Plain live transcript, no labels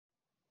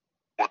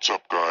What's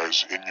up,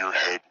 guys? In Your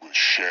Head with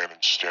Shannon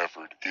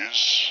Stanford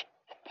is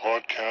a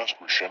podcast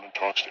where Shannon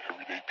talks to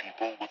everyday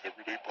people with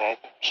everyday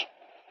problems.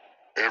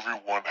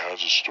 Everyone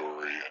has a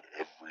story, and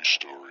every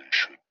story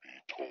should be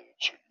told.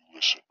 So you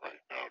listen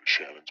right now to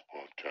Shannon's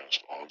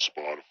podcast on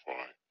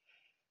Spotify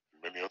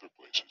and many other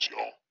places,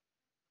 y'all.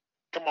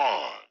 Come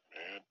on,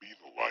 man. Be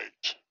the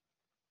light.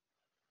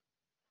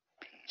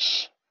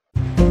 Peace.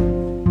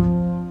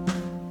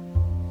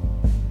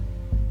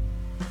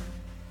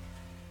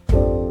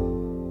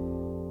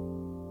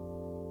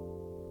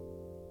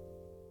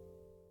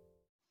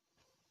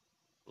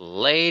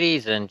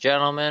 Ladies and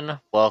gentlemen,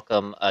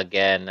 welcome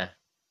again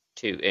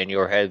to In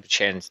Your Head with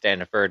Shannon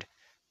Stanford.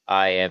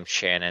 I am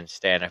Shannon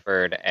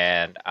Stanford,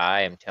 and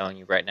I am telling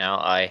you right now,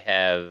 I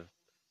have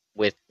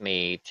with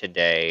me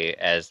today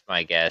as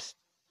my guest,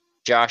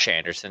 Josh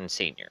Anderson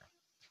Sr.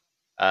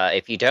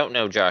 If you don't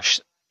know Josh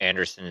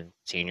Anderson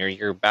Sr.,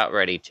 you're about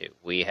ready to.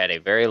 We had a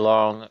very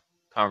long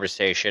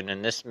conversation,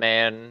 and this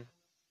man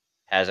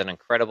has an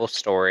incredible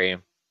story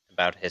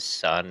about his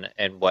son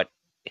and what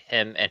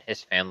him and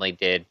his family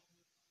did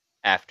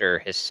after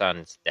his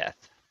son's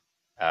death.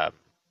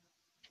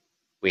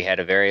 We had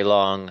a very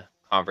long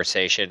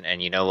conversation,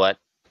 and you know what?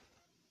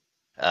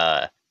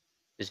 It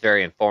was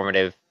very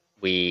informative.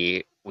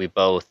 We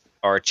both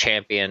are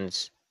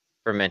champions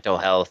for mental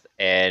health,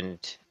 and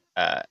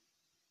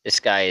this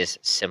guy is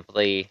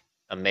simply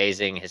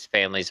amazing. His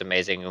family's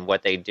amazing, and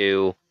what they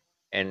do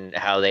and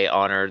how they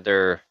honor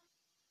their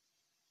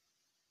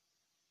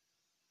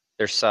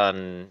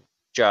son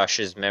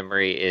Josh's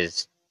memory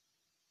is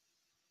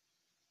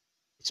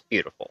it's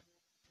beautiful.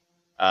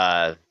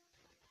 But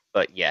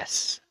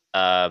yes,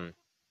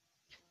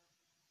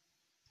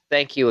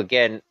 thank you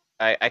again.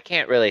 I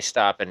can't really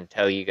stop and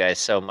tell you guys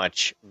so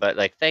much, but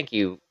thank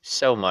you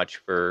so much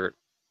for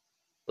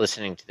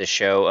listening to the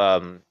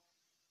show.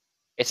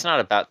 It's not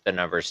about the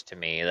numbers to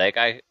me.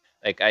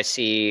 I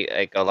see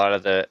a lot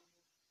of the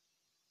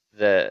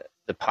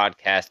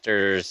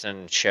podcasters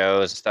and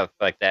shows and stuff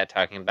like that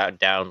talking about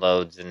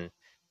downloads and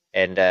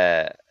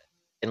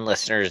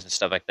listeners and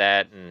stuff like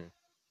that, and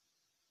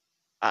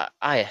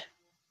I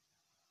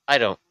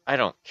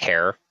don't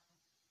care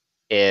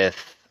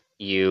if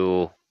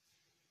you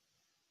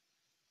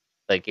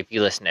if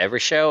you listen to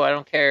every show. I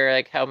don't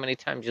care how many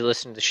times you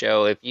listen to the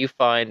show. If you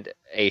find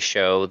a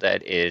show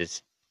that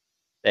is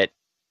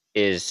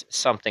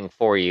something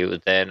for you,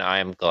 then I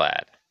am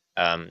glad.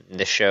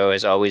 This show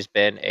has always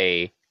been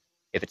if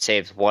it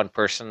saves one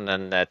person,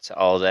 then that's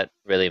all that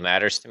really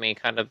matters to me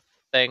kind of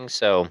thing.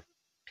 So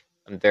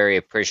I'm very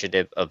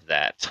appreciative of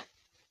that.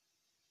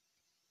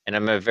 And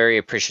I'm very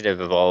appreciative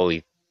of all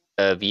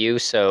of you.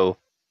 So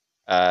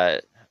I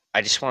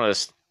just want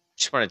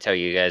to tell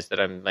you guys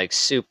that I'm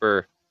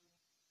super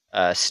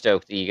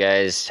stoked that you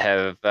guys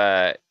have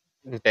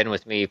been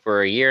with me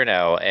for a year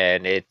now,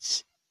 and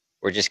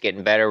we're just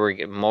getting better. We're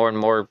getting more and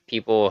more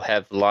people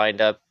have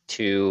lined up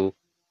to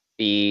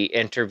be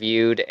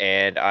interviewed,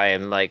 and I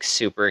am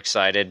super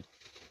excited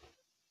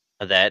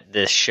that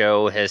this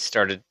show has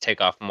started to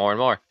take off more and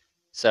more.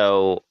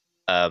 So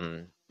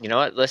you know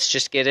what? Let's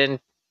just get in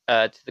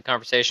to the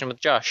conversation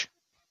with Josh.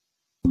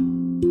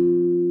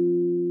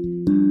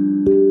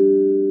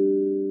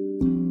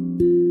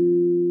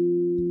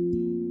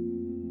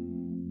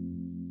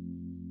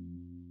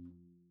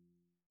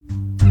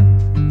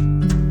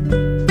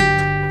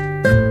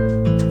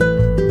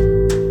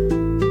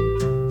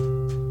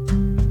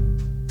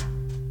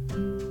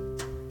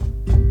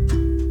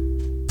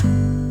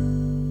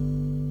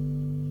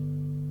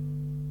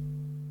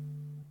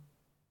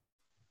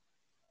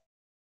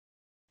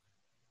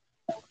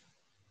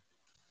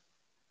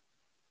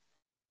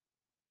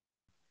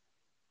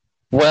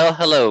 Well,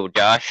 hello,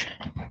 Josh.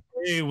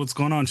 Hey, what's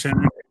going on,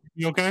 Shannon?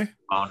 You okay?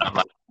 Oh,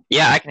 no,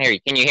 yeah, I can hear you.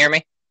 Can you hear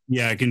me?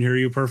 Yeah, I can hear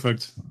you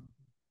perfect.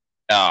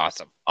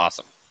 Awesome.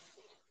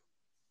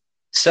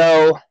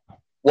 So,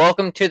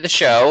 welcome to the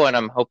show, and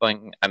I'm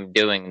hoping I'm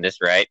doing this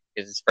right,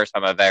 because it's the first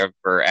time I've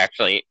ever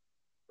actually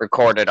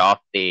recorded off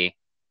the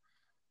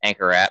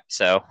Anchor app,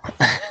 so...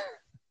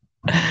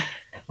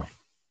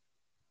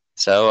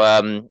 So,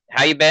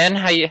 how you been?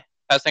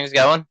 How's things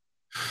going?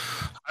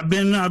 I've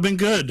been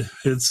good.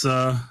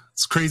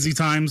 It's crazy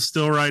times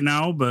still right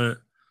now, but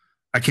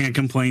I can't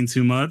complain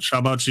too much. How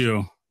about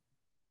you?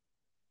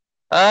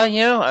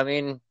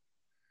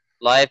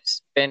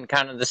 Life's been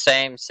kind of the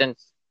same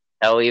since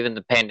even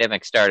the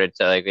pandemic started.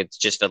 So it's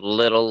just a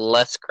little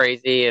less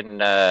crazy and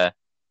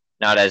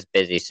not as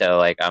busy. So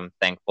I'm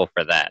thankful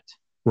for that.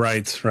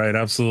 Right,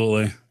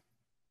 absolutely.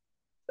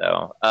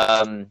 So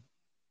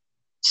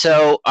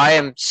so I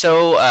am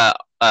so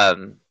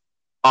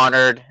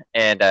honored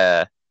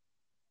and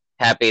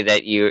happy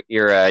that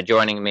you're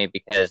joining me,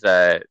 because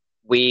I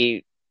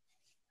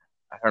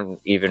don't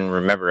even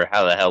remember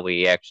how the hell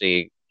we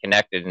actually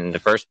connected in the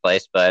first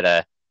place,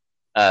 but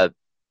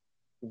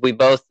we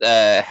both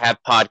have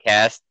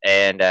podcasts,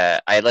 and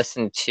I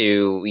listened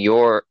to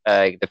your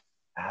I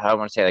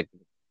want to say the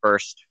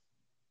first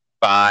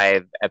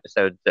 5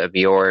 episodes of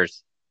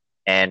yours,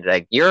 and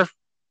your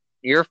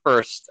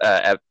first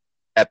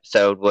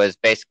episode was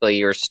basically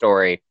your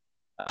story.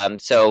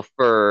 So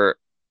for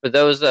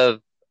those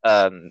of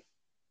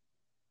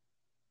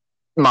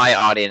my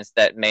audience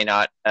that may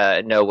not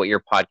know what your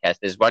podcast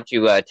is, why don't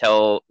you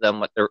tell them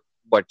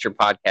what your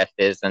podcast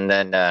is, and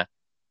then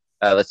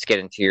let's get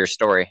into your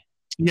story.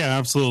 Yeah,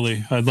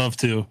 absolutely. I'd love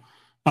to.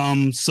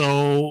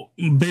 So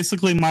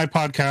basically, my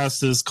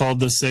podcast is called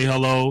the Say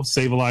Hello,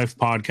 Save a Life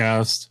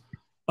podcast.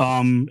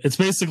 It's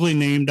basically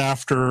named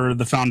after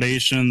the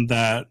foundation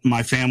that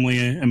my family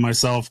and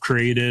myself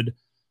created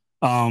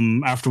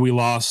after we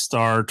lost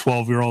our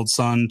 12-year-old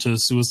son to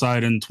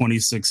suicide in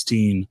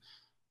 2016.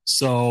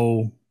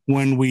 So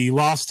when we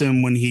lost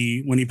him, when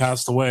he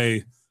passed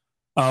away,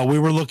 we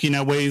were looking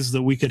at ways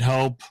that we could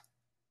help,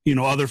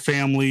 other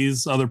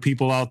families, other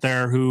people out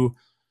there who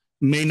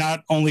may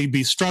not only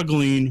be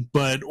struggling,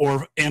 but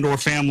or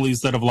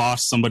families that have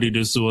lost somebody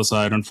to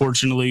suicide.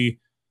 Unfortunately,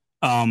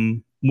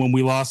 when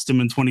we lost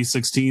him in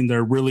 2016,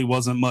 there really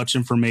wasn't much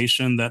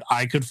information that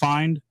I could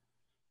find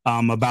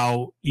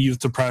about youth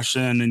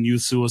depression and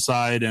youth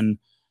suicide, and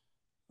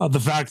the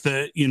fact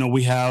that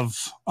we have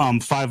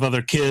 5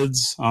 other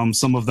kids,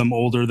 some of them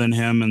older than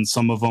him and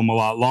some of them a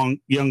lot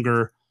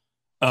younger.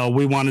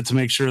 We wanted to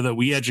make sure that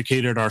we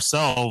educated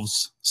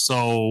ourselves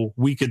so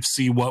we could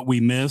see what we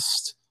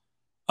missed,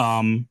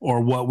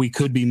 or what we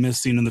could be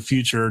missing in the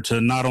future, to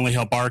not only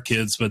help our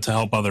kids but to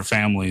help other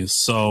families.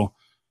 So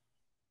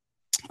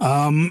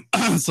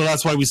so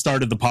that's why we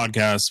started the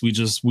podcast.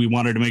 We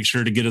wanted to make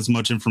sure to get as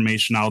much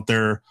information out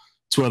there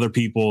to other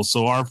people.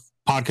 So our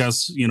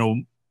podcast,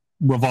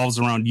 revolves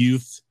around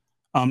youth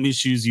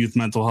issues, youth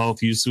mental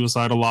health, youth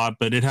suicide a lot,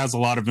 but it has a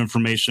lot of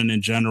information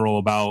in general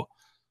about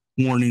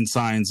warning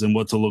signs and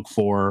what to look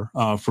for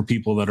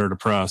people that are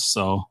depressed.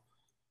 So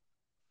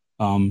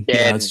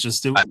it's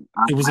just, it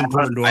was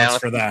important to us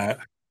for that.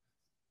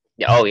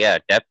 Oh yeah,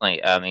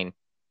 definitely. I mean,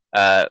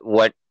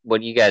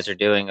 what you guys are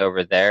doing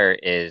over there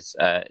is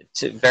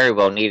it's very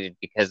well needed,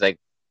 because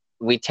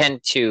we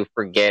tend to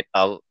forget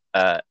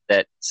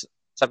that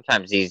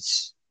sometimes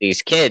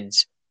these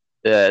kids,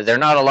 they're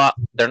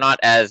not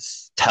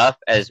as tough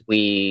as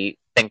we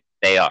think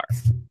they are.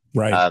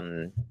 Right.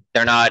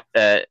 They're not,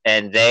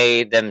 and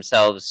they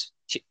themselves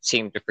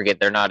seem to forget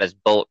they're not as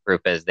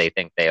bulletproof as they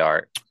think they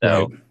are.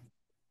 So. Right.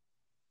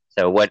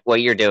 So what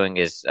you're doing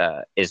is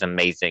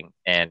amazing,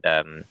 and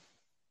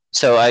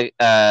so I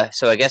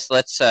guess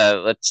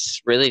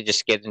let's really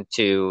just get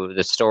into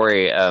the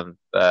story of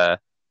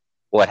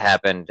what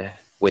happened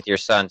with your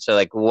son.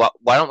 So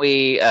why don't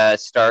we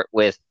start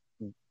with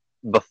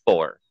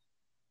before?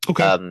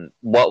 Okay.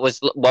 What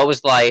was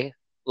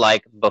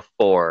like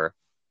before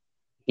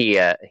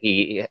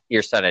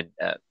your son had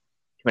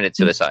committed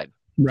suicide?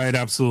 Right.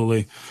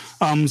 Absolutely.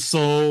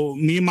 So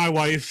me and my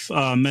wife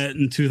met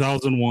in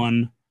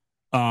 2001.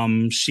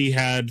 She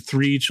had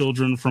 3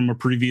 children from a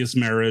previous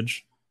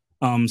marriage.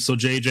 So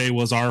JJ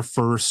was our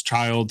first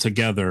child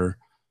together.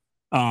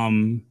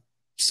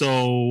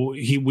 So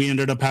we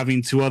ended up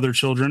having 2 other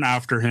children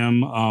after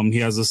him. He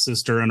has a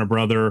sister and a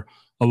brother,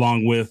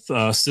 along with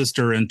a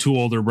sister and 2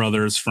 older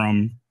brothers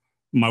from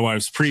my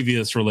wife's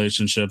previous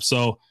relationship.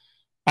 So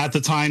at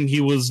the time, he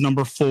was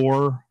number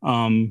 4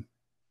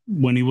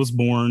 when he was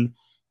born.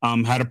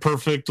 Had a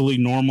perfectly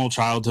normal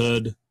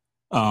childhood.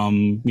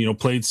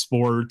 Played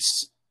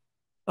sports.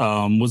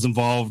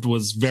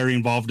 Was very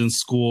involved in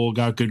school,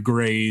 got good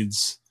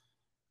grades.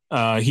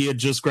 He had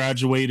just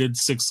graduated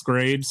 6th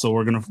grade, so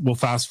we'll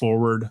fast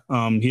forward.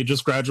 He had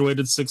just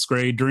graduated 6th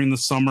grade. During the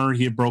summer,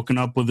 he had broken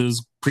up with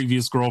his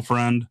previous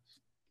girlfriend.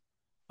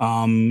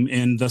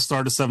 In the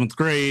start of 7th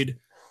grade,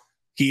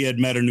 he had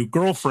met a new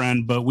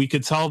girlfriend, but we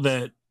could tell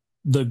that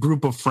the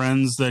group of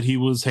friends that he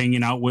was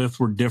hanging out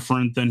with were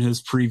different than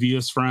his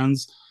previous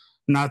friends.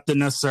 Not that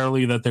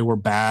necessarily that they were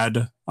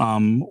bad,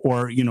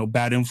 or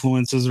bad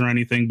influences or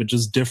anything, but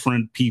just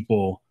different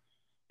people.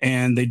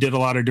 And they did a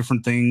lot of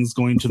different things,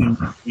 going to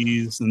the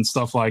movies and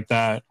stuff like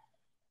that.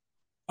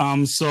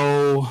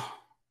 So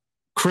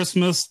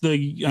Christmas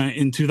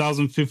in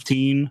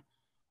 2015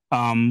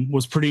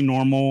 was pretty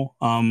normal.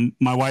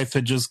 My wife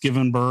had just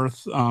given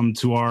birth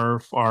to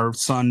our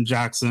son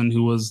Jackson,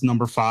 who was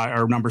number 5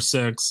 or number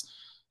 6.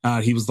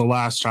 He was the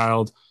last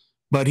child,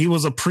 but he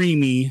was a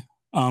preemie.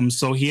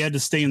 So he had to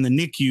stay in the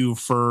NICU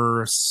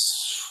for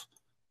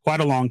quite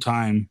a long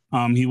time.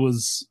 He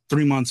was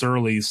 3 months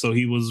early, so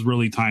he was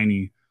really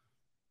tiny.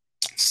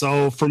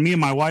 So for me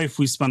and my wife,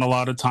 we spent a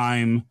lot of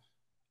time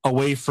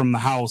away from the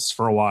house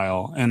for a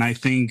while. And I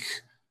think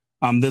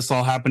this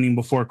all happening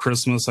before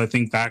Christmas, I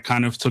think that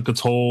kind of took a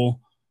toll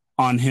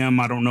on him.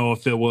 I don't know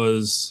if it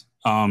was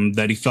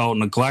that he felt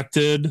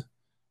neglected.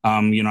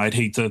 I'd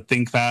hate to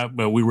think that,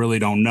 but we really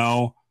don't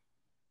know.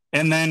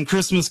 And then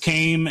Christmas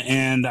came,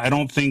 and I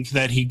don't think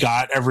that he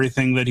got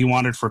everything that he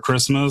wanted for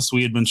Christmas.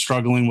 We had been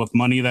struggling with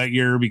money that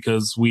year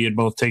because we had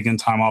both taken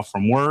time off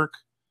from work.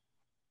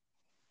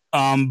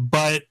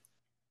 But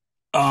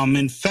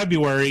in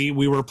February,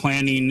 we were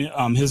planning,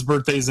 his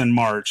birthday's in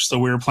March. So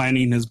we were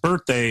planning his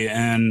birthday,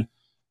 and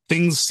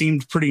things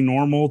seemed pretty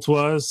normal to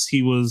us.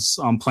 He was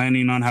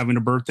planning on having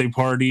a birthday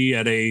party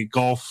at a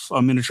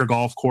miniature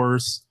golf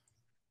course,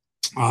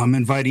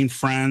 inviting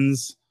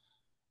friends.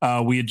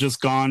 We had just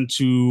gone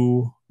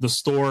to the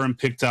store and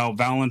picked out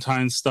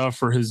Valentine's stuff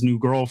for his new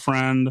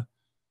girlfriend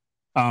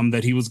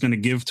that he was going to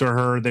give to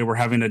her. They were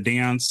having a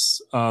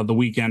dance the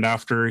weekend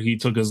after he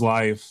took his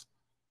life.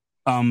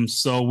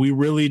 So we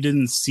really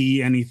didn't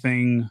see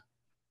anything,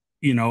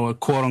 a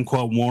quote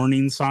unquote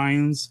warning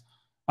signs.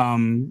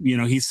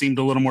 He seemed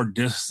a little more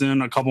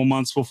distant a couple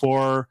months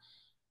before,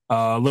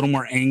 a little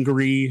more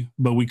angry,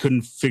 but we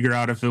couldn't figure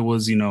out if it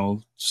was,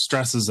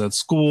 stresses at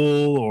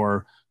school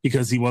or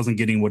because he wasn't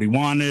getting what he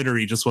wanted or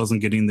he just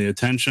wasn't getting the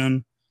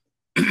attention.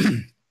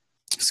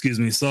 Excuse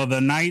me. So the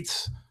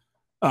night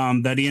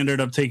that he ended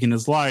up taking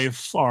his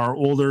life, our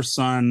older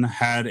son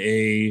had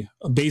a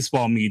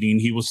baseball meeting.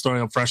 He was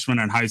still a freshman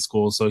in high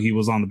school, so he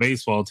was on the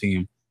baseball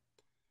team.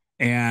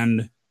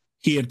 And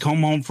he had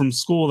come home from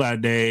school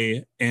that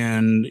day,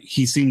 and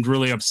he seemed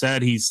really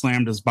upset. He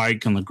slammed his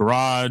bike in the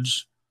garage.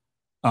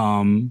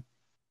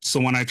 So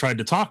when I tried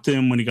to talk to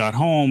him when he got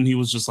home, he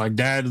was just like,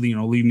 "Dad,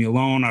 leave me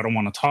alone. I don't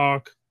want to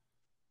talk."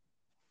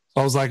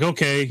 I was like,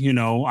 okay,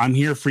 I'm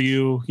here for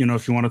you.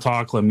 If you want to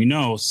talk, let me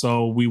know.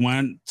 So we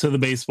went to the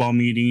baseball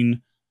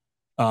meeting.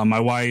 My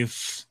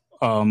wife,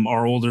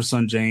 our older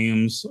son,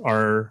 James,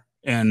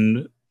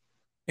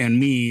 and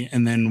me.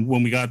 And then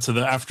when we got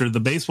after the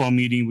baseball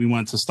meeting, we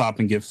went to stop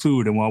and get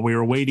food. And while we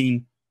were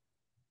waiting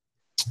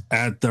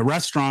at the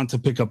restaurant to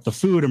pick up the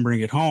food and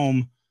bring it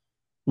home,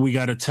 we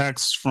got a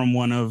text from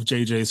one of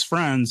JJ's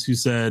friends who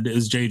said,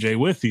 "Is JJ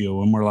with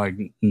you?" And we're like,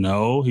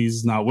 "No,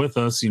 he's not with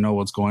us.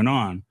 What's going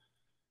on?"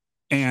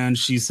 And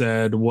she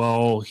said,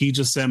 "Well, he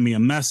just sent me a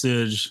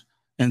message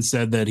and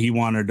said that he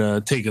wanted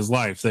to take his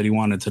life, that he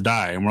wanted to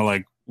die." And we're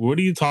like, "What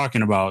are you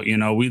talking about?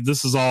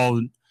 This is all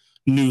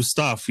new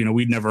stuff.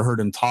 We'd never heard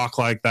him talk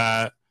like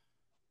that."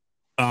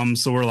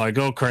 So we're like,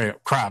 "Oh,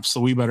 crap. So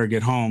we better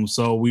get home."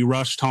 So we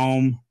rushed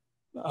home.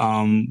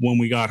 When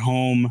we got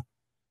home,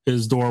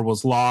 his door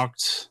was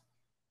locked.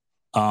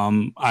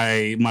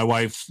 My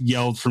wife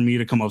yelled for me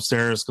to come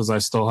upstairs because I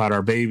still had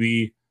our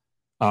baby.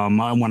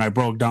 When I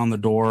broke down the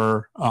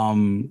door,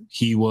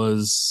 he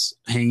was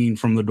hanging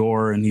from the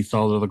door and he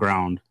fell to the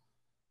ground.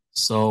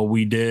 So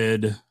we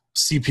did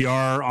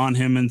CPR on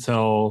him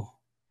until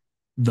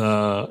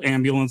the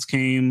ambulance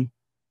came.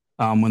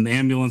 When the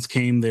ambulance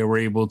came, they were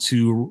able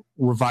to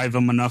revive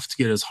him enough to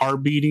get his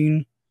heart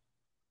beating.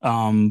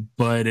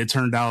 But it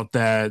turned out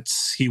that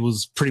he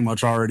was pretty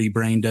much already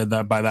brain dead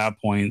by that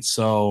point.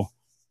 So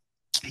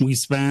we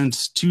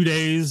spent 2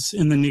 days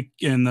in the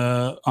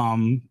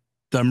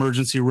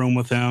emergency room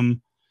with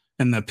him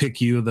in the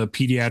PICU, the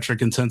pediatric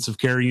intensive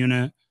care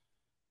unit.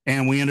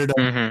 And we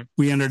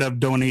ended up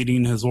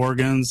donating his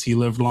organs. He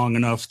lived long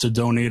enough to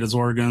donate his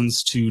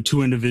organs to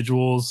 2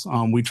 individuals.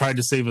 We tried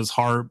to save his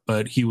heart,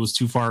 but he was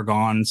too far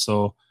gone,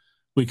 so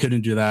we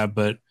couldn't do that.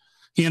 But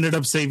he ended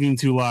up saving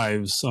 2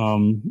 lives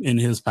in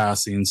his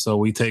passing. So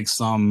we take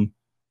some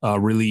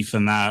relief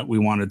in that. We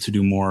wanted to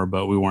do more,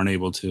 but we weren't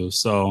able to.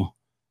 So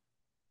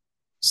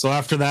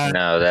after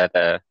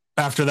that,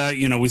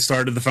 we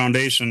started the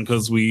foundation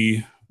because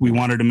we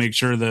wanted to make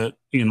sure that,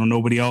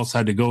 nobody else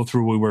had to go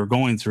through what we were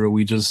going through.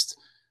 We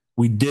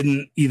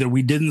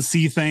didn't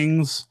see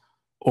things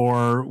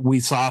or we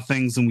saw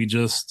things and we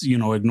just,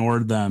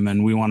 ignored them.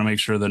 And we want to make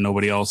sure that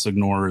nobody else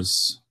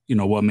ignores,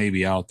 what may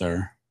be out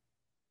there.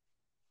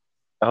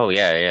 Oh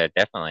yeah,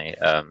 definitely.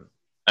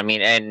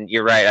 And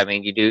you're right.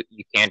 You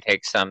can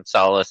take some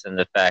solace in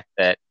the fact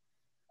that,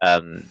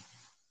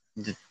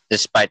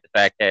 despite the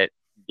fact that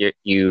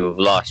you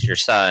lost your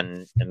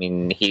son,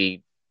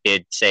 he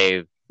did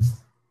save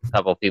a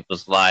couple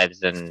people's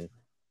lives, and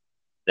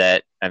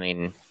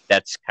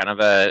that's kind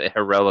of a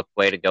heroic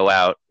way to go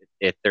out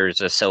if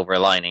there's a silver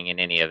lining in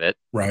any of it.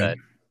 Right.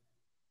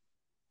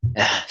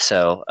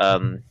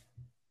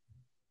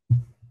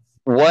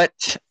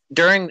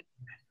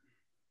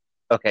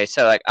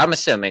 I'm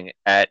assuming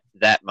at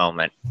that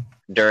moment,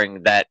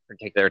 during that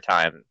particular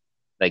time,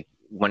 like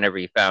whenever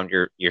you found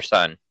your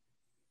son,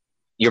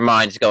 your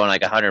mind's going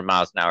like 100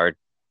 miles an hour.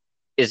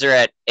 Is there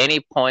at any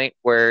point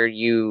where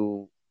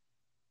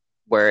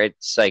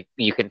it's like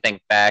you can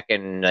think back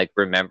and like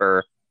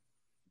remember?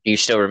 Do you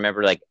still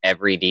remember like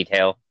every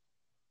detail?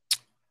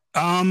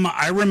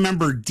 I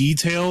remember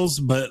details,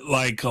 but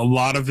like a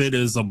lot of it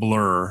is a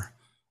blur.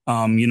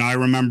 I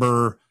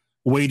remember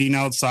waiting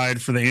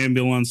outside for the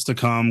ambulance to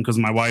come because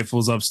my wife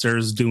was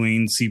upstairs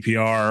doing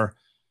CPR.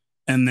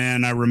 And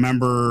then I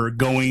remember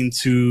going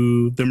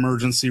to the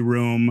emergency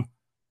room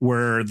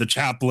where the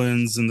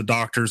chaplains and the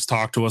doctors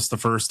talked to us the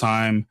first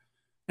time.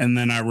 And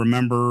then I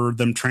remember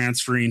them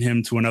transferring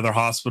him to another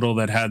hospital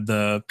that had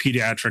the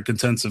pediatric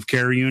intensive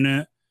care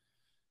unit.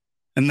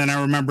 And then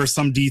I remember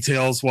some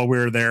details while we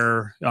were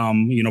there,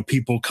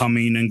 people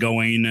coming and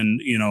going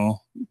and,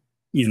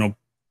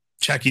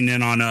 checking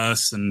in on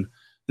us and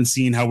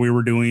seeing how we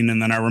were doing.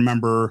 And then I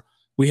remember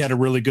we had a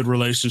really good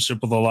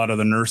relationship with a lot of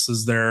the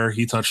nurses there.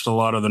 He touched a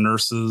lot of the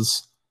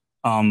nurses'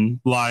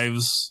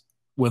 lives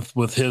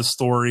with his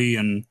story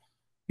and,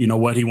 you know,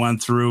 what he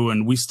went through.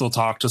 And we still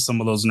talk to some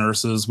of those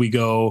nurses. We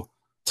go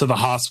to the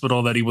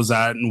hospital that he was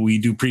at and we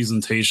do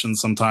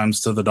presentations sometimes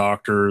to the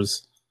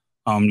doctors,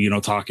 you know,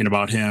 talking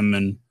about him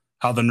and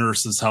how the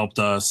nurses helped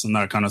us and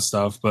that kind of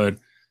stuff. But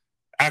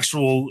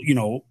actual, you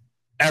know,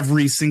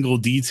 every single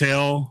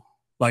detail,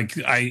 like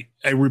I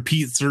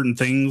repeat certain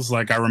things.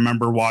 Like I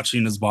remember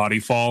watching his body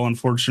fall.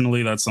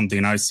 Unfortunately, that's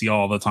something I see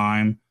all the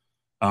time.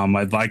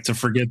 I'd like to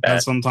forget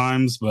that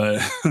sometimes,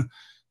 but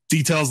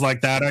details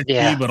like that I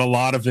see, but a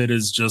lot of it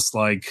is just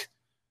like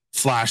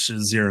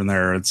flashes here and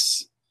there.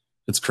 It's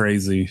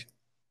crazy.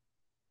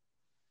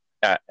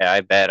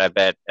 I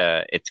bet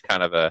it's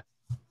kind of a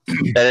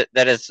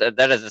that is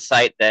a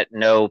sight that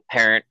no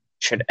parent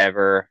should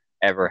ever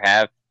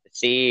have to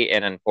see,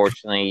 and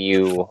unfortunately,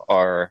 you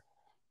are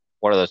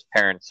one of those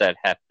parents that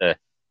have to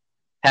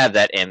have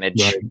that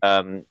image.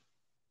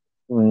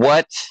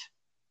 Right.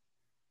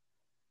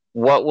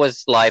 What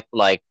was life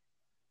like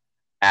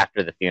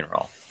after the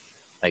funeral?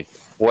 Like,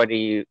 what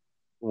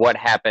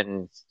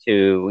happened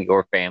to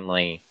your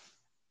family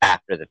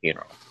after the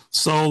funeral?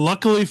 So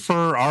luckily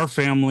for our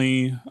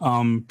family,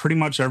 pretty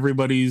much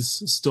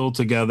everybody's still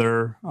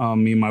together.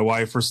 Me and my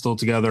wife are still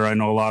together. I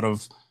know a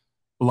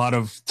lot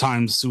of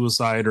times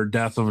suicide or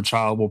death of a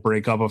child will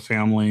break up a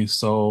family.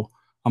 So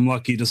I'm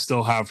lucky to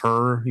still have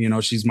her. You know,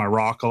 she's my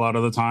rock a lot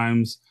of the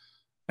times.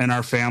 And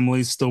our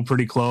family's still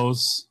pretty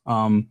close.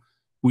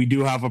 We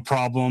do have a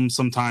problem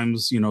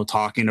sometimes, you know,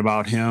 talking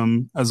about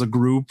him as a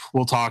group.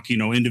 We'll talk, you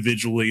know,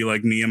 individually,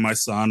 like me and my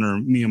son or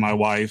me and my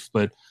wife,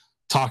 but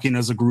talking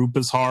as a group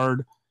is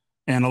hard.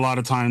 And a lot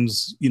of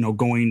times, you know,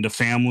 going to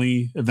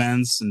family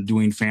events and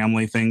doing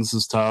family things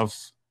is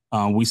tough.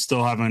 We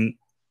still haven't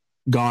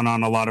gone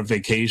on a lot of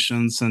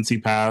vacations since he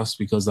passed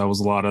because that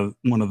was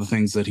one of the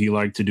things that he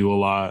liked to do a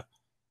lot.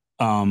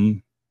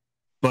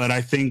 But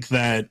I think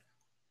that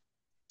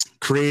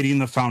creating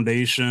the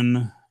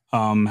foundation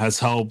has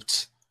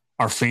helped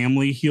our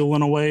family heal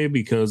in a way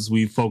because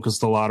we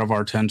focused a lot of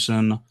our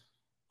attention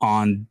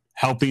on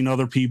helping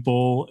other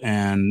people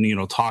and, you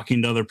know,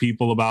 talking to other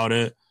people about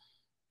it.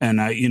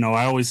 And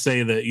I always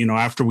say that, you know,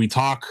 after we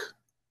talk,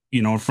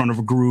 you know, in front of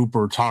a group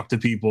or talk to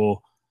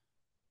people,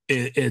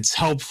 it's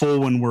helpful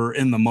when we're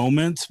in the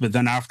moment, but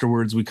then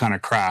afterwards we kind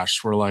of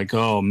crash. We're like,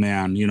 oh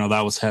man, you know,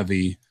 that was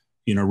heavy,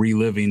 you know,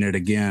 reliving it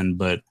again.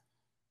 But,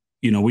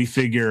 you know, we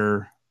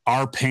figure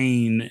our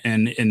pain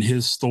and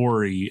his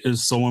story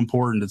is so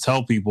important to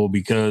tell people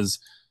because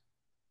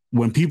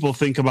when people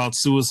think about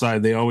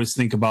suicide, they always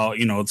think about,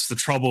 you know, it's the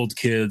troubled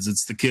kids.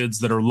 It's the kids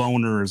that are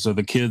loners or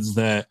the kids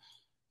that,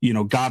 you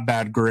know, got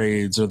bad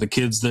grades or the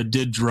kids that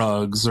did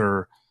drugs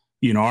or,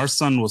 you know, our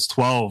son was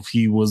 12.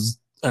 He was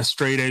a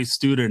straight A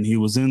student. He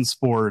was in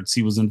sports.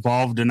 He was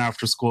involved in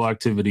after school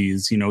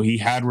activities. You know, he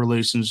had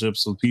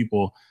relationships with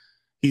people.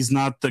 He's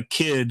not the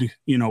kid,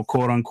 you know,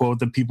 quote unquote,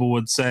 that people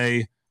would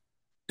say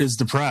is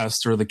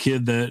depressed or the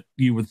kid that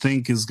you would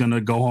think is going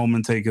to go home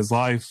and take his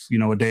life, you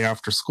know, a day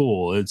after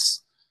school.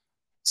 It's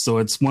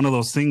one of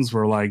those things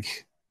where,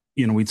 like,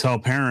 you know, we tell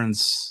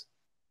parents,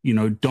 you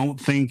know, don't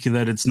think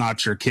that it's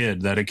not your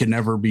kid, that it can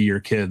never be your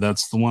kid.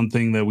 That's the one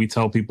thing that we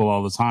tell people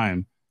all the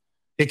time.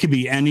 It could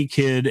be any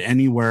kid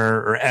anywhere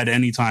or at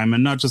any time,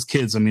 and not just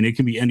kids. I mean, it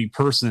can be any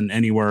person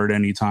anywhere at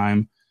any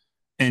time.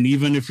 And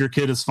even if your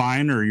kid is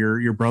fine or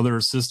your brother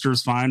or sister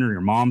is fine or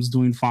your mom's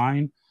doing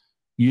fine,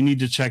 you need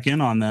to check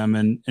in on them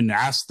and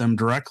ask them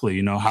directly,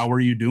 you know, how are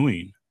you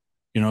doing?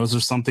 You know, is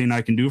there something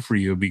I can do for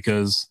you?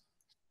 Because,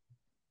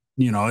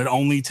 you know, it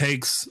only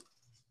takes,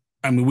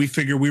 I mean, we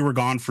figure we were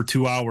gone for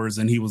 2 hours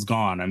and he was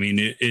gone. I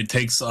mean, it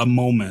takes a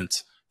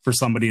moment for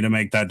somebody to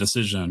make that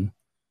decision.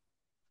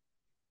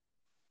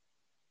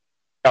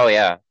 Oh,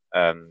 yeah.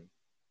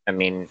 I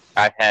mean,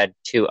 I've had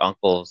 2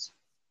 uncles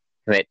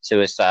commit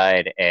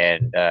suicide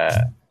and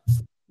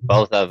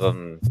both of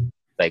them,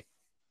 like,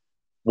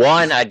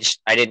 one I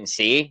didn't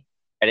see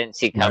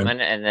coming,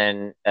 right. And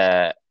then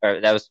that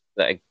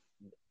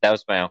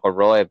was my Uncle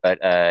Roy, but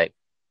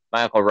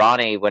my Uncle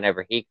Ronnie,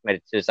 whenever he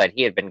committed suicide,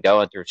 he had been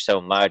going through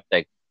so much.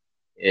 Like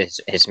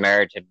his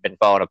marriage had been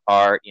falling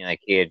apart. You know,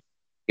 like he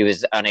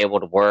was unable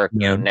to work.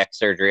 You know, neck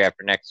surgery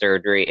after neck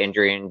surgery,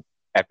 injury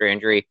after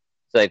injury.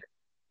 So like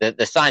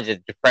the signs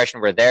of depression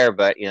were there,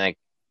 but you know, like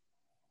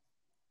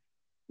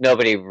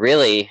nobody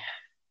really,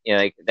 you know,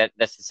 like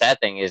that's the sad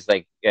thing is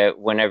like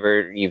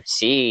whenever you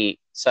see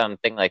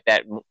something like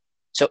that,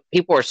 so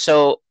people are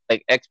so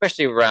like,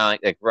 especially around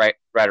like right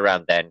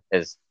around then,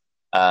 because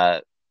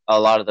a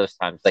lot of those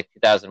times, like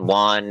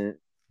 2001,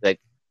 like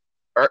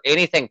or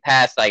anything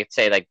past, I'd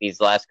say like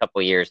these last couple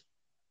of years,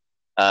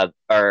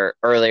 or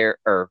earlier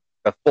or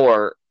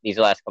before these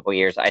last couple of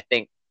years, I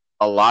think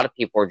a lot of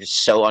people are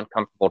just so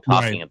uncomfortable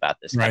talking about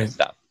this kind of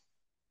stuff.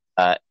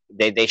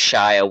 They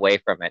shy away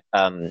from it.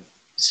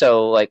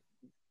 So like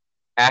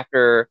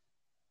after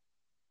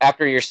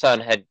your son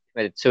had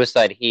committed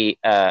suicide, he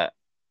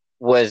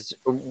were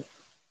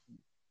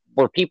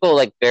people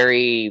like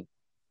very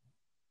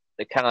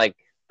kind of like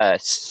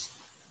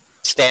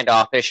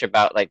standoffish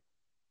about like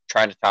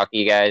trying to talk to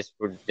you guys?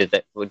 Or did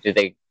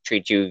they try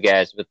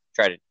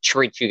to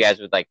treat you guys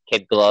with like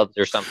kid gloves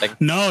or something?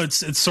 No,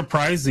 it's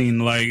surprising.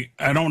 Like,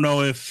 I don't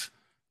know if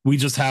we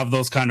just have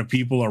those kind of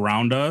people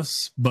around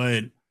us,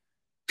 but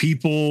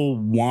people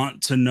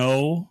want to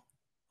know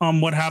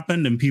what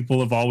happened, and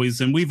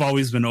we've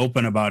always been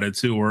open about it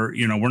too. We're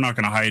not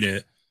going to hide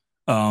it.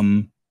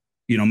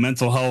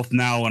 Mental health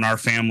now in our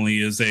family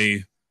is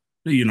I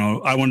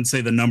wouldn't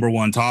say the number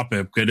one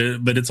topic, but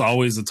it's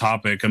always a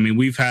topic. I mean,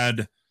 we've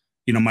had,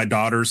 my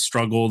daughter's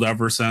struggled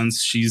ever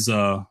since. She's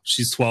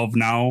 12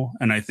 now,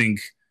 and I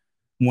think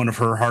one of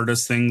her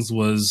hardest things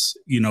was,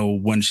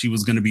 when she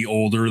was going to be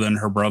older than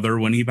her brother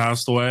when he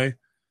passed away.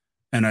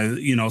 And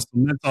so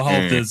mental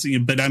health is,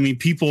 but I mean,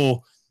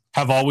 people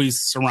have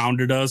always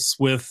surrounded us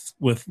with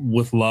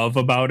love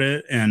about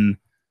it. And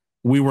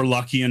we were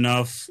lucky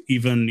enough,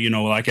 even,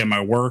 like at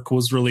my work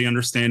was really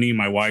understanding.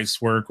 My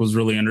wife's work was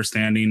really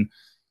understanding.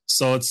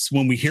 So it's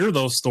when we hear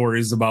those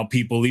stories about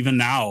people, even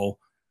now,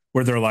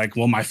 where they're like,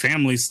 well, my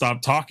family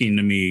stopped talking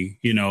to me,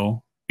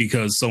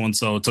 because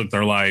so-and-so took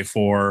their life,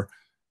 or,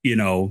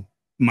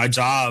 my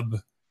job,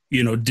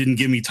 didn't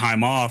give me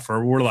time off,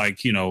 or we're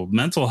like,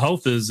 mental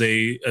health is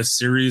a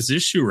serious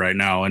issue right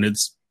now. And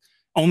it's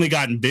only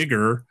gotten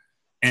bigger.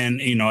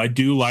 And, I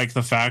do like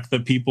the fact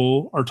that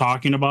people are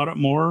talking about it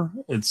more.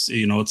 It's,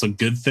 it's a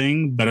good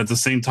thing. But at the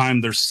same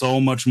time, there's so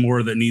much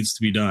more that needs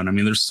to be done. I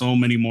mean, there's so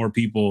many more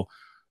people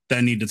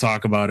that need to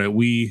talk about it.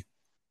 We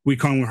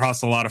come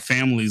across a lot of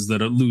families that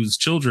lose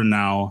children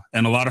now.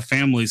 And a lot of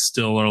families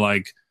still are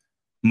like,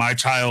 my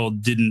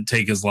child didn't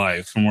take his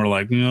life. And we're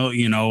like,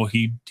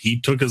 he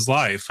took his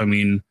life. I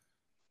mean,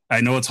 I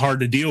know it's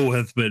hard to deal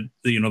with, but,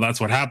 that's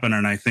what happened.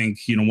 And I think,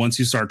 once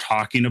you start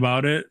talking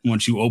about it,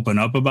 once you open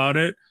up about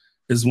it,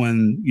 is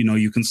when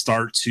you can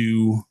start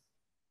to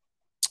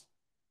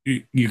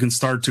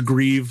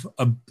grieve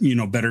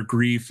better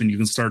grief, and you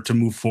can start to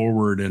move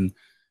forward. And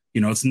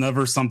it's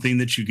never something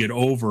that you get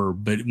over,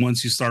 but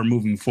once you start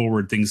moving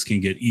forward, things can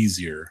get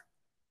easier.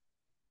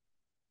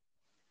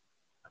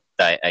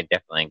 I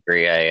definitely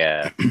agree.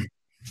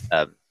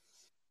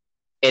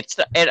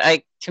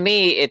 To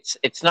me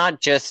it's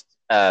not just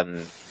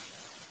like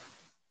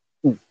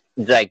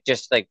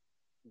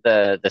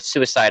the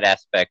suicide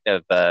aspect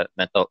of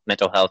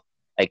mental health.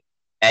 Like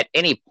at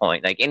any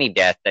point, like any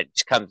death that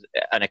just comes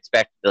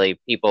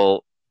unexpectedly,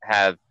 people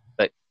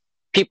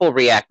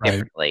react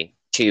differently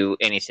to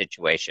any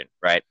situation,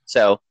 right?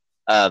 So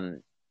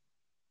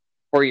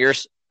for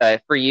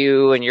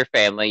you and your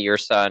family, your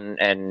son,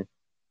 and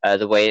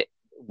the way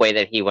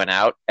that he went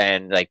out,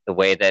 and like the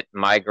way that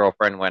my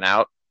girlfriend went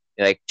out,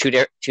 like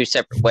two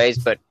separate ways,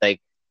 but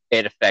like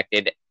it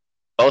affected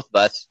both of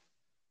us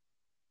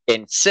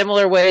in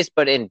similar ways,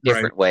 but in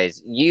different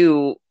ways.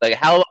 You, like,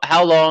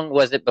 how long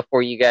was it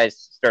before you guys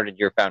started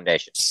your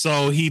foundation?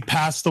 So he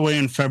passed away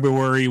in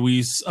February.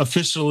 We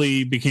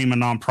officially became a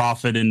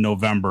nonprofit in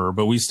November,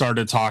 but we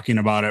started talking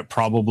about it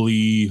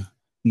probably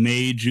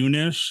May,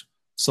 June-ish.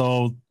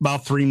 So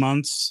about 3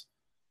 months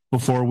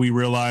before we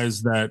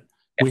realized that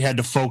we had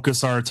to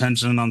focus our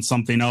attention on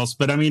something else.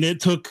 But I mean, it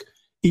took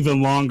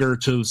even longer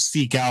to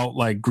seek out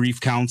like grief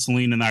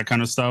counseling and that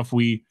kind of stuff.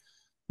 We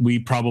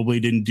probably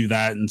didn't do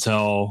that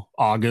until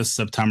August,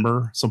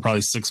 September. So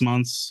probably 6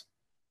 months.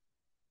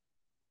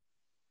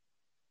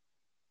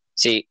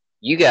 See,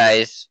 you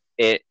guys,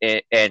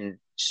 and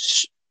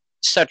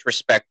such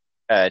respect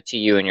to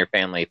you and your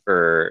family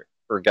for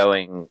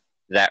going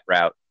that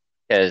route.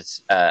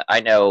 Because I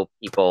know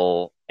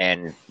people,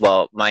 and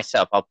well,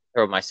 myself, I'll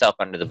throw myself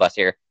under the bus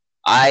here.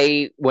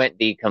 I went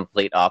the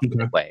complete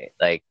opposite way.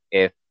 Like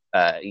if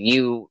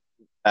you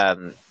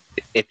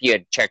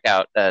had checked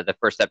out the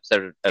first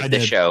episode of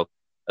this show,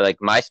 like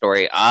my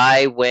story,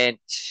 I went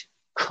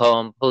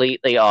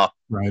completely off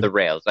the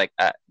rails. Like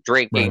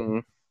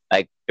drinking,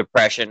 like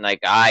depression. Like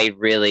I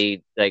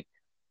really like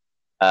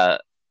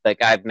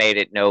I've made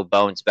it no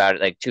bones about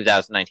it. Like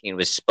 2019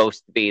 was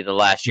supposed to be the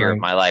last year of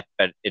my life,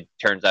 but it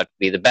turns out to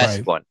be the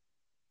best one.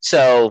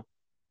 So,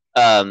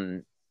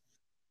 and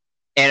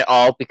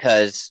all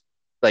because,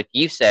 like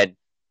you said,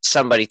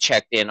 somebody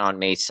checked in on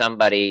me.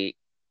 Somebody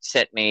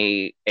sent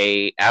me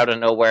a out of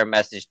nowhere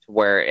message to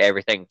where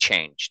everything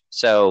changed.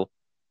 So,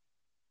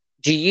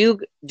 do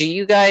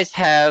you guys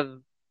have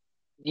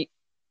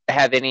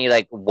any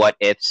like what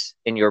ifs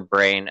in your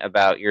brain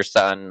about your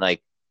son?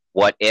 Like,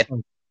 what if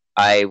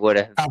I would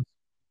have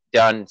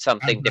done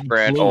something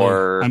different?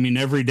 Or I mean,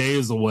 every day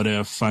is a what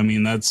if. I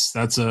mean, that's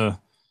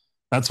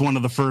one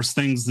of the first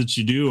things that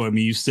you do. I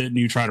mean, you sit and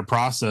you try to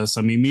process.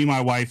 I mean, me and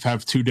my wife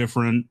have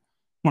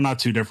not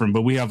two different,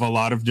 but we have a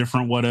lot of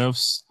different what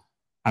ifs.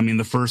 I mean,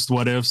 the first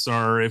what ifs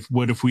are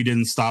what if we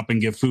didn't stop and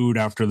get food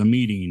after the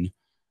meeting?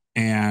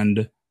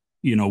 And,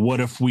 what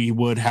if we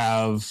would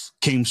have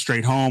came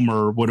straight home,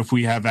 or what if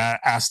we have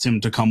asked him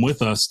to come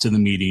with us to the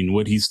meeting?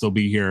 Would he still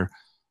be here?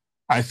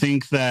 I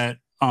think that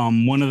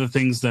one of the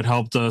things that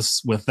helped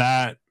us with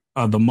that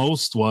the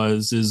most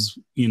is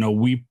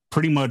we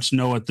pretty much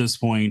know at this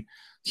point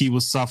he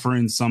was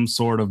suffering some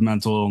sort of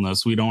mental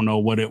illness. We don't know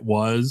what it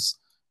was,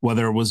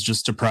 whether it was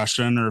just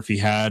depression or if he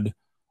had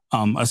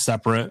a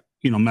separate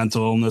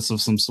mental illness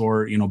of some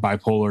sort,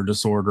 bipolar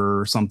disorder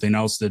or something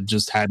else that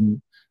just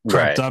hadn't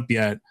crept up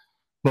yet.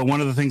 But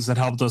one of the things that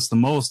helped us the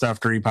most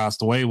after he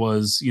passed away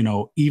was,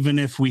 even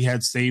if we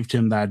had saved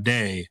him that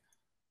day,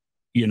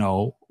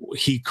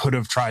 he could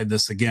have tried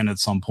this again at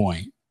some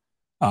point,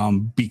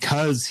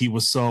 because he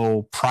was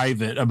so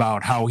private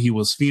about how he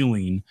was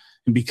feeling,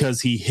 and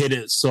because he hid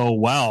it so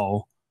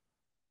well,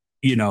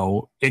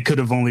 it could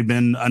have only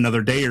been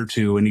another day or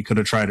two and he could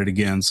have tried it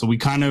again. So we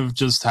kind of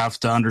just have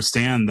to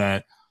understand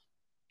that,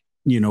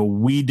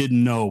 we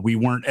didn't know. We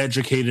weren't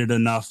educated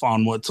enough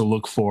on what to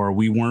look for.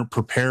 We weren't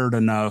prepared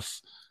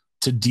enough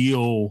to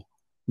deal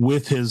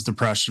with his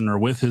depression or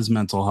with his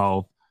mental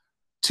health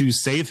to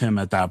save him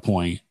at that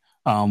point.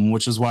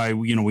 Which is why,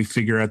 we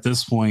figure at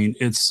this point,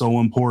 it's so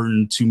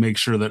important to make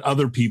sure that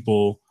other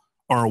people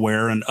are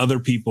aware and other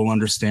people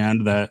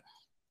understand that,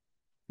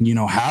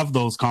 have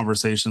those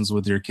conversations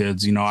with your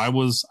kids.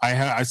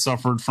 I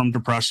suffered from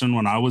depression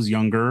when I was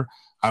younger.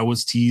 I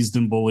was teased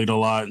and bullied a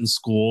lot in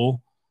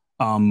school.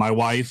 My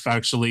wife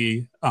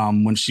actually,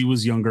 when she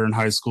was younger in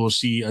high school,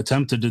 she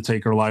attempted to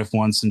take her life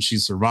once and she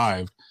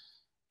survived.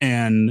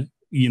 And,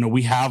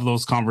 we have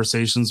those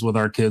conversations with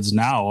our kids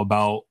now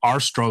about our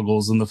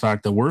struggles and the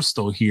fact that we're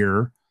still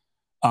here,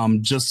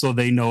 just so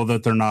they know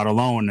that they're not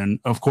alone. And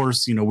of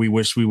course, we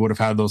wish we would have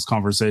had those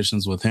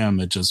conversations with him.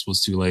 It just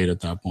was too late at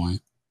that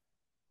point.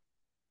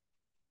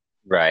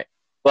 Right.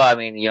 Well, I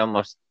mean,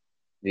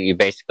 you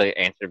basically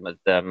answered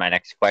my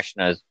next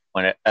question is,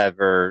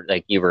 whenever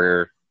like you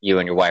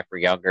and your wife were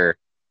younger,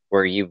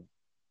 were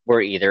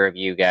either of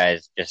you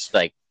guys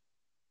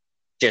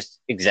just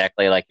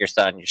exactly like your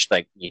son, just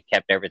like you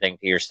kept everything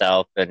to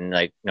yourself and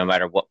like no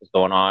matter what was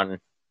going on?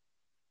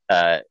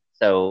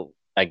 So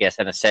I guess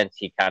in a sense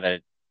he kind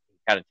of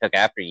took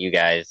after you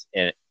guys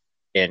in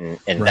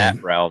right.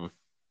 that realm,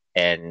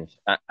 and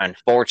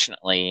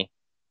unfortunately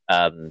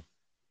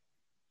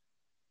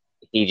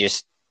he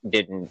just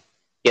didn't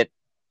get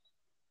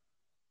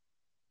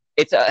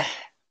it's a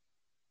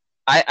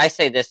I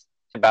say this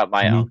about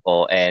my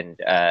uncle, and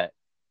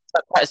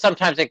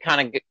sometimes it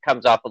kind of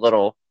comes off a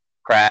little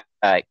crass,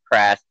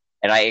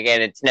 and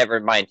again, it's never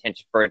my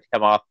intention for it to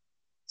come off.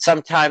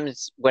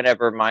 Sometimes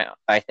whenever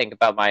I think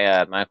about my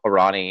Uncle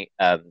Ronnie,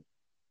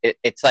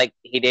 it's like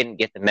he didn't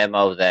get the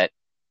memo that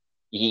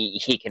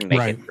he can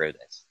make it through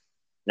this.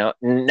 No,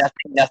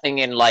 nothing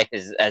in life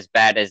is as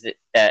bad as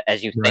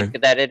you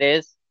think that it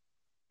is,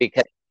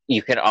 because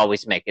you can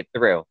always make it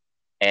through.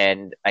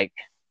 And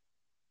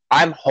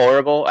I'm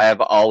horrible. I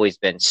have always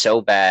been so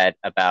bad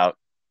about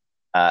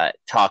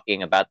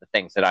talking about the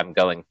things that I'm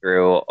going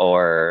through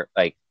or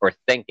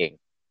thinking.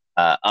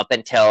 Up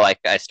until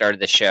I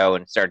started the show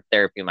and started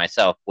therapy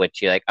myself,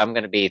 which I'm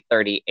going to be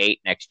 38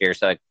 next year.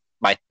 So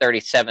my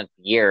 37th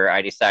year,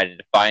 I decided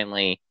to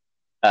finally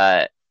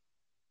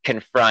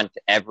confront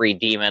every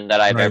demon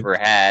that I've ever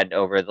had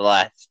over the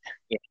last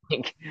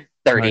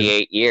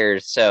 38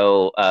 years.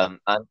 So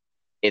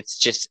it's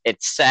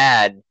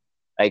sad.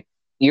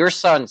 Your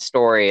son's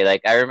story,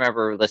 I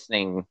remember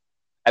listening.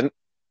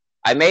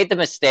 I made the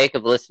mistake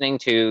of listening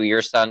to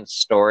your son's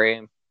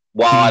story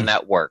while I'm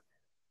at work.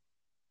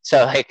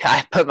 So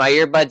I put my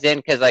earbuds in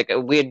because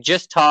we had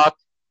just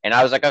talked, and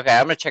I was like, okay,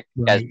 I'm gonna check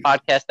you guys'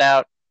 podcast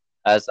out.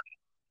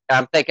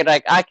 I'm thinking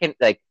I can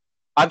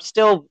I'm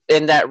still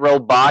in that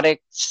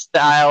robotic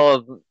style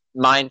of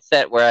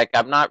mindset where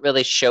I'm not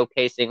really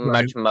showcasing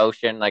much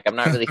emotion, I'm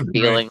not really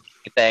feeling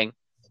anything,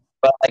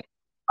 but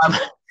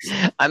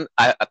I'm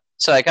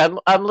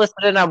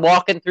listening. I'm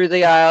walking through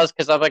the aisles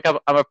because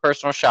I'm a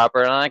personal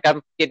shopper, and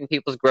I'm getting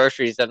people's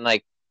groceries, and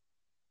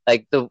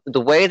the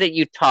way that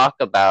you talk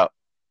about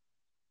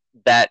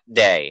that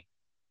day,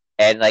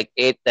 and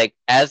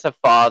as a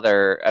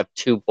father of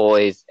two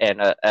boys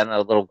and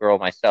a little girl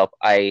myself,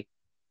 I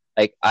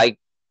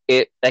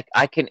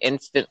can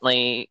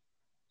instantly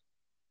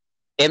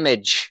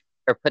image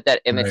or put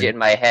that image in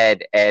my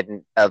head,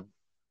 and of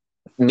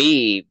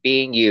me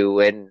being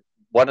you and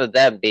one of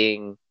them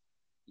being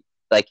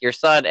your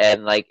son,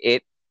 and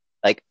it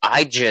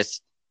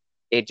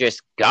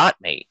just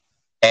got me.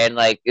 And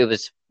it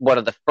was one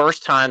of the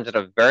first times in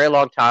a very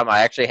long time I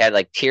actually had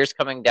tears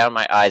coming down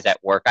my eyes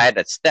at work. I had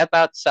to step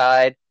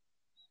outside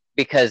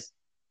because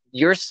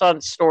your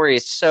son's story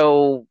is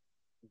so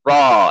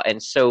raw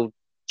and so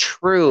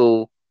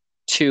true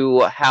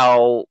to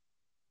how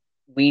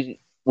we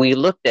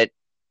looked at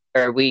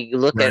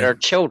at our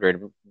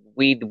children.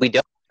 We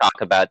don't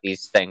talk about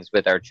these things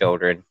with our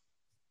children.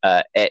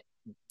 And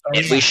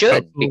we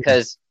should,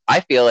 because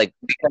I feel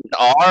because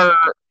our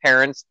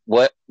parents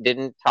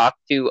didn't talk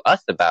to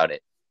us about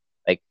it.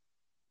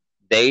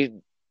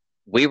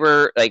 We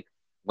were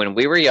when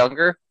we were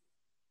younger,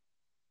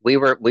 we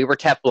were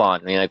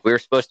Teflon. I mean, we were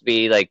supposed to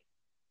be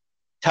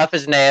tough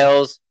as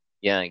nails.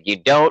 You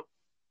don't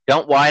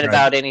whine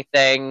about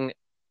anything.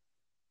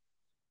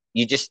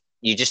 You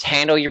just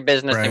handle your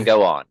business and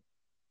go on,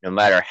 no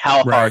matter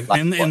how hard.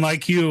 And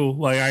like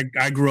you,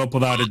 I grew up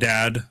without a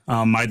dad.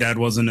 My dad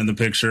wasn't in the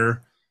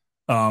picture.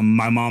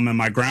 My mom and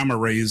my grandma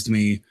raised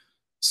me.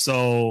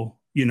 So,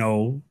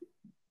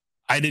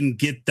 I didn't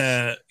get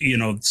the,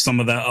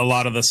 a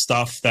lot of the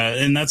stuff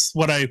and that's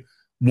what I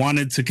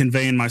wanted to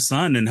convey in my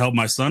son and help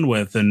my son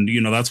with. And,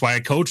 that's why I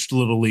coached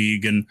Little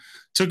League and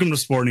took him to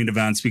sporting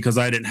events, because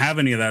I didn't have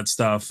any of that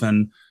stuff.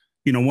 And,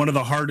 one of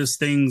the hardest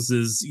things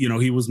is,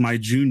 he was my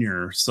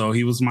junior. So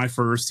he was my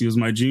first, he was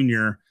my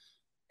junior.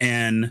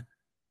 And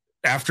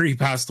after he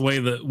passed away,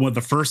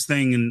 the first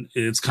thing, and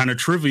it's kind of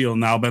trivial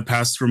now, but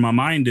passed through my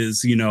mind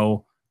is,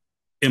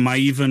 am I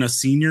even a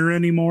senior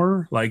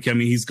anymore? Like, I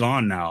mean, he's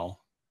gone now.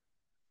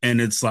 And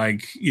it's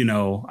like,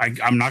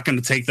 I'm not going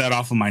to take that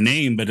off of my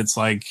name, but it's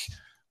like,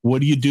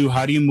 what do you do?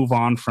 How do you move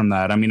on from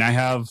that? I mean, I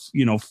have,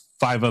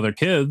 5 other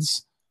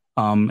kids.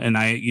 And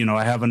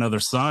I have another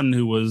son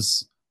who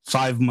was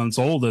 5 months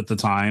old at the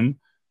time,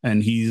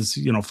 and he's,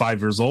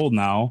 5 years old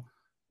now.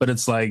 But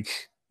it's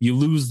like, you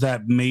lose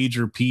that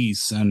major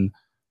piece. And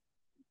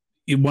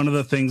one of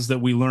the things that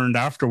we learned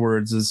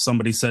afterwards is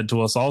somebody said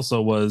to us also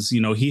was,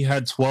 he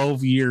had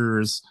 12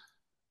 years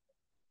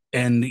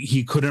and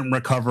he couldn't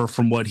recover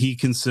from what he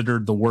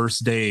considered the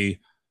worst day.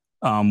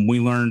 We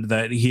learned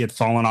that he had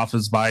fallen off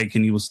his bike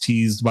and he was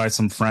teased by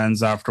some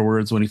friends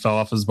afterwards when he fell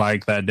off his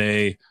bike that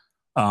day.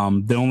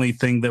 The only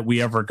thing that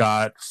we ever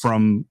got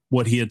from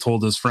what he had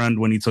told his friend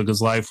when he took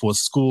his life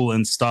was school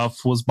and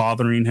stuff was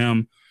bothering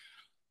him.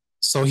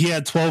 So he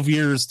had 12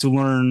 years to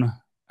learn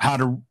how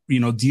to,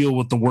 deal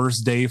with the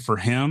worst day for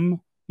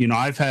him.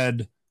 I've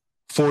had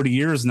 40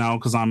 years now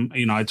because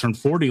I turned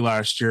 40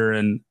 last year,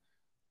 and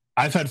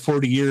I've had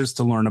 40 years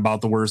to learn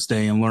about the worst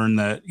day and learn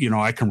that,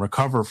 I can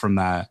recover from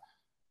that.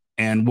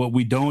 And what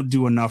we don't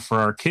do enough for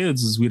our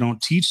kids is we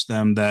don't teach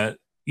them that,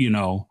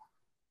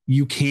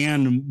 you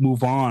can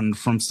move on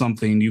from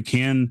something. You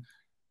can,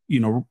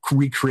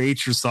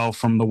 recreate yourself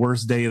from the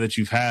worst day that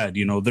you've had.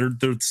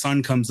 Their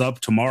sun comes up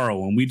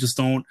tomorrow, and we just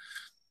don't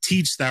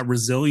teach that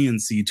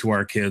resiliency to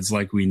our kids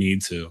like we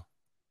need to.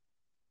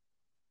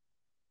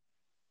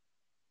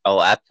 Oh,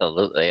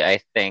 absolutely.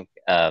 I think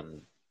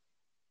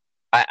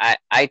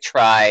I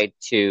try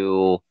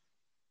to,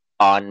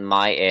 on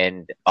my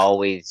end,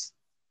 always,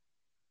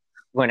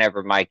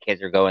 whenever my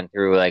kids are going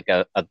through like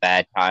a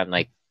bad time,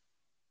 like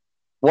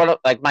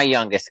my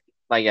youngest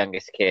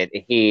kid,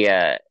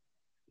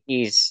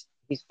 he's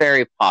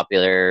very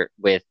popular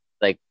with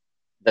like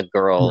the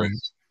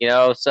girls,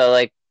 right. So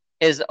like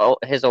his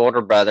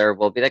older brother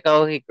will be like,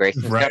 oh,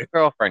 Grayson's right. got a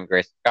girlfriend.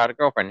 Grayson's got a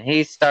girlfriend.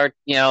 He start,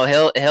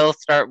 he'll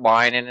start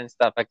whining and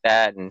stuff like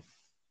that, and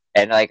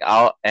like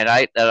I'll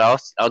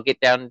get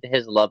down to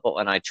his level,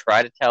 and I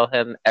try to tell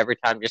him every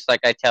time, just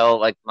like I tell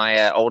like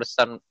my oldest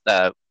son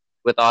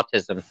with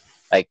autism,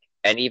 like,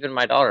 and even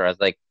my daughter, I was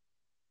like,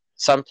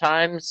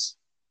 sometimes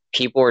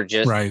people are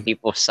just right.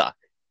 People suck,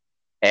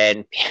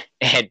 and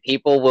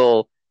people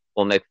will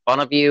make fun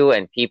of you,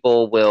 and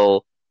people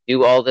will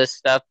do all this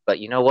stuff, but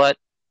you know what?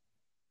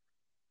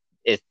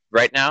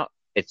 Right now,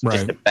 it's right.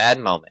 Just a bad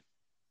moment.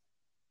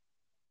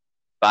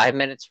 5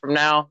 minutes from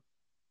now,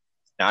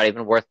 it's not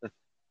even worth the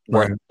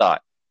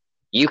thought.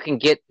 You can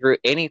get through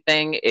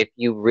anything if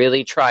you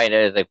really try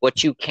it. Like,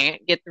 what you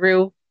can't get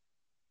through,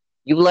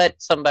 you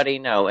let somebody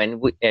know,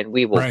 and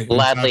we will right,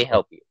 gladly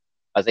help you.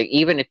 I was like,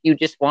 even if you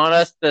just want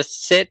us to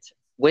sit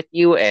with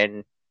you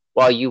and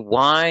while you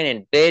whine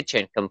and bitch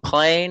and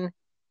complain,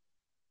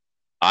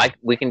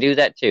 we can do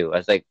that too. I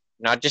was like,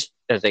 it's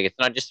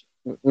not just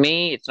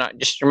me, it's not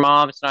just your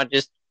mom, it's not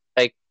just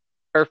like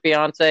her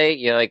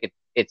fiance, like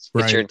it's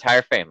right. Your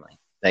entire family.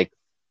 Like,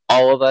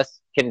 all of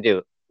us can do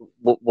it.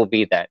 Will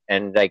be that.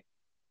 And like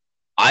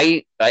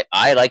I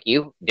like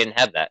you didn't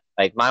have that.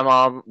 Like, my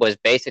mom was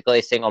basically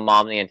a single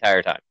mom the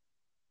entire time.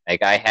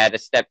 Like, I had a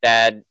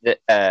stepdad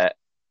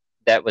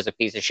that was a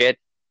piece of shit,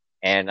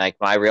 and like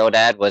my real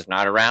dad was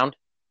not around,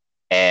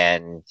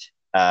 and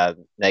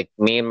like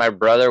me and my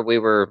brother, we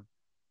were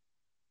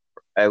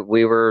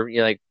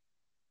like,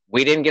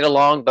 we didn't get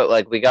along, but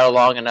like we got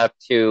along enough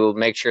to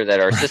make sure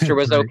that our sister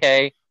was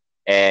okay,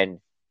 and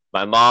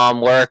my mom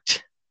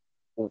worked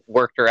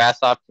her ass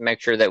off to make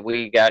sure that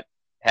we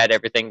had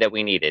everything that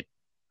we needed.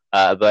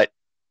 But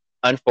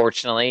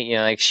unfortunately,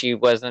 like, she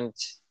wasn't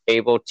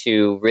able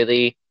to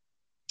really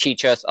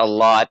teach us a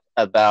lot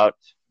about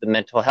the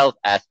mental health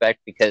aspect,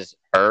 because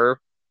her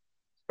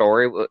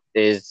story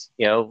is,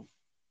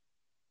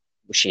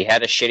 she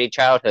had a shitty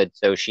childhood,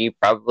 so she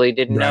probably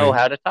didn't right. know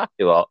how to talk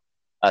to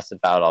us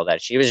about all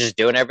that. She was just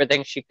doing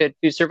everything she could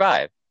to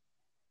survive.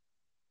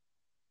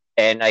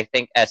 And I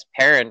think as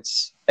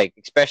parents, like,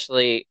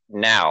 especially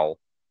now,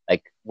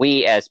 like,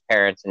 we as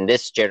parents in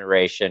this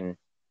generation,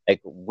 like,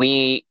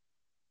 we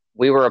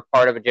were a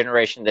part of a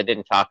generation that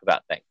didn't talk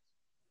about things.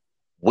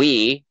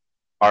 We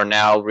are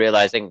now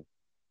realizing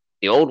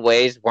the old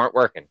ways weren't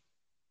working,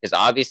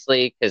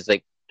 because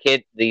like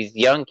these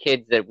young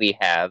kids that we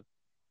have,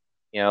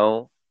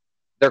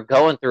 they're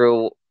going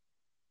through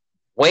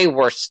way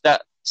worse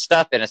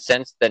stuff in a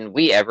sense than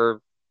we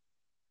ever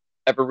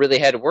really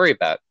had to worry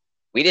about.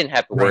 We didn't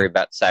have to worry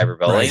about cyberbullying.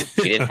 Right.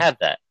 We didn't have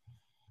that.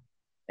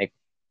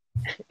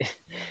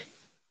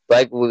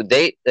 Like,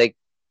 they like.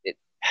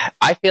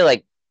 I feel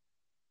like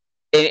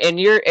in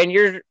your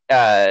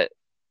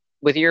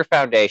with your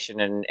foundation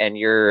and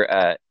your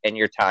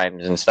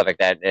times and stuff like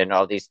that, and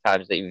all these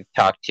times that you've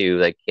talked to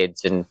like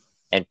kids and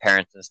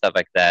parents and stuff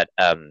like that,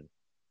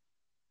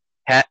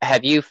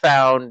 have you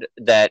found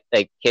that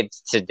like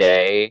kids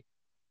today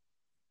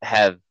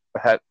have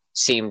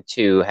seemed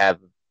to have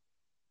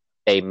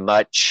a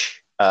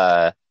much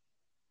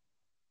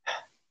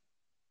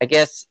I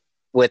guess,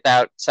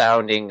 without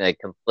sounding like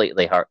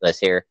completely heartless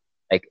here,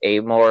 like a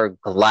more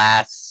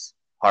glass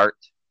heart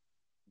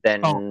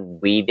than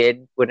we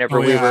did whenever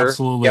we were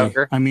absolutely.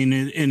 younger? I mean,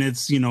 and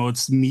it's,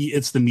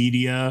 it's the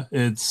media,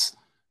 it's,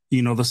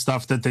 the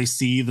stuff that they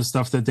see, the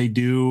stuff that they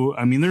do.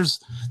 I mean,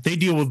 they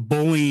deal with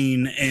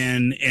bullying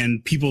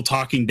and people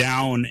talking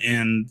down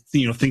and,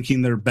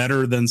 thinking they're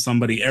better than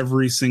somebody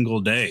every single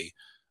day.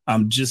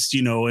 And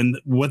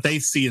what they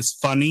see is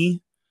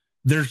funny.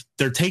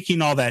 They're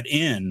taking all that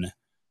in.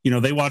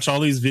 They watch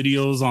all these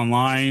videos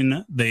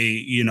online.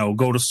 They,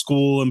 go to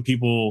school and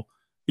people,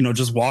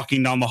 just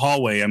walking down the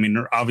hallway. I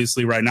mean,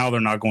 obviously right now they're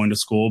not going to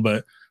school,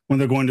 but when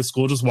they're going to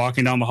school, just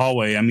walking down the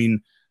hallway. I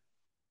mean,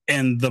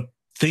 and the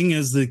thing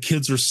is, the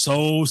kids are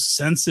so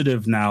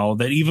sensitive now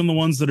that even the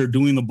ones that are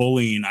doing the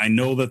bullying, I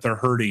know that they're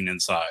hurting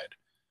inside.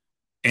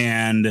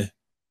 And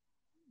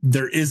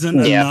there isn't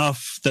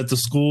enough that the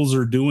schools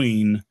are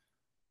doing.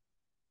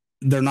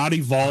 They're not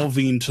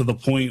evolving to the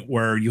point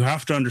where you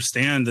have to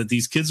understand that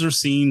these kids are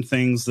seeing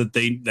things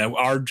that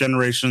our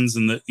generations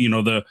and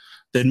the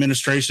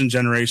administration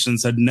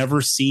generations had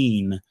never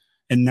seen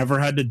and never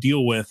had to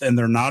deal with, and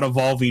they're not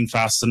evolving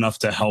fast enough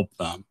to help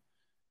them.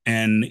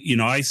 And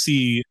I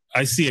see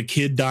a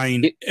kid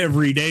dying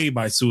every day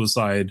by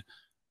suicide.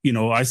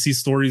 I see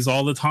stories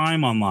all the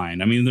time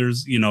online. I mean,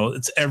 there's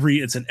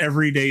it's an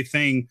everyday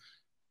thing.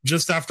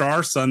 Just after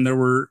our son,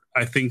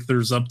 I think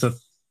there's up to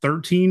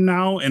 13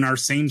 now in our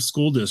same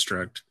school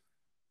district,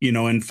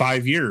 in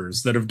 5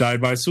 years that have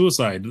died by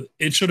suicide.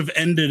 It should have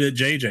ended at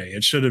JJ.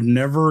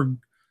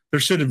 There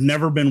should have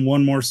never been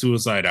one more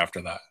suicide after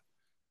that.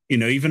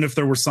 Even if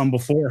there were some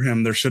before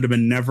him, there should have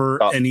been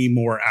never any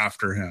more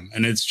after him.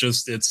 And it's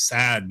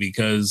sad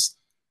because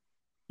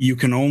you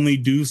can only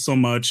do so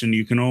much and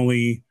you can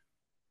only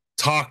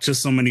talk to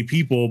so many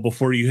people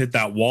before you hit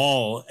that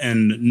wall,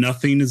 and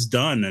nothing is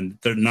done, and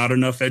not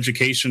enough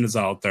education is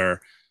out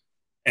there.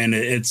 And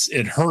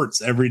it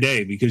hurts every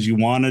day because you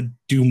want to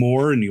do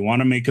more and you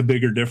want to make a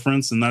bigger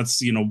difference. And that's,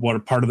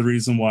 what part of the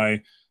reason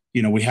why,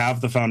 we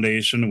have the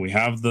foundation and we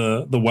have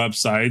the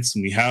websites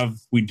and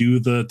we do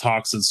the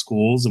talks at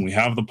schools and we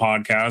have the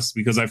podcast,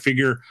 because I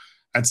figure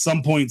at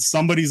some point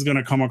somebody's going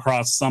to come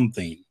across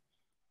something,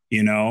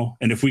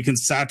 and if we can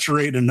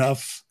saturate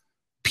enough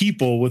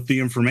people with the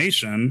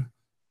information,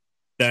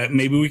 that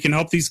maybe we can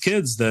help these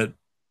kids that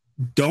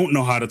don't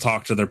know how to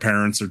talk to their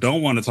parents or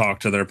don't want to talk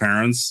to their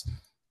parents,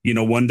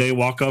 one day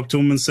walk up to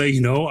them and say,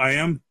 I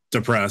am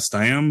depressed.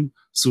 I am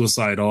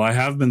suicidal. I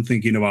have been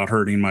thinking about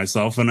hurting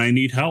myself and I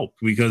need help,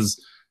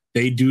 because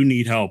they do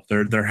need help.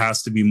 There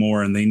has to be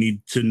more, and they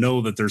need to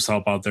know that there's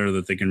help out there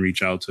that they can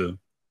reach out to.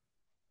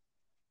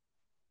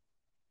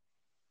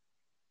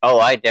 Oh,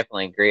 I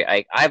definitely agree.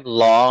 I've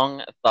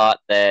long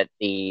thought that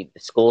the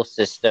school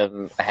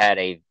system had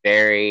a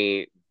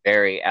very,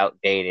 very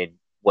outdated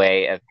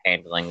way of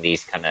handling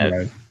these kind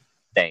of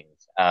things.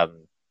 I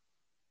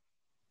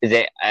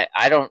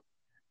don't,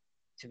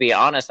 to be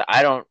honest,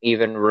 I don't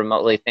even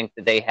remotely think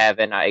that they have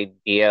an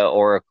idea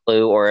or a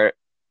clue or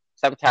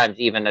sometimes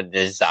even a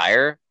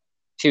desire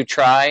to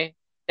try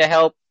to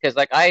help. Because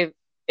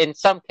in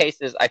some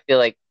cases, I feel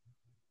like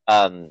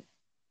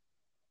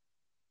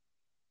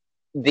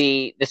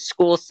the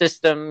school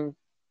system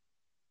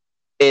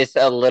is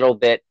a little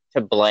bit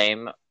to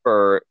blame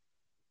for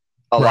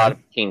a lot of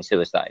teen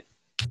suicide,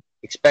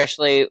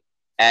 especially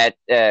at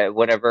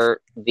whenever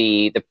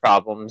the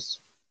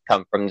problems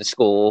come from the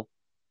school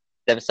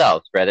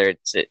themselves, whether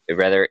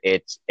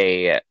it's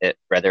a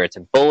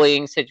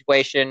bullying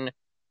situation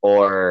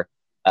or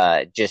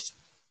just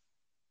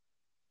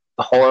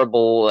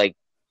horrible like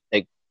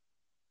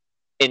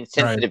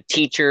insensitive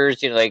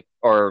teachers,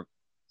 or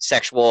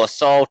sexual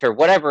assault or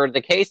whatever the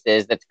case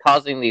is that's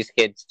causing these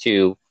kids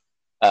to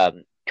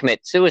commit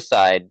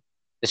suicide.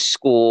 The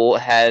school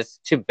has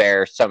to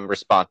bear some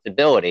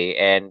responsibility,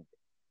 and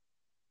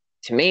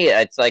to me,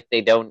 it's like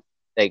they don't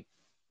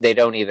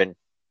even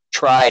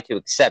try to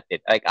accept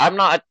it. I'm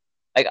not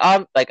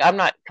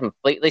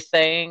completely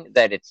saying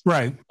that it's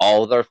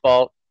all their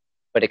fault,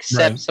 but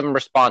accept some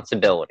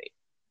responsibility.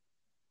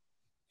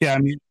 Yeah, I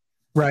mean,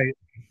 right.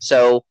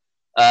 So,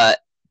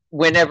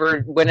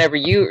 whenever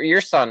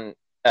your son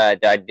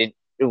died,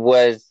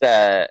 was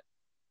there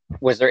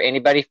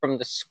anybody from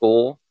the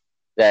school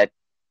that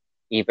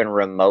even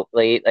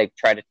remotely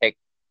tried to take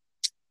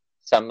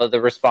some of the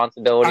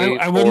responsibility?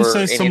 I wouldn't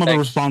say some of the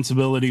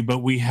responsibility, but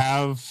we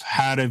have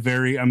had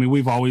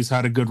we've always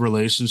had a good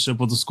relationship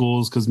with the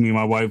schools because me and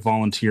my wife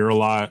volunteer a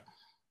lot.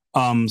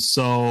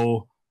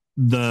 So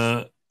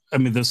the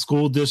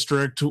school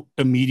district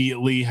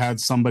immediately had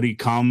somebody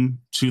come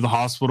to the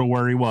hospital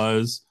where he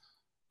was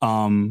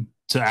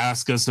to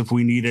ask us if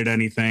we needed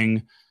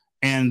anything.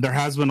 And there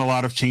has been a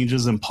lot of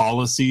changes in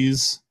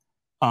policies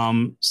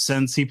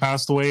since he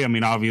passed away. I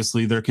mean,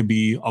 obviously there could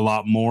be a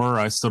lot more.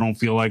 I still don't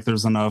feel like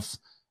there's enough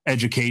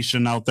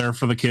education out there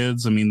for the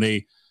kids. I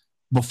mean,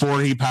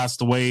 before he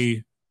passed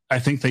away, I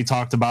think they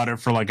talked about it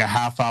for like a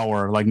half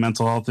hour, like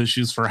mental health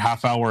issues for a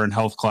half hour in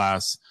health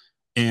class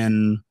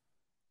in,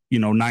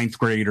 ninth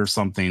grade or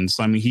something.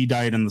 So, I mean, he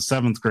died in the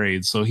 7th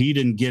grade, so he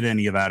didn't get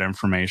any of that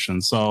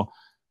information. So,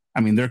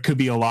 I mean, there could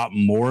be a lot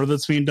more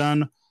that's being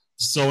done.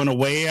 So in a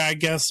way, I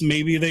guess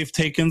maybe they've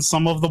taken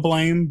some of the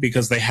blame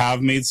because they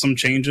have made some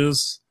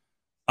changes.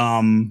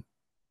 I mean,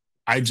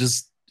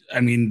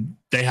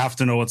 they have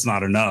to know it's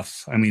not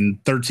enough. I mean,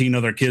 13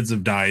 other kids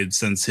have died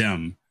since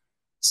him.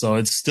 So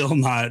it's still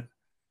not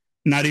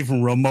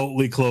even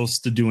remotely close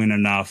to doing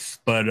enough.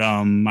 But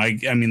I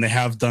mean, they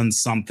have done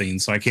something.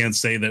 So I can't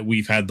say that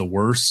we've had the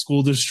worst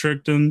school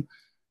district in,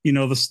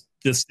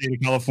 the state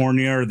of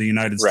California or the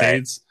United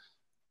States.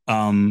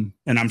 And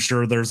I'm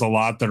sure there's a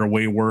lot that are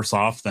way worse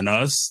off than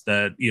us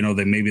that,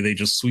 they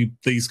just sweep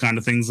these kind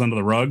of things under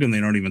the rug and they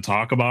don't even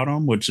talk about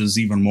them, which is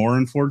even more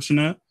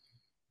unfortunate.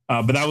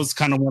 But that was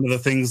kind of one of the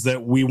things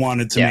that we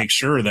wanted to make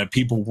sure that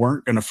people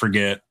weren't going to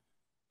forget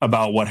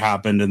about what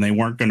happened and they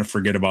weren't going to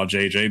forget about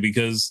JJ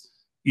because,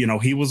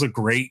 he was a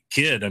great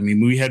kid. I mean,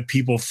 we had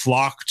people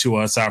flock to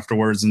us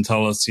afterwards and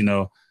tell us, he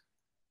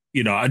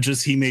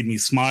made me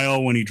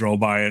smile when he drove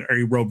by it or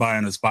he rode by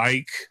on his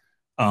bike.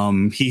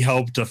 He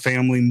helped a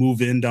family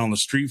move in down the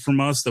street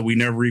from us that we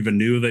never even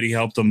knew that he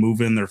helped them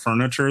move in their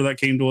furniture that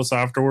came to us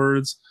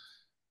afterwards.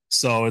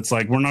 So it's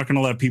like, we're not going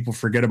to let people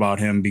forget about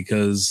him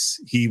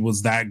because he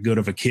was that good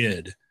of a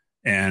kid.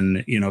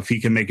 And, if he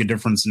can make a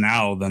difference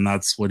now, then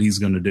that's what he's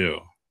going to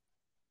do.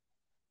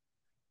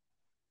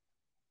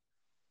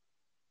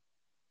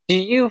 Do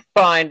you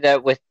find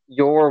that with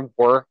your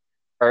work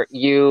or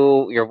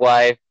you, your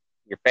wife,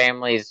 your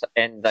families,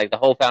 and like the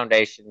whole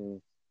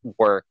foundation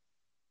work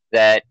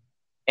that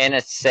in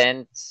a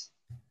sense,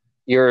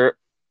 your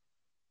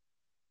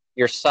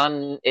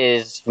son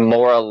is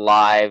more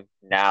alive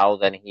now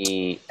than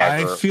he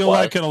ever I feel was?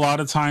 like a lot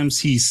of times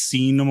he's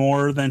seen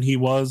more than he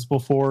was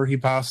before he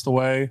passed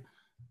away.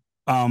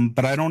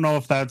 But I don't know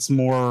if that's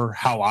more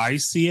how I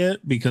see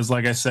it, because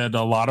like I said,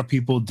 a lot of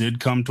people did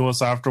come to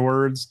us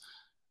afterwards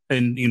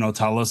and,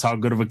 tell us how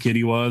good of a kid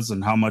he was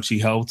and how much he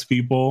helped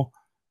people.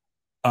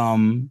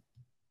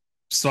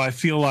 So I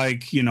feel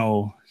like,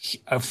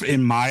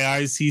 in my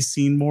eyes, he's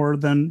seen more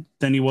than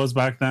he was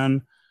back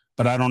then.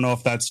 But I don't know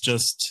if that's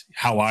just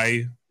how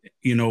I,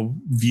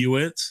 view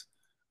it,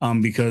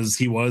 because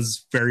he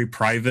was very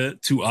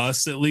private to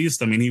us, at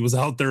least. I mean, he was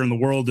out there in the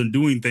world and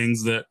doing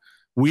things that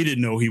we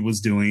didn't know he was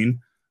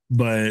doing,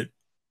 but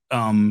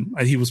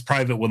he was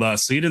private with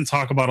us. So he didn't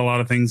talk about a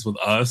lot of things with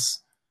us.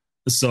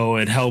 So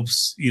it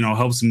helps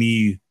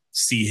me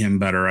see him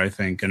better, I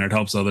think, and it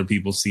helps other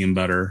people see him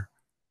better.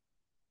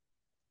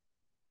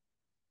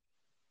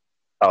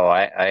 Oh,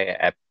 I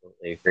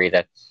absolutely agree.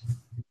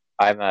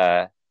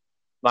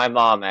 My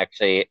mom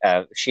actually,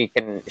 she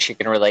can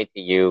relate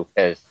to you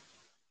because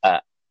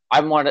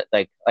I'm one of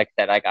like I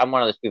said, like I'm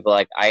one of those people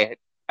like I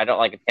don't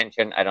like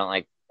attention. I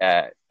don't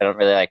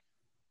really like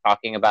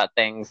talking about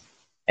things,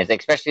 and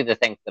especially the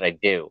things that I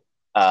do.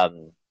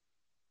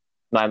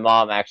 My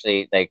mom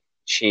actually like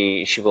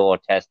she will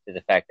attest to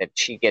the fact that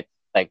she gets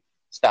like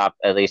stopped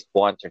at least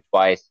once or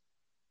twice,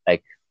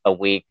 like a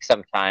week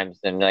sometimes,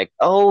 and like,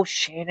 oh,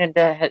 Shannon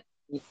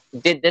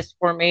did this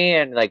for me,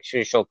 and like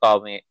she'll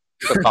call me.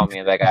 She'll call me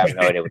and be like, I have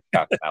no idea what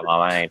you're talking about,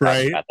 Mom. I ain't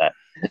talking about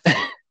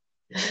that.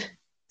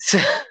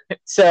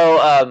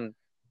 so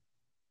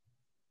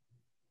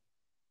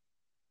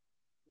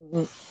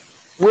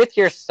with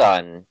your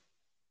son,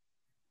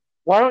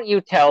 why don't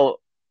you tell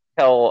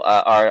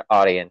our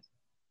audience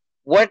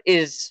what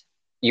is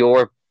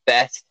your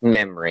best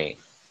memory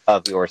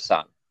of your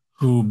son?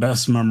 Ooh,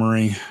 best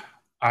memory.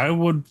 I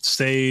would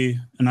say,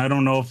 and I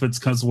don't know if it's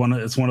because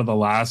it's one of the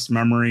last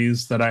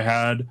memories that I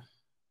had,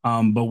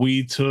 but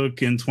we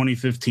took in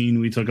 2015,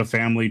 we took a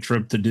family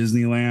trip to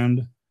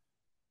Disneyland,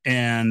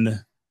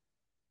 and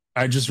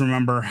I just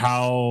remember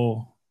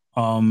how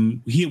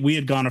we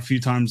had gone a few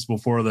times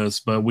before this,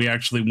 but we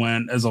actually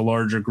went as a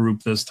larger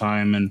group this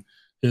time, and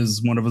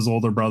one of his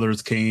older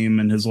brothers came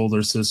and his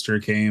older sister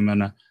came,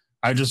 and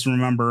I just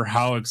remember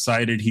how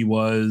excited he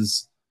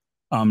was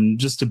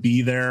just to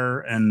be there,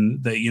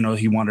 and that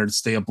he wanted to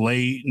stay up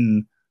late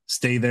and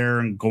stay there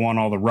and go on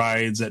all the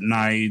rides at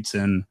night.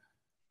 And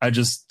I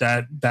just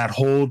that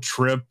whole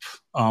trip,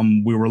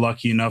 we were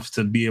lucky enough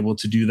to be able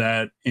to do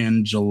that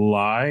in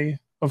July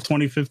of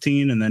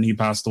 2015, and then he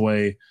passed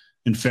away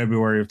in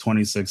February of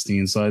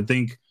 2016. So I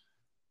think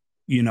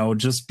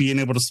just being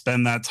able to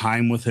spend that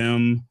time with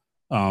him,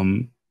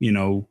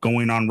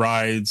 going on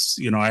rides.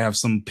 I have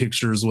some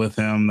pictures with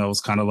him. That was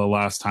kind of the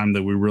last time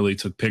that we really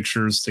took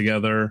pictures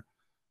together.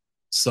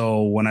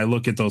 So when I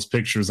look at those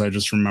pictures, I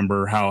just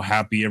remember how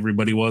happy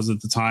everybody was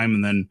at the time.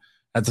 And then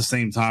at the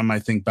same time, I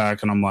think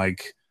back and I'm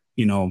like,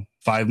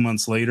 5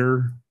 months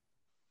later,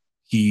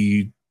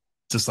 he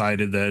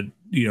decided that,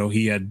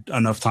 he had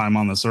enough time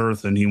on this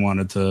earth and he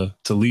wanted to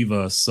leave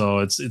us. So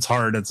it's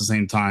hard at the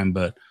same time,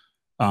 but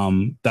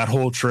that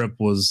whole trip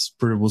was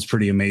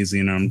pretty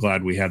amazing, and I'm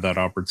glad we had that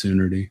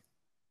opportunity.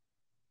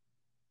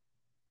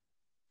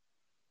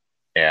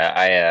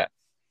 Yeah,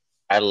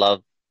 I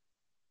love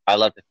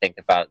to think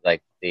about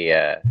like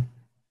I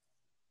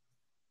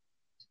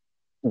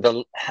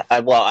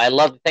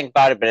love to think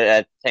about it, but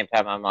at the same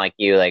time, I'm like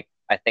you. Like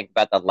I think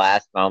about the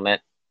last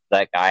moment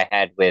like I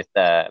had with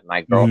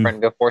my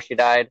girlfriend before she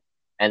died,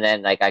 and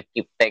then like I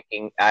keep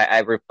thinking,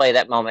 I replay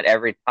that moment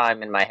every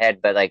time in my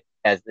head. But like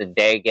as the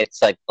day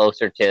gets like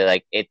closer to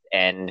like its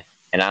end,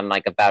 and I'm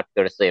like about to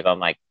go to sleep, I'm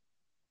like,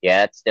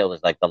 yeah, it still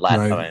was like the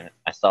last time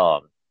I saw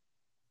him,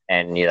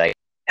 and you're like,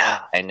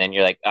 ah, and then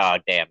you're like, oh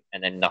damn,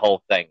 and then the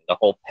whole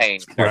pain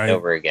starts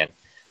over again.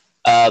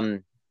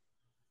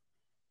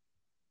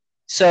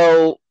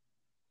 So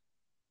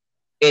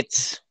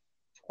it's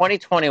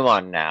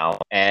 2021 now,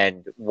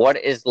 and what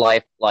is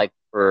life like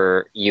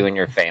for you and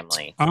your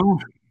family? Oh,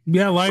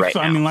 yeah, life.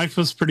 I mean, life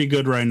is pretty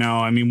good right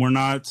now. I mean, we're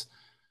not,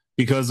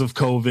 because of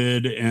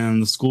COVID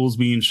and the schools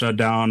being shut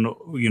down,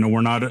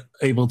 we're not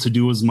able to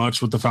do as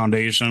much with the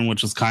foundation,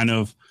 which is kind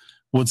of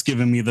what's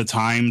given me the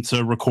time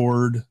to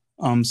record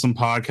some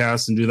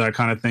podcasts and do that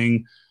kind of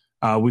thing.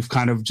 We've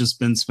kind of just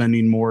been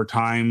spending more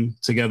time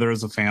together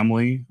as a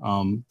family,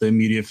 the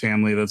immediate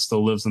family that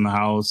still lives in the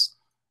house.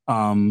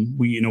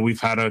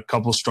 We've had a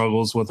couple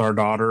struggles with our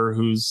daughter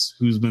who's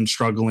been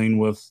struggling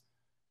with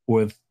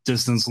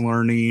distance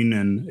learning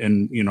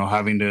and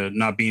having to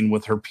not being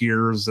with her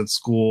peers at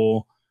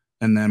school.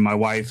 And then my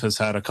wife has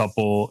had a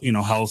couple,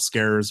 health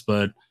scares,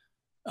 but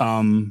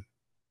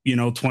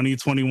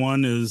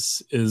 2021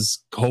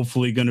 is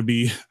hopefully going to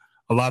be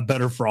a lot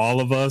better for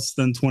all of us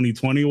than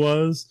 2020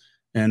 was.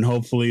 And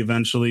hopefully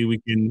eventually we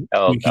can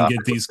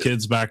get these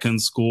kids back in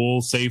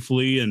school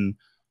safely, and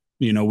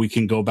we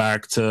can go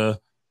back to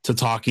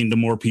talking to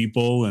more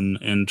people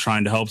and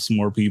trying to help some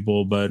more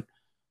people. But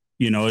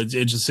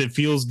it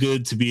feels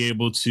good to be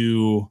able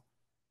to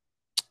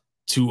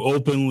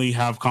openly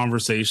have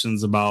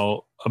conversations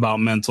about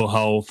mental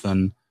health,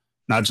 and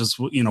not just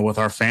with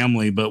our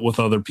family but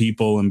with other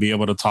people, and be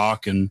able to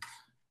talk. And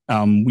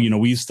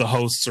we used to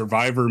host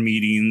survivor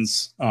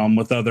meetings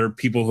with other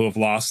people who have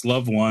lost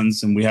loved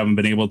ones, and we haven't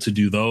been able to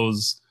do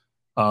those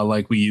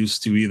like we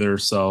used to either.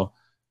 So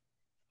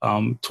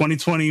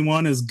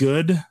 2021 is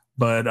good,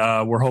 but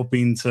we're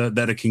hoping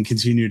that it can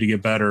continue to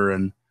get better,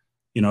 and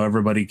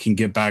everybody can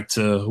get back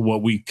to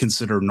what we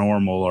consider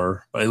normal,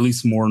 or at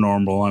least more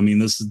normal. I mean,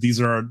 this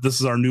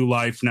is our new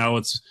life now.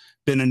 It's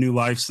been a new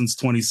life since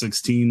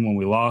 2016 when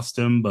we lost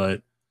him,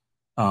 but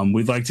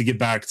we'd like to get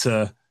back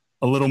to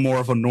a little more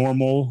of a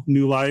normal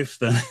new life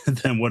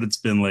than what it's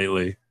been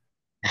lately.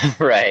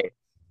 Right.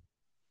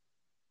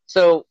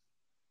 So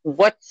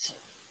what's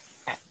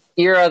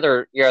your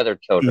other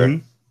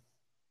children?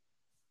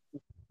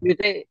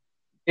 Mm-hmm.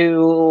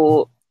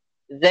 Do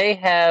they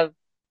have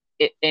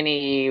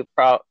any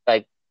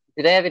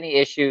do they have any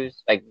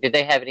issues? Like, did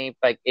they have any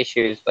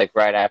issues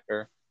right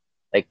after?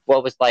 Like,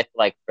 what was life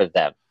like for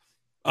them?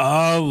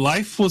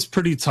 Life was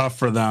pretty tough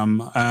for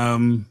them.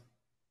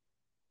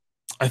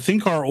 I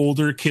think our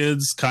older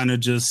kids kind of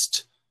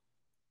just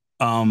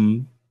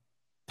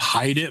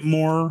hide it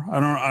more.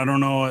 I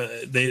don't know.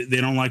 They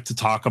don't like to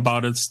talk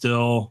about it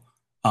still.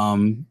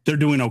 They're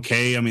doing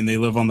okay. I mean, they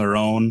live on their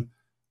own.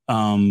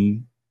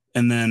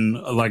 And then,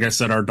 like I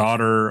said, our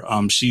daughter,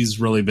 I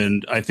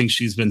think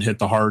she's been hit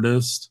the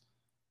hardest,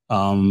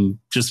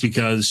 just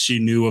because she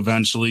knew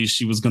eventually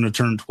she was going to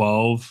turn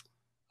 12.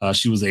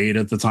 She was 8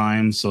 at the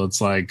time. So it's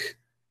like,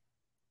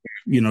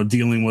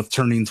 dealing with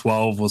turning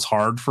 12 was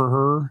hard for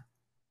her.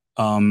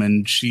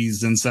 And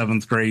she's in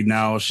 7th grade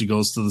now. She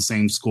goes to the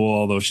same school,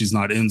 although she's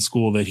not in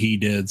school that he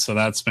did. So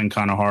that's been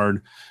kind of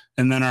hard.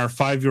 And then our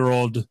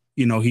 5-year-old,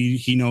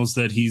 he knows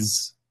that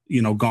he's,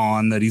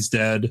 gone, that he's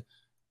dead.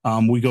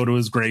 We go to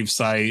his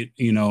gravesite,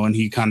 and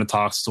he kind of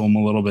talks to him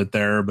a little bit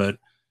there, but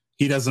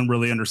he doesn't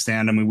really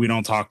understand. I mean, we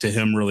don't talk to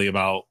him really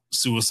about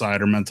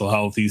suicide or mental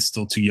health. He's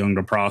still too young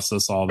to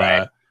process all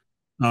that.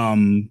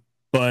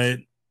 But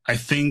I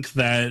think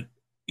that,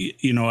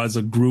 as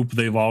a group,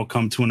 they've all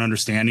come to an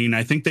understanding.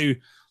 I think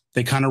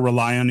they kind of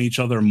rely on each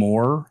other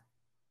more,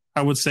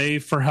 I would say,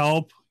 for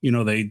help.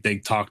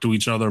 They talk to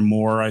each other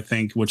more, I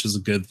think, which is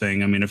a good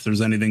thing. I mean, if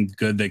there's anything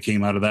good that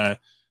came out of that,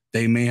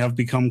 they may have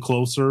become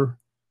closer.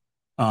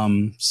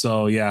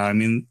 So yeah, I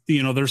mean,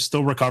 they're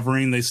still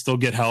recovering. They still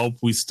get help.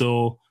 We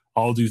still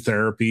all do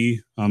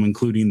therapy,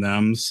 including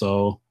them.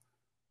 So,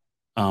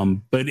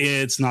 but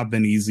it's not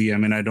been easy. I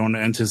mean, I don't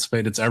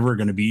anticipate it's ever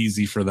going to be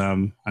easy for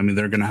them. I mean,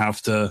 they're going to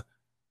have to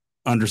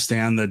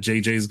understand that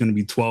JJ is going to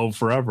be 12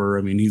 forever.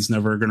 I mean, he's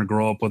never going to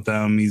grow up with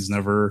them. He's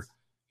never,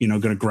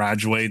 going to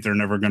graduate. They're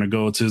never going to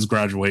go to his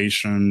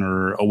graduation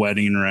or a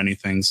wedding or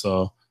anything.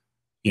 So,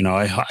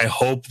 I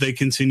hope they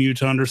continue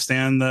to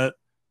understand that,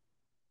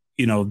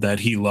 that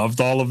he loved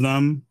all of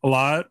them a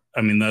lot.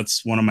 I mean,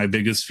 that's one of my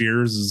biggest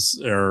fears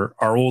is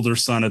our older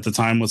son at the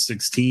time was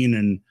 16,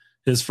 and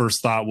his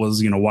first thought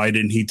was, why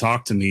didn't he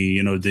talk to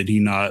me? Did he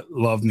not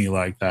love me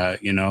like that?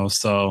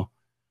 So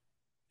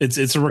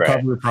it's a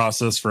recovery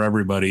process for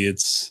everybody.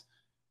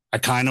 I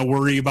kind of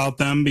worry about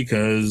them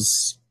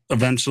because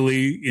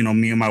eventually,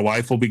 me and my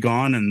wife will be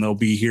gone and they'll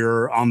be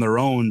here on their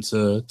own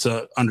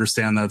to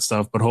understand that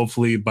stuff. But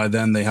hopefully by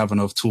then they have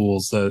enough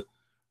tools that,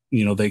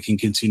 they can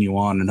continue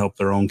on and help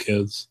their own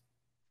kids.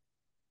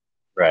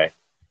 Right.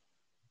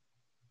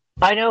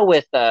 I know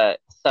with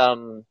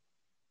some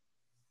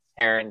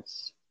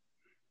parents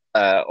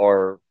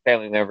or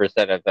family members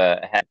that have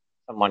had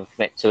someone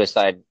commit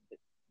suicide,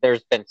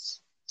 there's been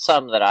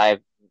some that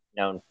I've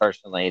known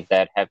personally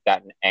that have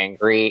gotten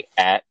angry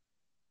at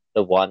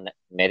the one that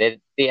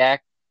committed the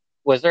act.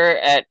 Was there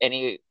at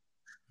any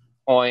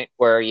point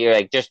where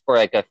you just for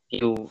a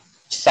few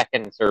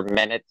seconds or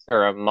minutes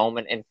or a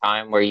moment in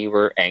time where you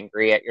were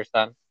angry at your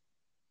son?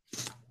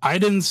 I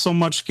didn't so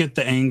much get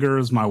the anger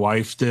as my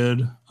wife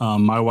did.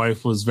 My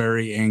wife was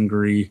very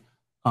angry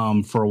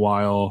for a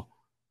while.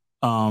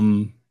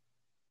 I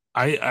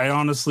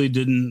honestly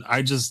didn't.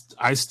 I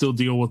still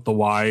deal with the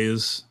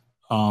whys.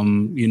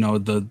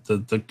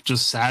 The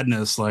just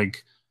sadness.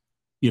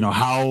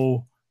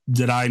 How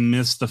did I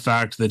miss the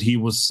fact that he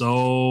was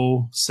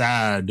so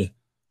sad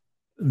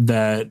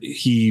that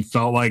he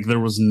felt like there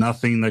was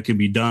nothing that could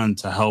be done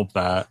to help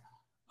that?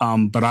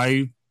 But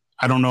I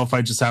don't know if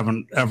I just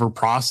haven't ever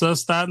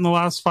processed that in the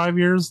last 5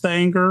 years, the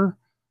anger,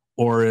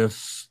 or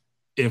if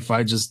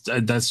I just,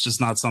 that's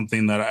just not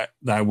something that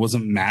I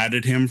wasn't mad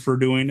at him for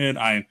doing it.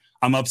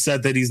 I'm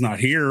upset that he's not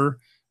here,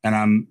 and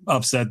I'm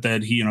upset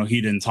that he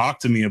didn't talk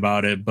to me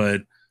about it.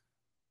 But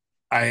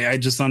I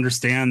just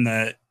understand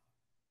that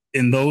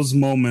in those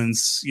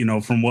moments,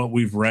 from what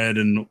we've read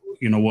and,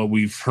 what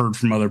we've heard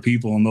from other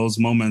people in those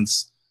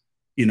moments,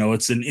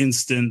 it's an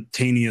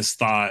instantaneous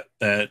thought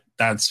that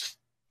that's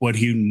what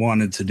he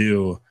wanted to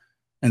do.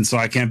 And so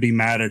I can't be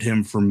mad at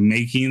him for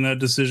making that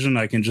decision.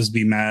 I can just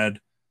be mad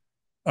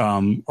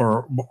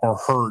or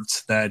hurt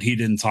that he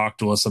didn't talk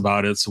to us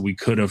about it, so we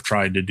could have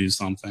tried to do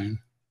something.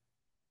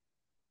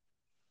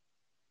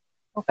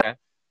 Okay.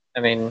 I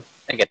mean,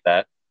 I get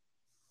that.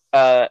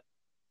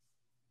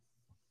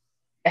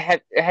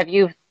 Have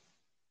you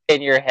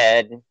in your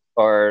head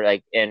or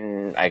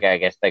in I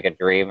guess a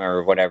dream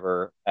or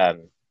whatever, have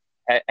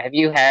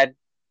you had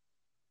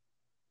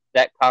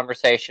that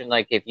conversation?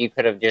 If you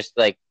could have just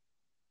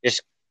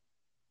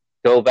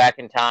go back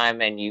in time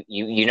and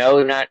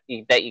not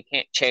that you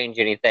can't change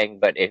anything,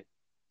 but if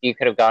you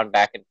could have gone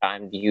back in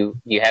time, do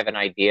you have an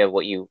idea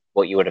what you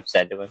would have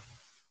said to him?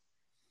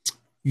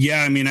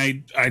 Yeah, I mean,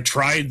 I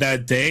tried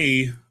that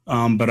day,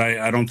 but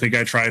I don't think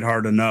I tried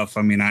hard enough.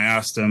 I mean, I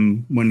asked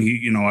him when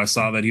I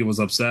saw that he was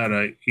upset.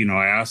 I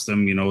asked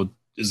him,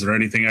 is there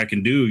anything I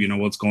can do?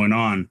 What's going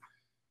on?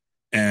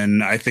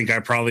 And I think I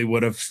probably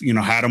would have,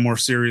 had a more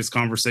serious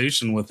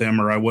conversation with him,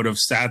 or I would have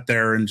sat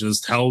there and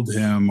just held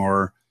him,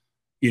 or,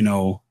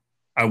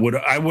 I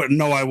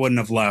wouldn't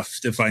have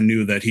left if I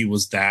knew that he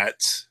was that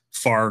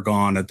far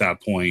gone at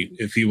that point.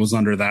 If he was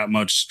under that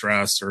much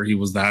stress or he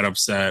was that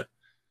upset,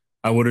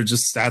 I would have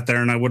just sat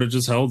there and I would have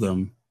just held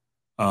him.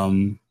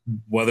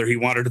 Whether he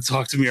wanted to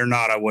talk to me or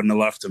not, I wouldn't have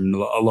left him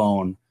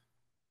alone.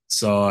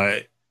 So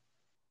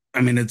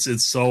I mean,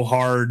 it's so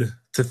hard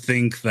to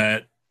think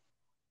that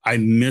I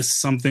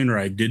missed something or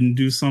I didn't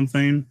do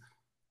something,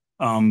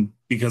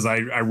 because I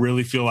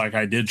really feel like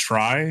I did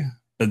try.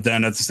 But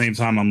then at the same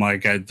time, I'm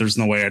like, there's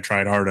no way I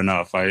tried hard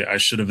enough. I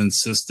should have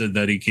insisted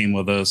that he came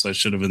with us. I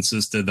should have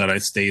insisted that I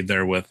stayed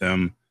there with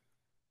him.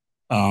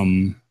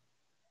 And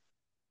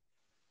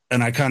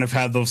I kind of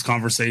had those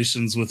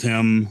conversations with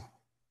him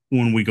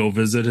when we go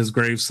visit his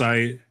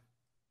gravesite,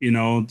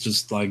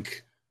 just I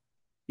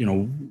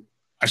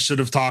should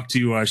have talked to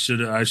you. I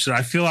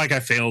feel like I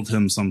failed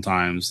him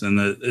sometimes. And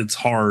it's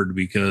hard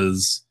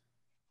because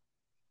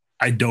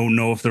I don't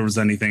know if there was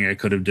anything I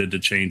could have did to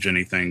change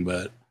anything.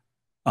 But,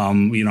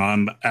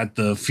 I'm at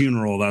the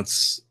funeral.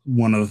 That's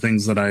one of the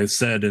things that I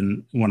said.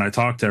 And when I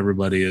talked to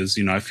everybody is,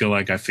 I feel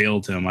like I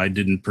failed him. I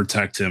didn't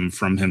protect him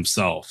from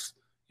himself.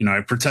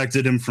 I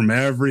protected him from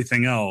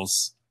everything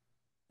else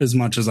as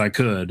much as I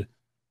could,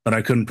 but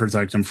I couldn't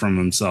protect him from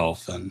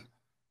himself. And,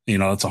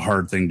 it's a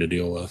hard thing to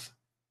deal with.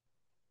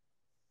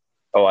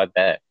 Oh, I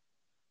bet.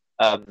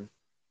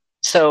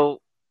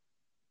 So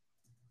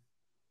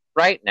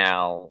right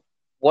now,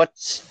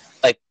 what's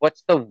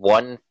the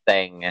one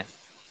thing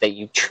that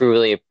you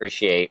truly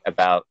appreciate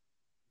about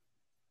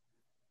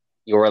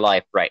your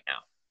life right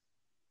now?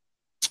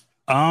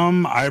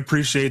 I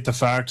appreciate the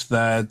fact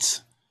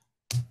that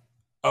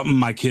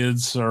my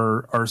kids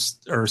are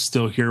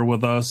still here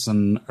with us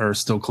and are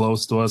still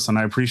close to us. And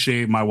I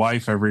appreciate my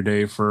wife every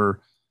day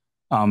for,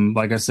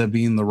 like I said,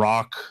 being the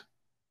rock.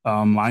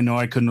 I know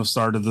I couldn't have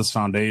started this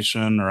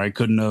foundation, or I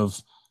couldn't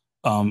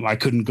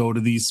go to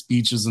these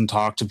speeches and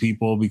talk to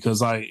people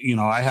because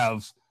I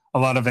have a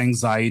lot of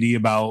anxiety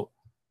about,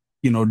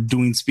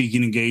 doing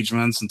speaking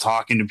engagements and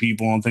talking to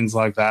people and things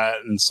like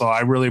that. And so I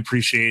really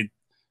appreciate,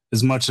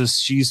 as much as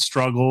she's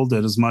struggled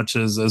and as much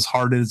as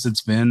hard as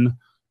it's been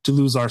to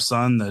lose our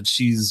son, that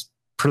she's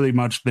pretty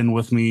much been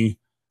with me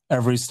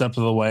every step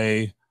of the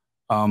way.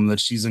 That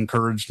she's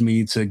encouraged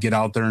me to get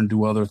out there and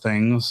do other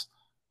things.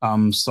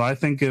 So I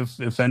think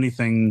if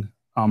anything,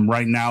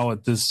 right now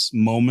at this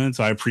moment,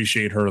 I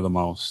appreciate her the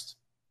most.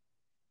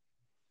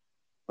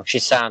 Well, she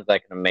sounds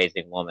like an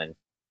amazing woman.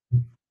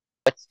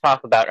 Let's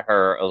talk about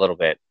her a little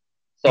bit.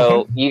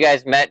 So you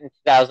guys met in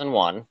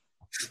 2001.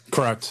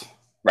 Correct.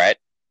 Right?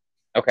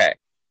 Okay.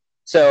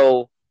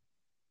 So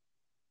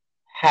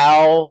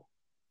how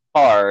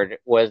hard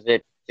was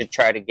it to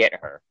try to get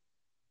her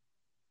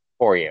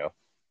for you?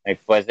 Like,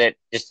 was it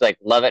just like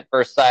love at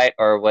first sight,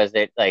 or was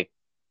it like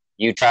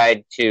you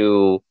tried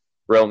to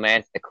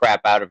romance the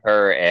crap out of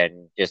her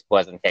and just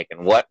wasn't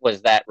taken? What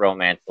was that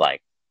romance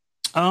like?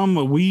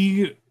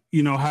 We,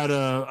 had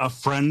a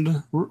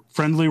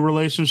friendly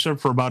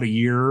relationship for about a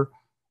year.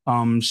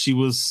 She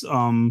was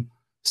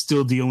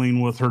still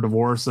dealing with her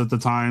divorce at the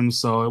time,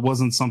 so it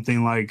wasn't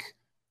something like,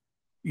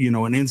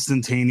 an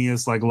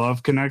instantaneous like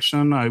love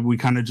connection. We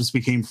kind of just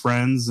became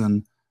friends,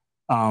 and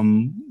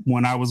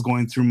when I was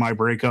going through my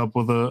breakup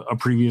with a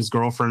previous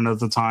girlfriend at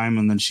the time,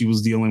 and then she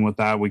was dealing with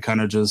that, we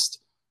kind of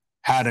just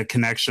had a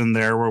connection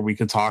there where we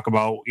could talk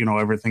about,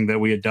 everything that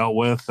we had dealt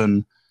with.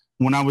 And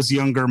when I was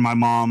younger, my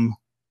mom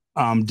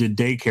did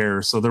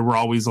daycare, so there were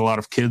always a lot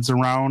of kids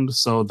around.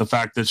 So the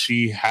fact that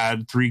she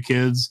had 3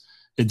 kids,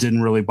 it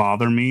didn't really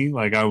bother me.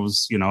 Like I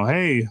was,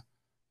 hey,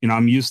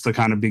 I'm used to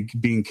kind of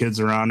being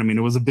kids around. I mean,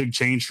 it was a big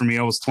change for me.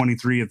 I was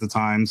 23 at the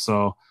time.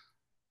 So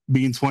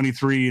being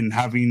 23 and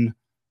having,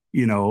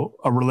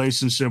 a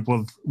relationship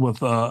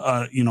with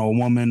a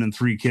woman and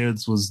 3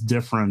 kids was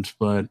different.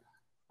 But,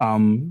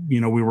 we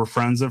were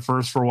friends at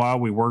first for a while.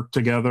 We worked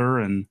together,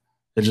 and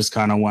it just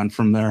kind of went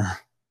from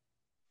there.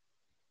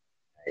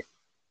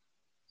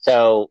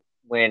 So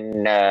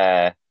when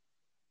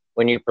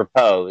you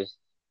proposed,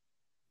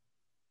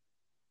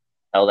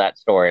 tell that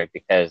story,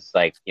 because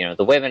the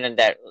women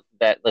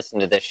that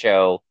listen to this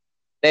show,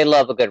 they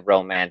love a good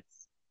romance.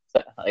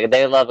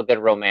 They love a good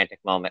romantic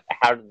moment.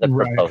 How did the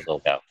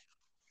proposal go?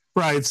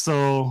 Right.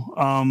 So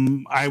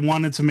I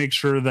wanted to make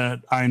sure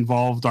that I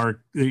involved her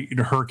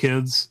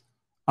kids.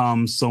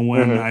 So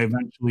when I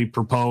eventually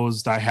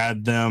proposed, I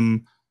had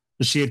them.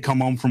 She had come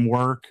home from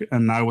work,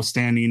 and I was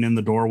standing in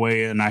the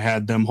doorway, and I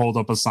had them hold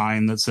up a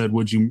sign that said,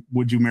 "Would you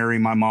marry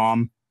my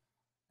mom?"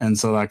 And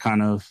so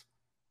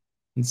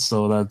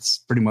that's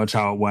pretty much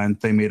how it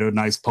went. They made a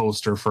nice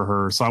poster for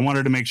her. So I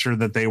wanted to make sure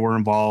that they were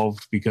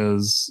involved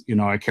because,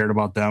 I cared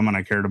about them and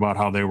I cared about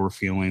how they were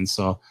feeling.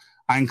 So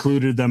I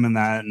included them in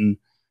that, and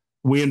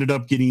we ended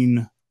up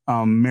getting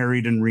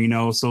married in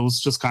Reno. So it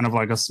was just kind of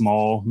like a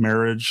small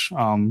marriage,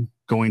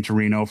 going to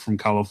Reno from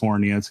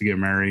California to get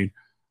married.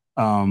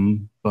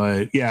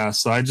 But yeah,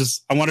 so I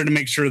wanted to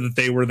make sure that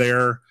they were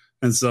there.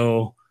 And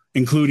so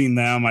including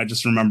them, I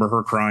just remember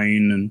her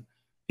crying, and,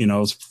 it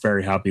was a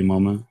very happy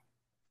moment.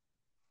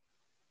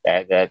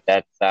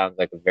 That sounds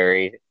like a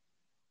very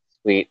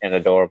sweet and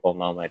adorable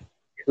moment.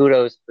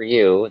 Kudos for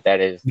you. That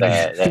is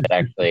that's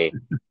actually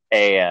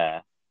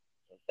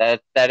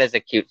that is a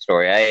cute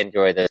story. I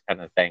enjoy those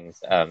kind of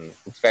things,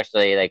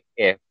 especially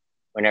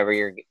whenever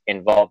you're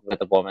involved with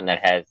a woman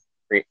that has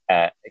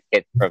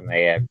kids from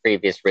a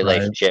previous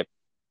relationship.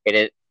 Right. It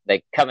is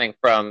like coming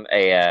from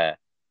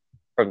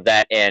from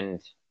that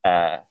end,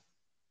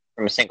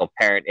 from a single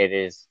parent.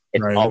 It's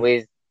right.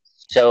 Always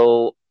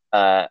so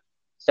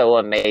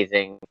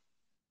amazing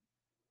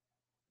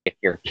if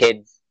your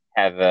kids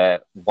have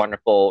a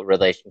wonderful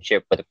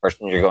relationship with a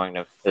person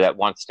that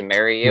wants to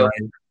marry you.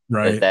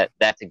 Right.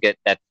 That's a good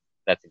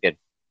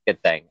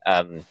thing.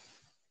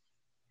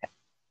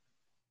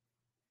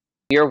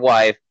 Your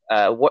wife,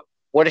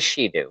 what does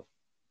she do?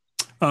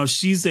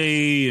 She's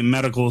a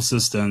medical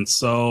assistant.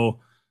 So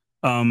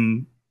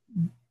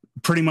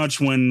pretty much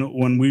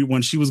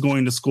when she was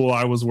going to school,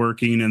 I was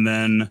working, and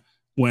then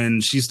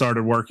when she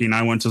started working,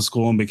 I went to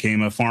school and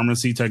became a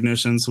pharmacy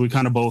technician. So we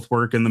kind of both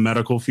work in the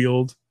medical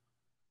field.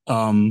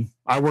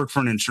 I work for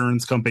an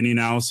insurance company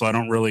now, so I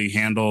don't really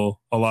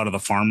handle a lot of the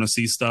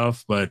pharmacy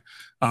stuff, but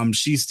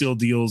she still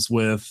deals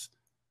with,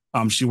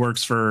 she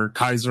works for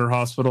Kaiser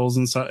Hospitals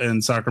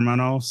in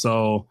Sacramento.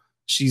 So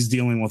she's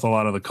dealing with a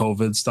lot of the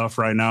COVID stuff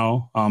right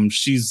now.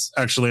 She's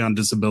actually on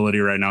disability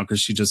right now because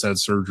she just had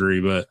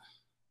surgery, but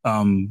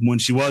when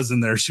she was in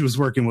there, she was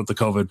working with the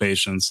COVID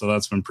patients. So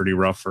that's been pretty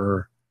rough for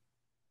her.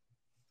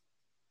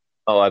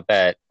 Oh, I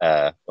bet.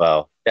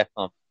 Well,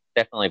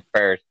 definitely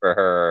prayers for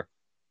her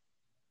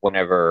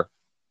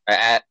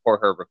for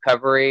her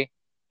recovery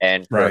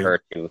and for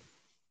her to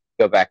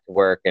go back to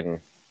work. And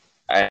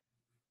by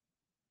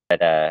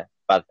the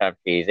time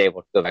she's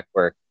able to go back to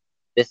work,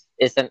 this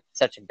isn't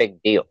such a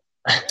big deal.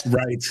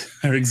 Right.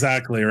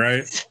 Exactly.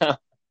 Right. So,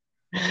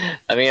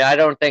 I mean, I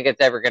don't think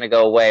it's ever going to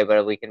go away,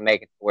 but we can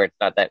make it to where it's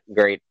not that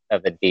great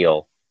of a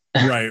deal.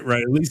 Right.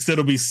 At least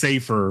it'll be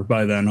safer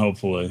by then,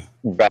 hopefully.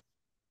 Right.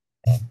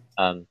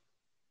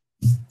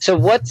 So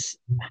what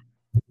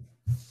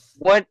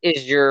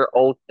is your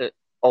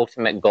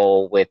ultimate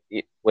goal with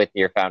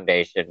your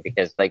foundation?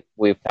 Because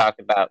we've talked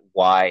about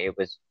why it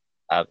was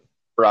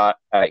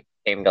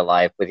came to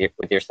life with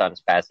your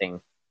son's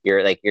passing,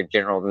 your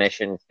general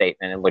mission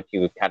statement and what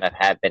you kind of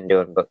have been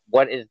doing, but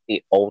what is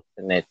the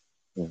ultimate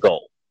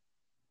goal?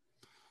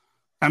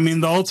 I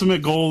mean, the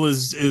ultimate goal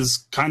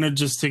is kind of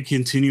just to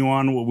continue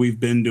on what we've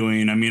been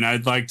doing. I mean,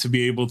 I'd like to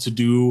be able to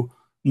do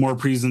more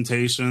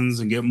presentations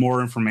and get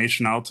more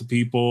information out to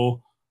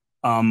people.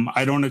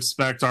 I don't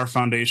expect our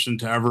foundation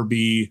to ever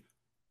be,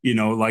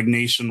 like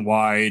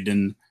nationwide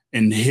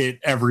and hit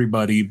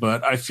everybody,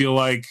 but I feel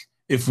like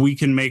if we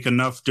can make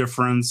enough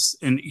difference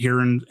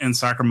here in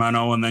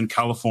Sacramento and then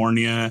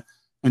California,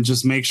 and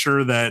just make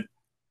sure that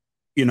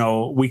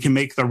we can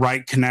make the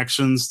right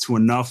connections to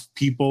enough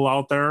people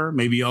out there,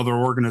 maybe other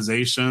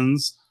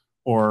organizations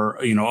or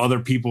other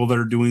people that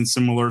are doing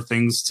similar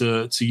things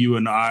to you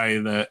and I,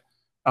 that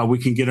we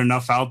can get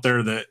enough out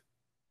there that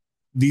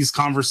these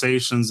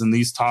conversations and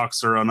these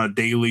talks are on a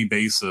daily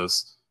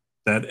basis,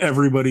 that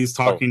everybody's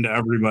talking to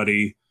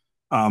everybody,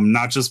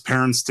 not just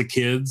parents to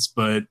kids,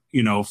 but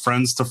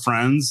friends to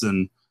friends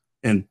and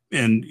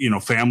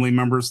family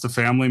members to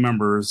family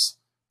members,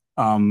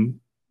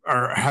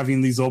 are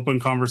having these open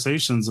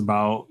conversations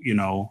about,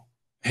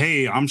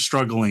 hey, I'm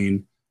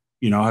struggling.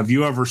 Have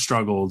you ever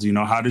struggled?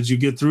 How did you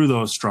get through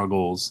those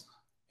struggles?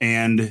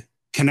 And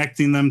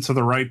connecting them to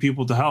the right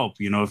people to help.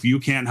 If you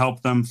can't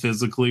help them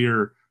physically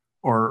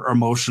or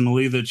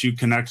emotionally, that you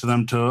connect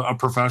them to a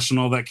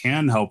professional that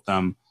can help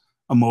them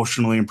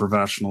emotionally and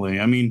professionally.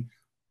 I mean,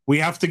 we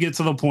have to get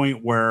to the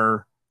point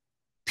where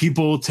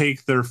people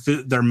take their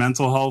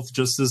mental health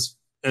just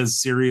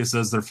as serious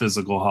as their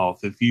physical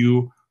health. If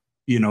you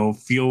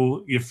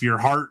feel if your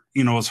heart,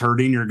 is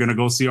hurting, you're going to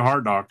go see a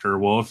heart doctor.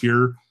 Well, if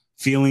you're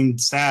feeling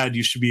sad,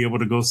 you should be able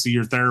to go see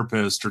your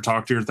therapist or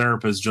talk to your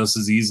therapist just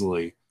as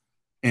easily.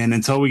 And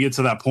until we get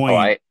to that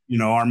point,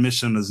 our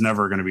mission is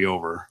never going to be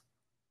over.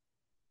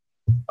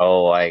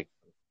 Oh, I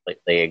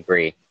completely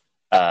agree.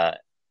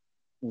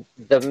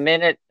 The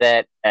minute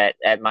that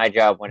at my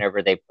job,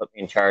 whenever they put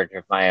me in charge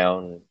of my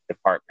own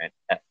department,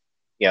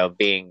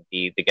 being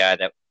the guy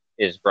that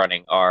is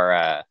running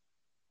our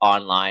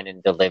online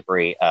and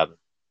delivery,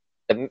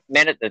 the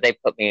minute that they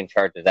put me in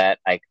charge of that,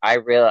 I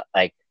realized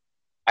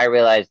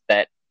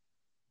that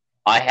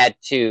I had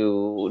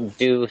to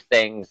do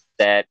things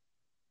that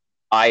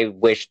I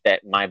wish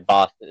that my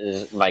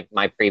bosses,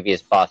 my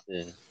previous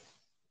bosses,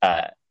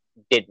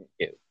 didn't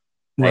do.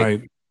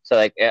 Right.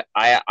 So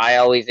I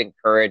always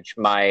encourage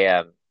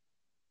my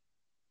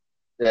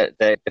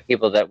the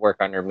people that work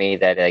under me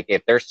that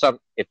if they're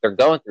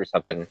going through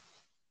something,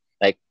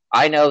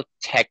 I know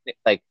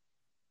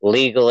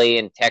legally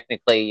and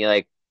technically,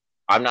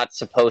 I'm not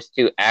supposed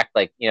to act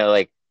like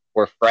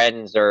we're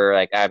friends or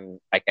I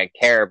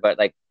care, but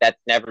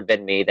that's never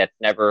been me. That's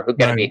never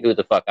gonna be who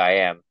the fuck I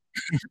am.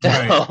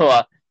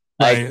 So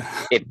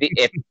if the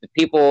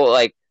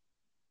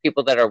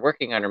people that are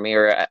working under me,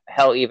 or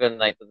hell, even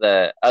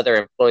the other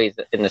employees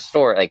in the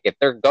store, if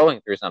they're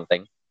going through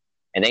something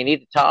and they need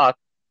to talk,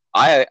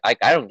 I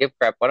don't give a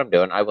crap what I'm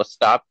doing. I will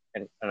stop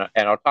and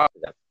I'll talk to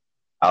them.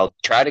 I'll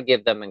try to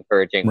give them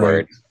encouraging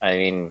words. I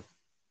mean,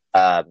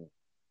 hell,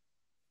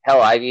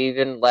 I've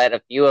even let a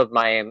few of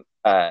my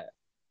my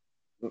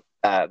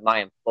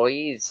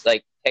employees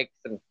take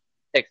some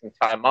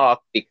time off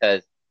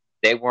because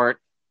they weren't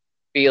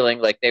feeling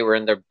like they were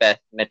in their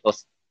best mental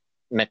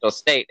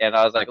state, and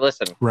I was like,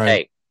 listen,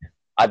 hey,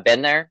 I've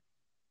been there.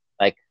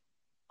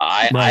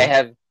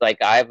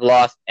 I've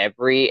lost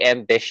every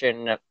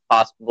ambition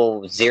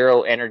possible,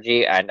 zero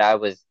energy, and I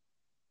was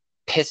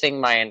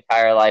pissing my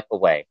entire life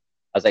away.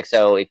 I was like,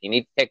 so if you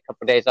need to take a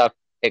couple of days off,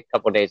 take a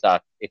couple of days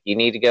off. If you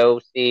need to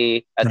go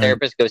see a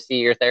therapist, go see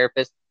your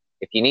therapist.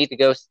 If you need to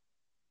go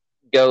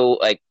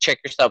check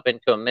yourself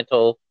into a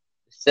mental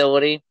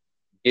facility,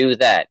 do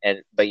that.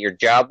 But your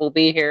job will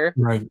be here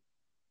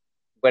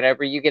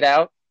whenever you get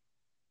out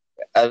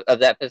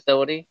of that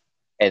facility,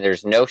 and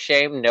there's no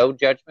shame, no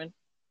judgment.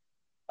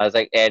 I was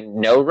like, and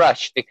no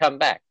rush to come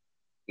back,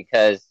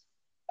 because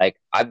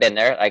I've been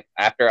there.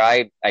 After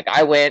I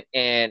went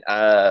in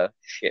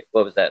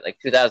what was that,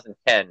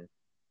 2010,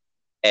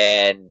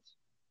 and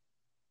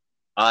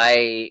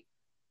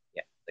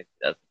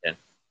 2010,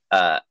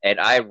 and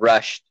I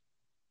rushed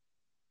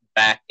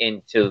back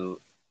into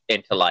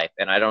life,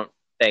 and I don't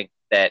think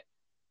that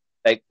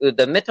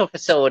the mental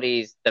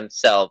facilities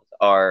themselves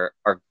are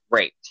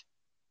great.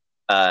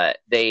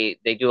 They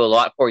do a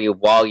lot for you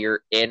while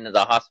you're in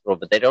the hospital,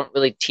 but they don't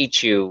really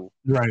teach you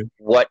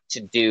what to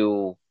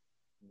do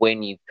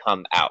when you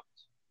come out.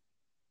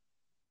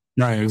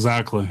 Right,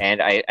 exactly.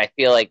 And I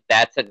feel like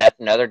that's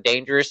another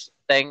dangerous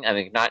thing. I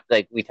mean, not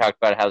we talked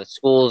about how the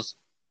schools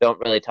don't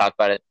really talk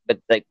about it, but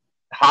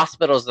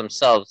hospitals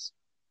themselves,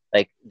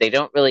 they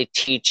don't really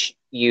teach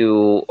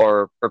you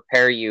or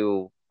prepare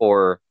you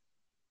for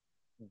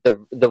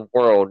the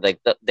world.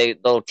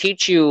 They'll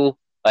teach you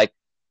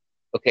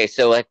okay,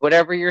 so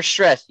whatever you're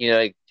stressed,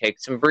 take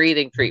some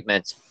breathing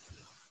treatments,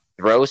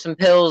 throw some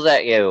pills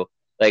at you,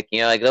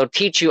 they'll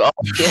teach you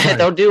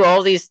they'll do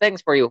all these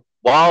things for you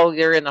while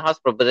you're in the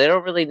hospital, but they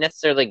don't really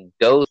necessarily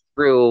go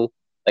through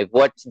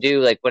what to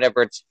do,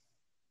 whenever it's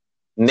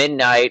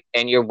midnight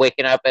and you're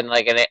waking up and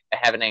like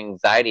having an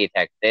anxiety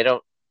attack. They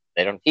don't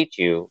teach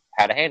you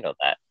how to handle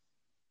that.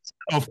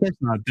 Oh, of course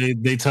not.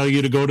 They tell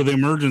you to go to the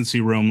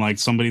emergency room, like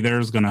somebody there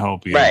is going to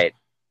help you. Right.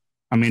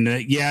 I mean,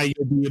 yeah,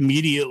 you'll be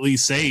immediately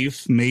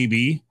safe,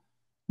 maybe,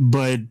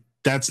 but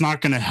that's not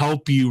going to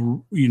help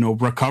you,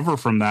 recover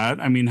from that.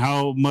 I mean,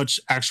 how much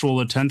actual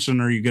attention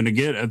are you going to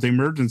get at the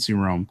emergency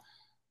room?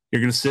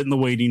 You're going to sit in the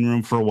waiting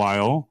room for a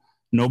while.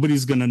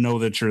 Nobody's going to know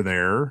that you're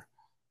there.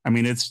 I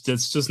mean, it's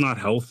just not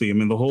healthy. I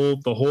mean, the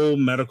whole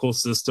medical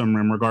system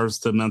in regards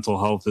to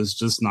mental health is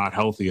just not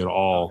healthy at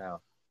all. Oh, no.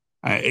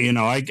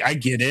 I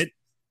get it.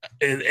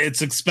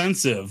 It's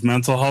expensive.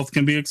 Mental health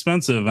can be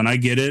expensive, and I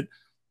get it.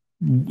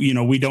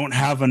 We don't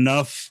have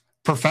enough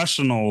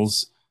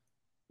professionals,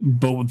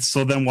 but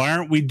so then why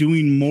aren't we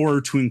doing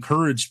more to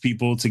encourage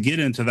people to get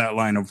into that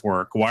line of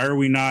work? Why are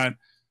we not,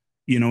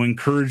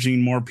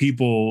 encouraging more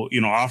people,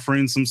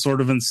 offering some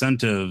sort of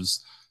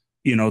incentives,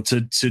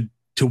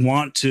 to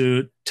want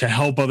to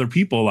help other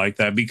people like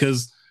that?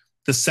 Because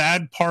the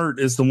sad part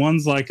is the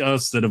ones like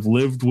us that have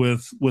lived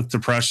with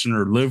depression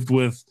or lived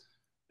with,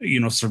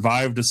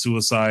 survived a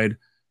suicide.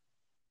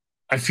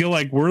 I feel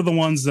like we're the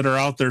ones that are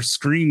out there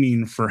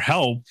screaming for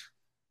help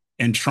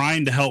and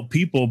trying to help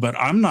people, but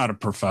I'm not a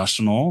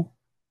professional.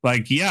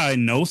 Like, yeah, I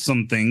know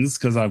some things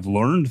because I've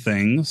learned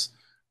things,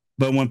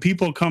 but when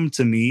people come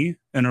to me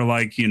and are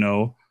like,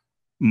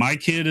 my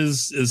kid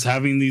is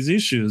having these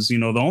issues,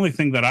 the only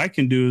thing that I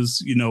can do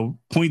is,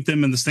 point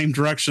them in the same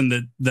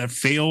direction that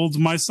failed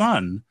my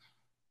son,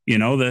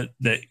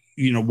 that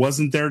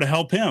wasn't there to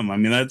help him. I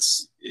mean,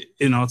 that's,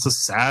 it's a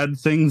sad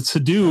thing to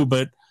do,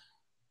 but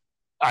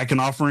I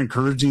can offer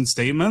encouraging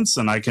statements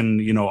and I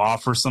can,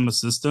 offer some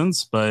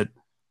assistance, but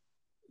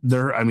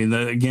there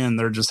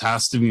just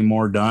has to be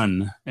more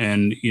done.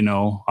 And,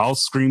 I'll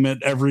scream it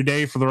every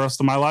day for the rest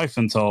of my life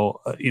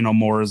until,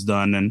 more is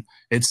done, and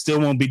it still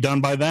won't be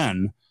done by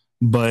then,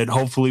 but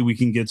hopefully we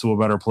can get to a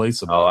better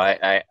place about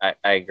it.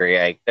 I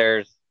agree.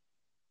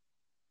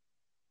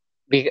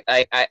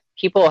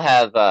 People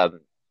have,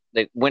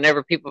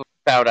 whenever people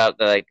found out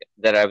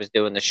that I was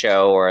doing the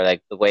show, or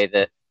like the way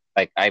that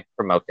I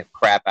promote the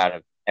crap out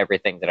of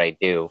everything that I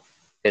do,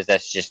 because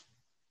that's just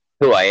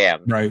who I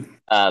am. Right.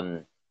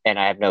 And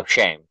I have no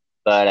shame.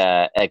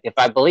 But if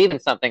I believe in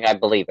something, I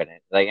believe in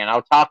it. And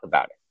I'll talk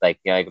about it.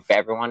 If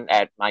everyone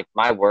at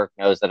my work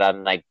knows that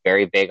I'm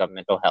very big on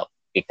mental health,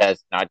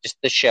 because not just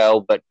the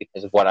show, but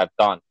because of what I've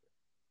gone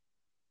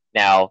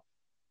through. Now,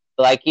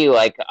 like you,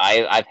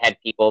 I've had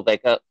people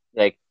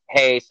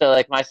hey,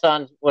 so my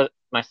son was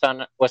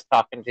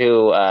talking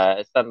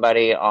to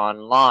somebody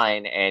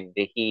online, and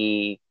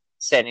he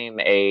sent him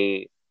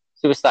a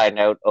suicide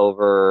note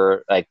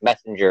over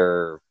Messenger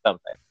or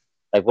something.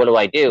 What do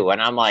I do?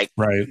 And I'm like,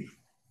 right.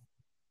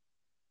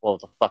 Well,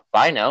 the fuck if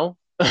I know.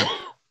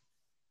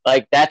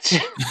 That's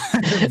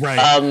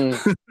right.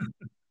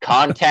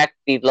 Contact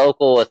the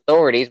local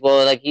authorities.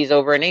 Well, he's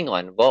over in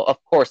England. Well,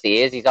 of course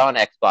he is. He's on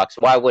Xbox.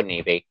 Why wouldn't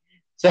he be?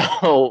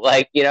 So,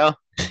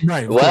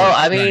 Right. Well,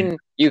 I mean,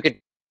 you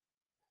could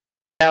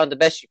down the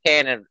best you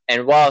can,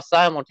 and while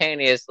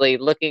simultaneously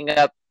looking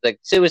up the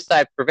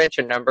suicide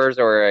prevention numbers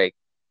or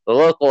the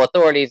local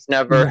authorities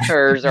numbers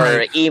or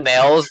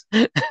emails.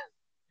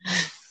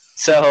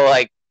 So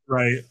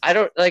right. I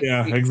don't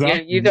yeah,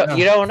 exactly. you don't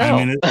know.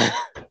 I mean,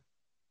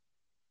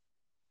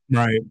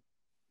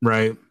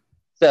 right.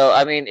 So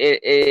I mean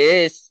it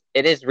is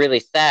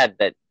really sad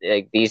that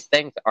these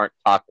things aren't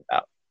talked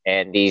about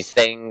and these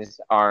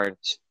things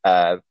aren't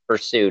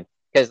pursued,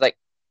 because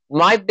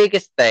my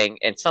biggest thing,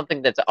 and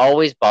something that's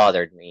always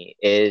bothered me,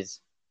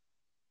 is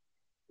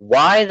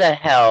why the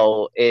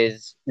hell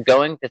is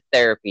going to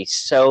therapy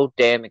so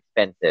damn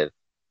expensive,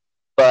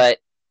 but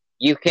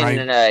you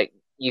can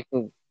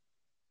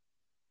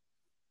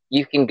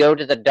you can go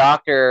to the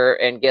doctor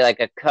and get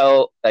a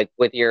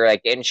with your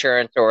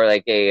insurance, or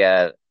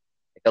a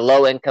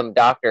low income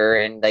doctor,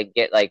 and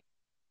get a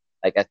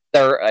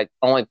third,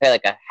 only pay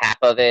a half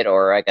of it,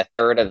 or a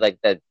third of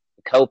the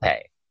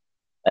copay.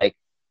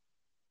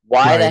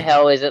 Why the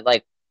hell is it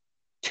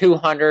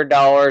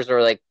 $200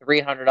 or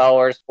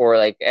 $300 for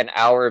an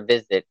hour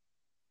visit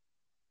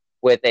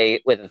with a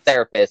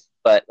therapist,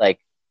 but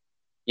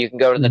you can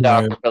go to the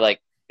doctor for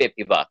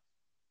 $50?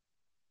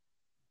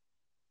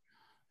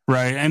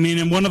 Right. I mean,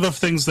 and one of the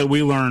things that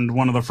we learned,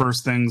 one of the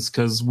first things,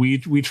 because we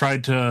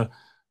tried to,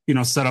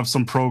 set up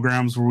some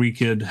programs where we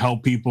could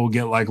help people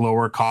get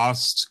lower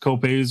cost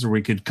copays, or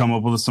we could come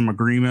up with some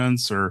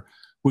agreements, or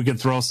we could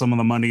throw some of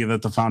the money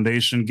that the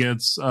foundation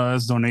gets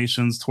as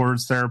donations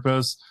towards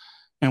therapists.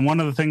 And one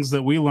of the things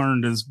that we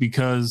learned is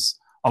because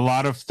a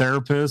lot of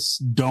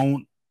therapists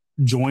don't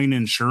join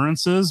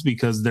insurances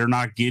because they're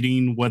not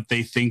getting what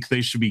they think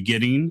they should be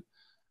getting.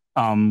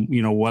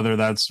 Whether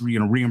that's,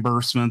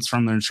 reimbursements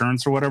from the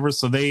insurance or whatever.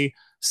 So they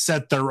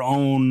set their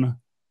own,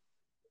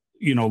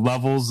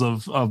 levels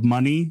of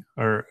money,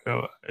 or,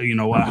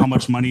 how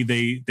much money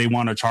they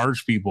want to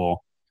charge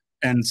people.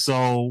 And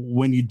so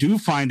when you do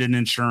find an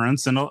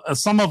insurance, and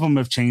some of them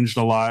have changed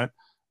a lot,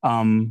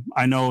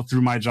 I know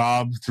through my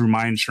job, through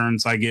my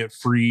insurance, I get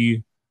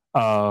free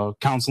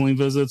counseling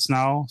visits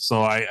now.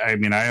 So I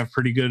mean, I have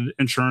pretty good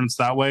insurance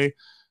that way.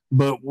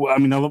 But I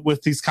mean,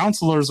 with these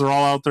counselors are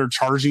all out there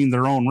charging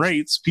their own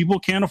rates, people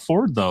can't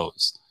afford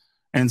those.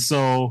 And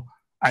so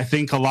I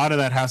think a lot of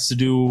that has to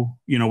do,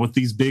 with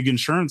these big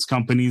insurance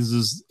companies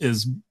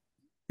is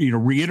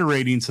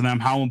reiterating to them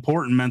how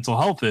important mental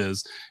health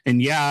is.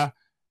 And yeah,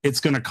 it's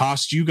going to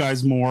cost you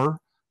guys more,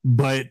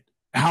 but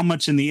how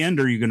much in the end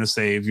are you going to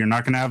save? You're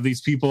not going to have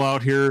these people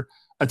out here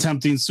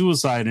attempting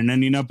suicide and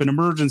ending up in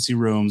emergency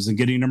rooms and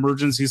getting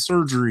emergency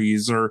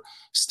surgeries or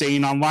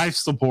staying on life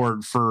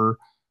support for,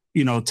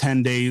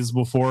 10 days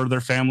before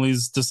their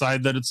families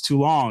decide that it's too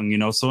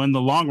long, so in the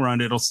long run,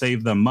 it'll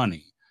save them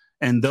money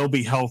and they'll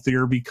be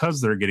healthier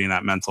because they're getting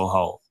that mental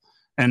health.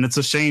 And it's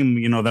a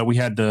shame, that we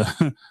had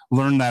to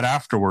learn that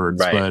afterwards.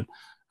 Right. But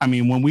I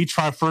mean, when we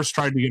first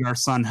tried to get our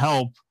son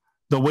help,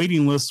 the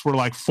waiting lists were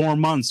like 4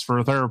 months for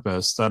a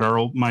therapist at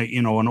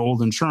an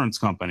old insurance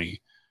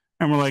company.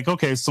 And we're like,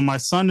 okay, so my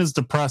son is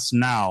depressed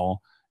now,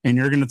 and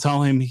you're going to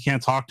tell him he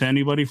can't talk to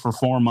anybody for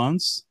 4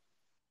 months?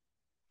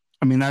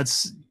 I mean,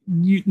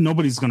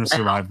 nobody's going to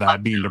survive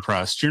that, being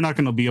depressed. You're not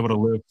going to be able to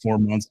live 4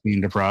 months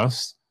being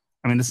depressed.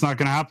 I mean, it's not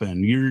going to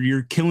happen.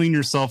 You're killing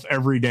yourself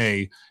every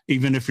day,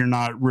 even if you're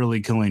not really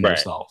killing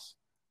yourself.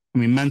 I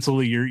mean,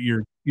 mentally,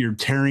 you're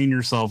tearing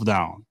yourself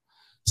down.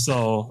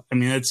 So, I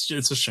mean, it's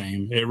a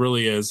shame. It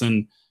really is.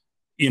 And,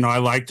 I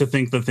like to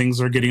think that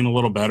things are getting a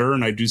little better,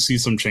 and I do see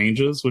some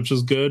changes, which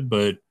is good.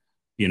 But,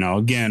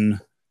 again,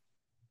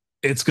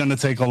 it's going to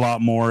take a lot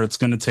more. It's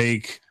going to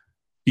take,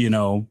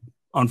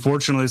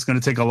 unfortunately, it's going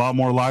to take a lot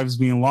more lives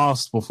being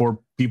lost before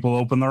people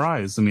open their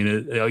eyes. I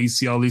mean, you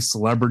see all these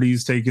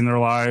celebrities taking their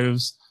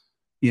lives,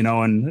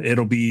 and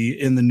it'll be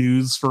in the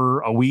news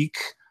for a week,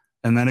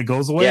 and then it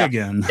goes away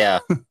again. Yeah.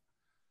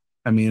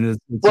 I mean, it's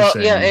well,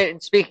 yeah.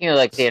 And speaking of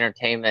like the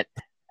entertainment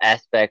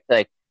aspect,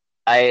 like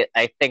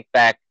I think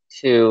back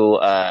to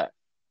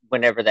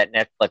whenever that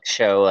Netflix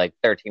show, like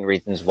 13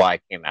 Reasons Why,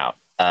 came out,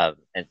 and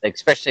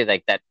especially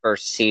like that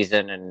first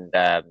season, and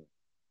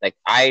like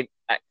I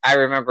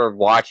remember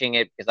watching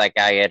it because like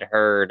I had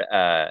heard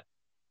what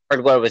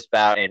it was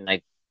about, and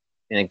like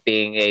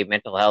being a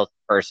mental health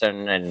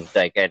person and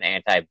like an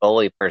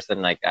anti-bully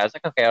person, like I was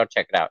like, okay, I'll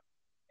check it out,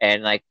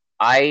 and like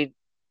I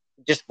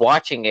just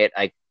watching it,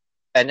 like.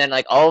 And then,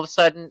 like, all of a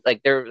sudden,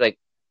 like,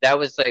 that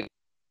was, like,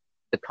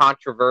 the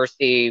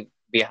controversy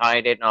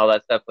behind it and all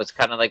that stuff was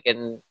kind of, like,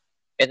 in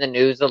the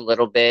news a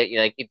little bit.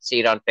 Like, you'd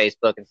see it on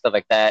Facebook and stuff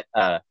like that.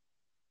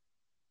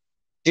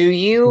 Do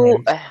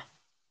you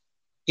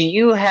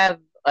have,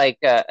 like,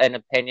 an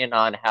opinion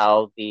on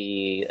how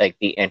the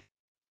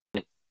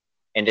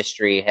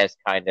industry has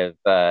kind of,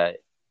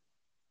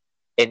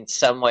 in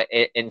some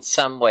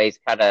ways,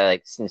 kind of,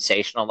 like,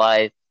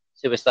 sensationalized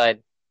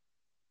suicide?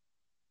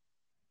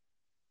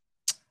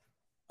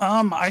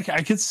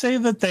 I could say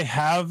that they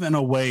have in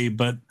a way,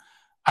 but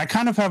I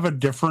kind of have a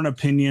different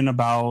opinion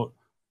about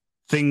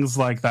things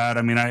like that.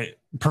 I mean,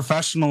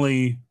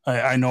 professionally,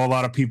 I know a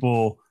lot of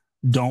people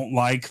don't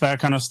like that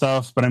kind of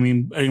stuff, but I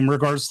mean, in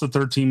regards to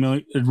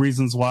 13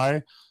 Reasons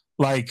Why,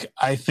 like,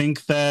 I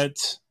think that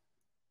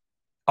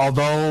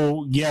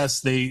although, yes,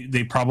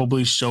 they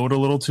probably showed a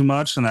little too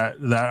much, and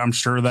that I'm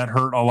sure that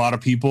hurt a lot of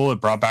people. It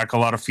brought back a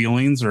lot of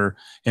feelings, or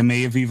it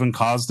may have even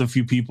caused a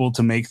few people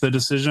to make the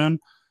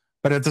decision.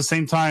 But at the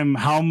same time,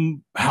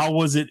 how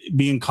was it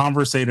being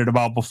conversated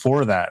about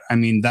before that? I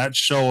mean, that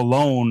show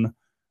alone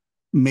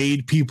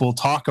made people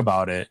talk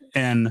about it.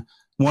 And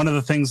one of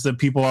the things that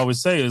people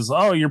always say is,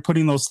 oh, you're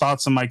putting those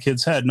thoughts in my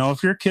kid's head. No,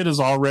 if your kid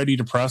is already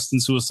depressed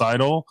and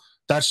suicidal,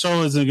 that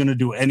show isn't going to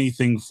do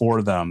anything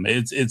for them.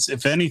 It's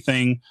if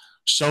anything,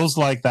 shows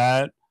like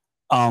that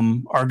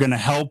are going to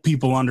help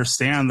people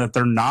understand that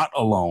they're not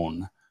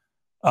alone.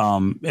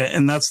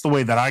 And that's the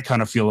way that I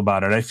kind of feel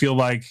about it. I feel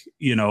like,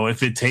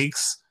 if it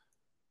takes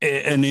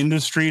an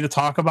industry to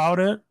talk about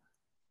it,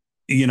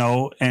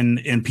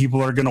 and people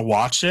are going to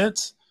watch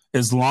it,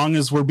 as long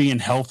as we're being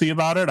healthy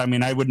about it. I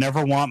mean, I would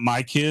never want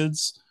my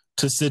kids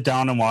to sit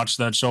down and watch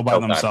that show by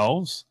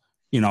themselves.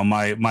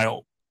 My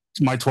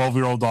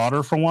 12-year-old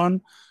daughter, for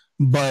one.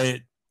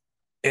 But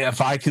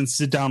if I can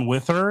sit down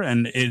with her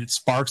and it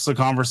sparks the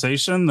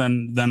conversation,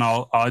 then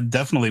I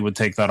definitely would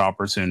take that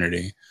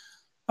opportunity.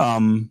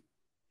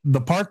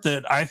 The part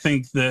that I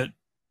think that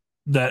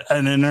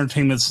an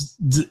entertainment,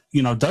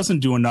 doesn't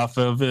do enough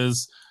of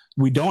is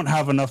we don't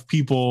have enough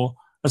people,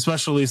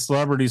 especially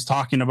celebrities,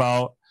 talking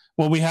about,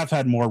 well, we have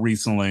had more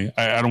recently.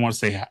 I don't want to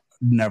say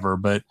never,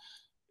 but,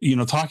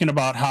 talking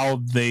about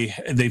how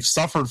they've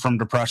suffered from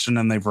depression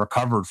and they've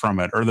recovered from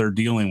it, or they're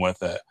dealing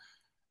with it.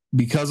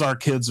 Because our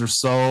kids are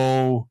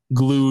so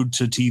glued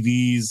to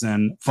TVs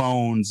and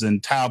phones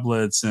and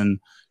tablets and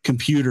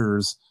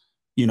computers,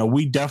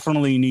 we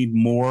definitely need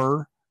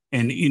more.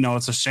 And,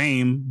 it's a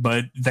shame,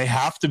 but they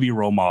have to be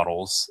role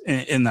models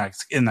in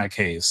that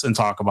case and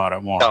talk about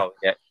it more. Oh,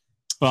 yeah.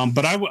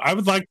 But I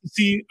would like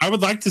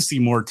to see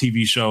more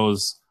TV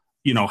shows,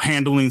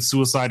 handling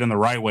suicide in the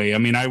right way. I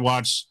mean, I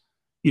watch,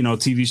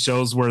 TV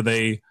shows where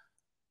they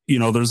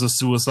there's a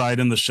suicide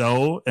in the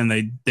show and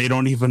they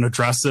don't even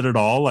address it at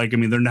all. Like, I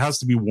mean, there has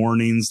to be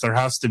warnings. There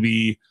has to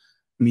be,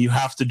 I mean, you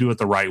have to do it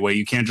the right way.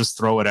 You can't just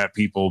throw it at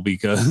people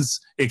because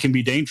it can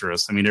be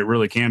dangerous. I mean, it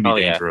really can be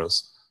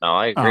dangerous. Yeah. No,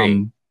 I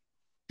agree.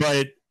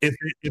 But if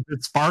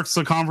it sparks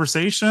a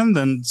conversation,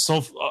 then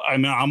I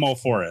mean, I'm all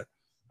for it.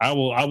 I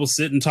will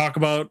sit and talk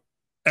about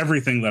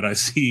everything that I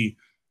see,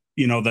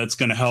 that's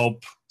going to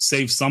help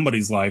save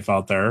somebody's life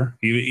out there,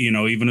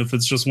 even if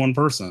it's just one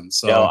person.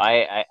 So no,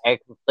 I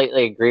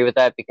completely agree with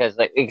that, because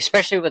like,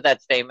 especially with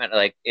that statement,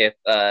 like if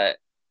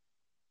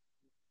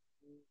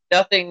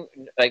nothing,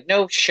 like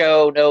no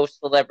show, no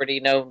celebrity,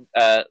 no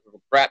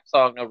rap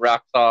song, no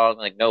rock song,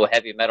 like no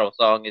heavy metal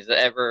song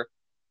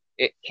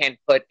it can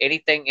put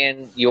anything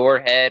in your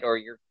head or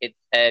your kid's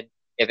head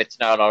if it's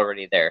not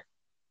already there.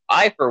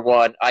 I, for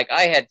one, I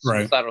had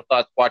suicidal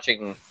thoughts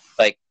watching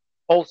like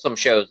wholesome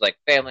shows like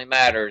Family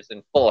Matters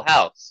and Full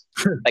House.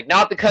 Like,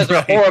 not because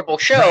they're horrible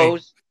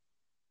shows,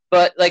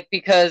 but like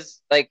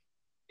because like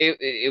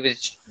it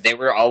was, they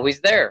were always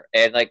there,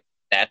 and like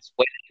that's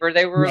whenever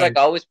they were like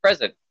always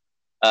present.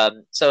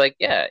 So like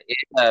yeah,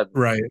 so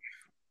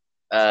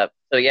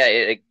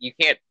yeah, you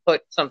can't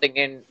put something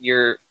in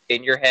your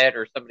head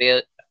or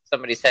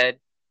somebody's head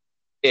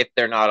if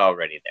they're not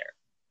already there.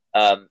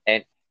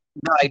 And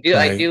no, I do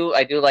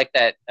like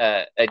that.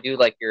 I do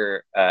like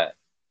your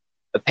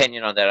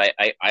opinion on that.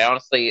 I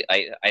honestly,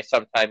 I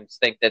sometimes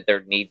think that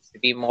there needs to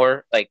be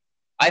more. Like,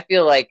 I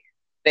feel like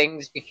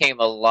things became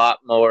a lot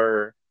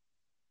more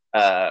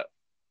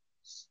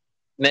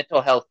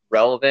mental health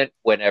relevant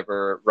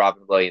whenever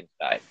Robin Williams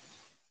died.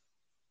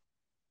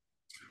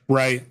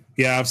 Right.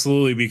 Yeah,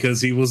 absolutely.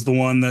 Because he was the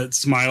one that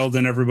smiled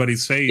in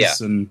everybody's face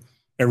and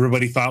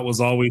everybody thought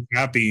was always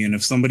happy. And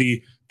if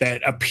somebody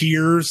that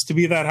appears to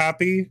be that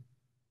happy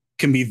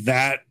can be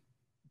that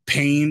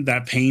pained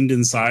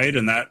inside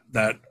and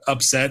that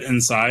upset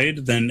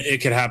inside, then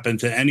it could happen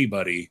to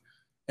anybody.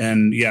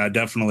 And yeah,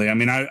 definitely. I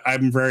mean,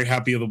 I'm very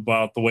happy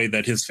about the way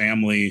that his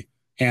family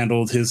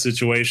handled his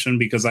situation,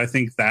 because I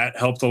think that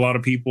helped a lot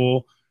of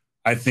people.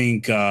 I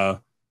think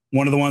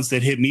one of the ones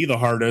that hit me the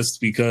hardest,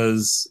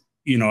 because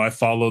I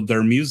followed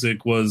their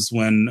music, was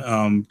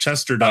when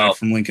Chester died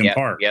from Linkin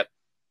Park. Yep.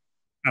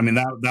 I mean,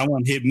 that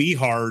one hit me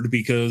hard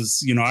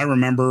because, I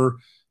remember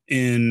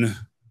in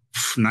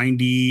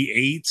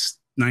 98,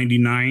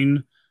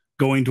 99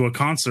 going to a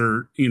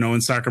concert,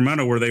 in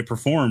Sacramento where they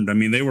performed. I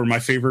mean, they were my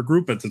favorite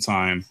group at the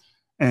time.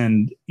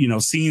 And,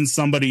 seeing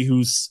somebody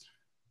who's,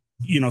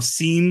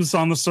 seems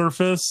on the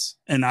surface,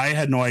 and I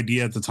had no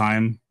idea at the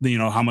time,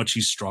 how much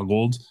he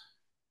struggled.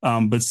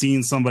 But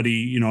seeing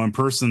somebody, in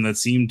person that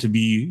seemed to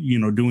be,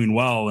 doing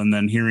well, and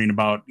then hearing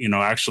about,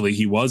 actually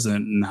he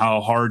wasn't, and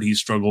how hard he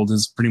struggled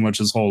pretty much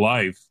his whole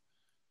life.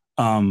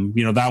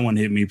 That one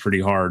hit me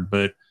pretty hard.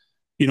 But,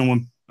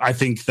 when I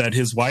think that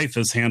his wife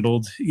has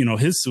handled,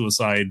 his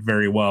suicide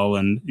very well,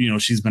 and,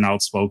 she's been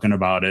outspoken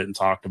about it and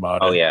talked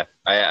about it. Oh yeah,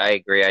 I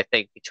agree. I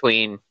think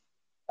between,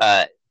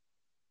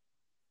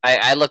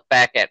 I look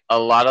back at a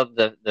lot of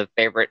the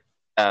favorite,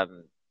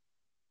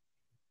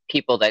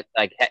 people that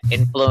like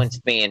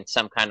influenced me in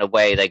some kind of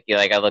way. Like,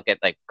 I look at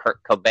like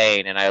Kurt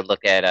Cobain, and I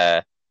look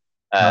at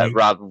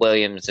Robin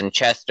Williams and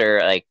Chester.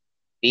 Like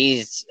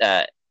these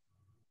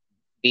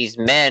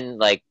men,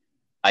 like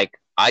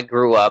I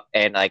grew up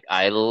and like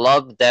I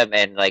loved them,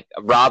 and like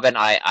Robin,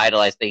 I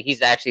idolized.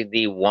 He's actually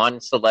the one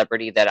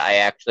celebrity that I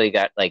actually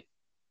got like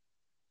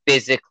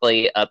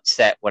physically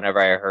upset whenever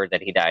I heard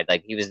that he died.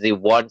 Like, he was the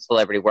one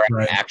celebrity where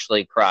I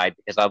actually cried,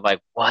 because I'm like,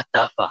 what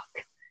the fuck,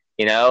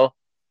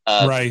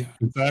 right,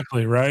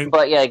 exactly, right.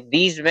 But yeah, like,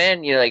 these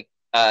men, like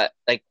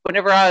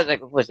whenever I was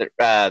like, what was it?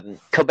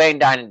 Cobain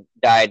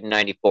died in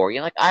 '94.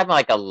 Like, I'm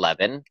like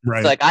 11,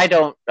 right? So, like, I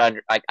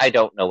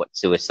don't know what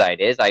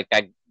suicide is. Like,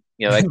 right,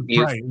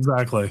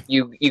 exactly.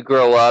 You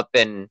grow up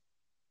and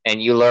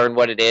you learn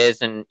what it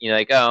is, and you're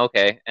like, oh,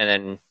 okay, and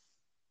then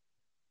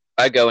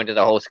I go into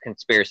the whole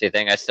conspiracy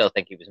thing. I still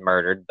think he was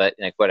murdered, but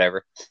like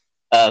whatever.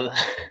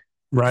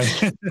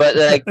 Right. But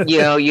like,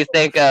 you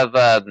think of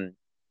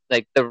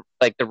like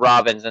the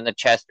Robins and the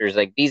Chesters,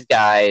 like these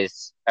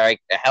guys are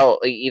like, hell,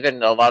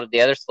 even a lot of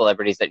the other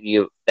celebrities that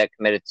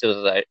committed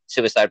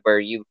suicide, where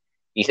you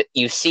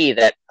see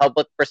that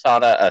public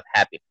persona of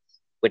happiness,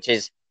 which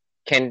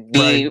can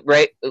be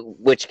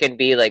which can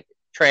be like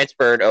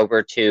transferred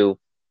over to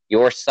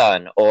your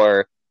son,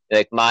 or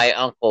like my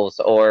uncles,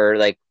 or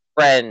like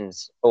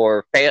friends,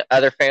 or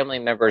other family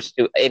members,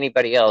 to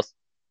anybody else,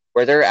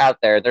 where they're out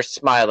there, they're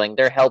smiling,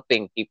 they're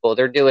helping people,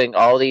 they're doing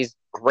all these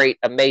great,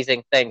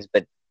 amazing things,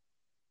 but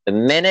the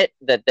minute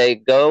that they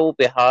go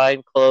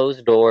behind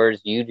closed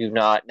doors, you do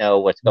not know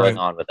what's going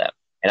on with them.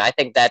 And I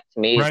think that, to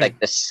me, is like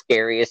the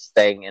scariest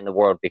thing in the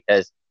world,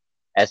 because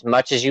as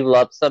much as you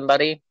love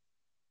somebody,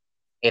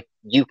 if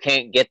you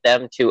can't get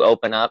them to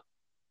open up,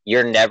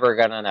 you're never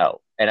going to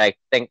know. And I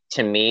think,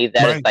 to me,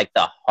 that is like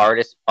the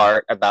hardest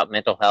part about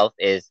mental health,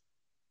 is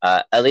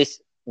at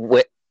least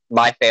with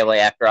my family,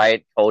 after I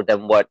had told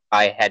them what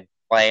I had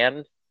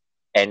planned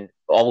and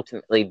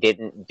ultimately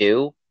didn't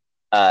do,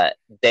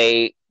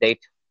 they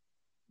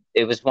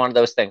it was one of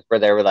those things where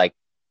they were like,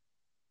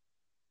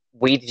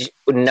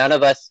 none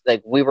of us,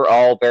 like, we were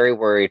all very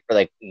worried for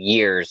like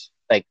years,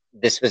 like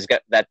this was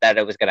that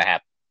it was going to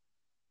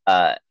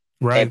happen.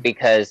 Right. And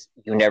because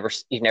you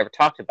never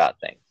talked about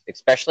things,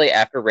 especially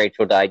after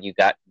Rachel died, you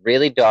got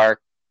really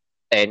dark,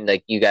 and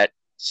like you got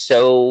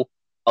so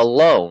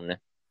alone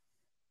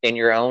in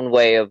your own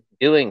way of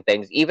doing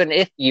things. Even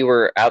if you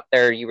were out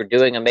there, you were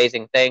doing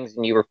amazing things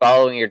and you were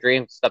following your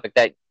dreams, stuff like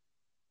that.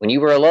 When you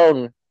were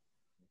alone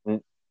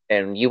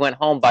and you went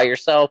home by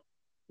yourself,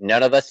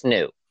 none of us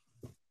knew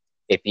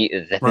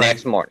the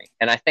next morning.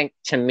 And I think,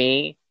 to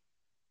me,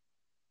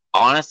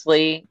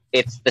 honestly,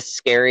 it's the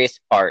scariest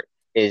part.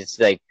 Is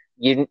like,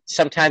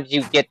 sometimes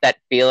you get that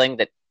feeling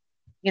that,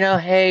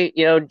 hey,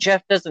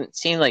 Jeff doesn't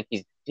seem like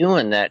he's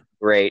doing that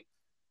great.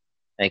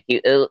 Like,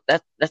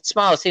 that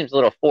smile seems a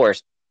little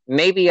forced.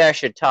 Maybe I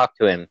should talk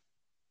to him.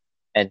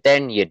 And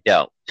then you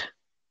don't.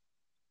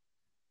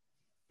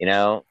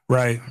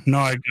 Right. No,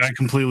 I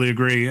completely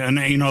agree. And,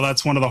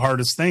 that's one of the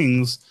hardest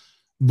things.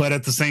 But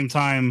at the same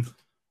time,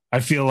 I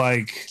feel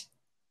like,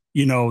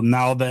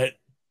 now that,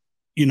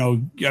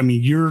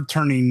 you're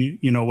turning,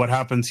 what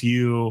happened to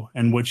you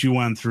and what you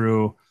went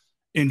through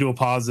into a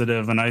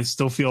positive. And I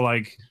still feel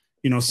like,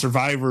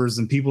 survivors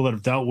and people that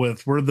have dealt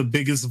with, we're the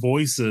biggest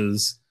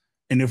voices.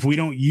 And if we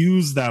don't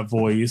use that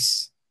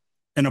voice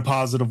in a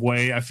positive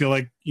way, I feel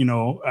like,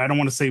 I don't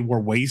want to say we're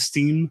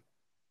wasting,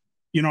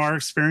 our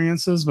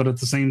experiences, but at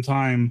the same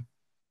time,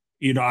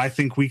 I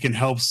think we can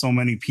help so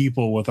many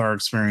people with our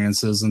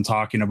experiences and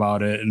talking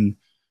about it. And,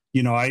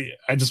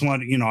 I just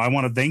want, I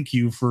want to thank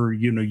you for,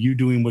 you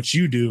doing what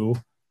you do,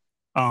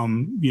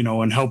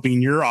 and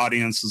helping your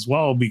audience as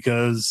well,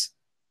 because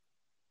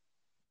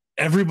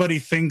everybody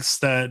thinks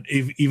that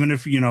even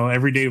if,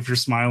 every day, if you're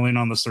smiling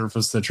on the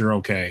surface, that you're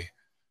okay.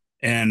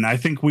 And I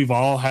think we've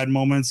all had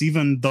moments,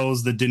 even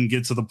those that didn't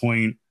get to the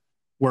point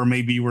where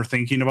maybe you were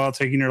thinking about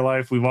taking your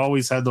life. We've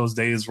always had those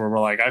days where we're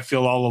like, I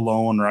feel all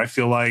alone, or I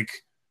feel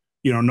like,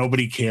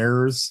 nobody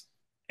cares.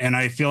 And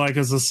I feel like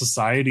as a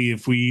society,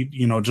 if we,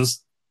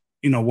 just,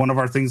 one of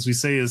our things we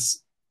say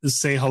is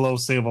say hello,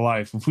 save a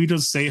life. If we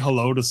just say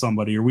hello to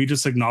somebody, or we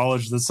just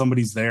acknowledge that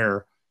somebody's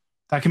there,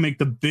 that can make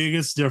the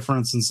biggest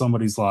difference in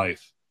somebody's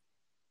life.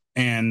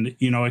 And,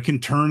 it can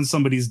turn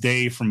somebody's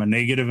day from a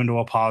negative into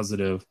a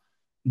positive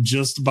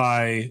just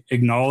by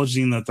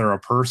acknowledging that they're a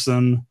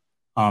person,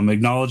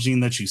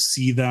 acknowledging that you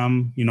see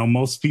them.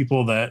 Most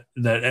people that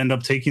end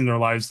up taking their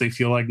lives, they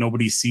feel like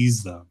nobody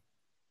sees them.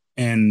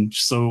 And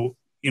so,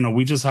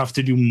 we just have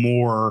to do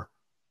more,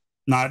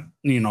 not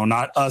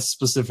us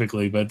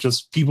specifically, but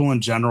just people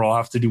in general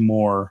have to do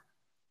more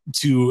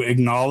to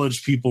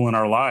acknowledge people in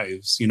our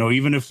lives.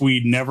 Even if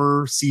we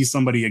never see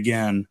somebody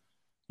again,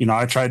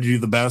 I try to do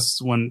the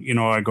best when,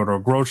 I go to a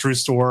grocery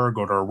store,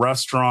 go to a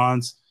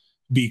restaurant,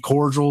 be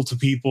cordial to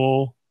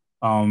people,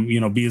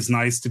 be as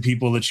nice to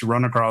people that you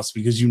run across,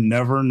 because you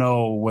never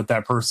know what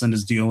that person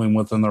is dealing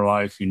with in their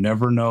life. You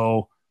never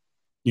know,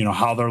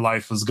 how their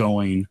life is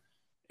going.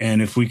 And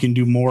if we can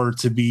do more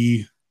to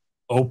be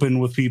open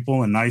with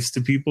people and nice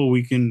to people,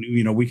 we can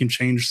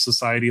change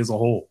society as a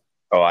whole.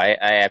 Oh, I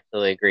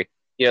absolutely agree.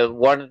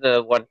 One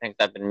things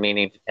I've been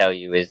meaning to tell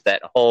you is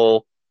that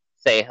whole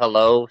say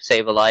hello,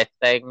 save a life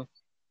thing.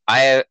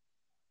 I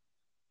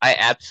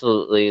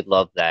absolutely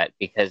love that,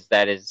 because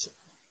that is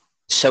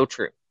so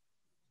true.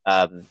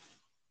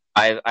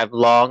 I've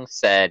long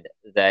said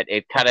that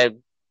it kind of,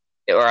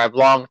 or I've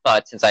long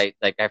thought since I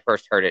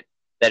first heard it,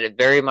 that it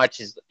very much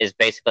is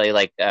basically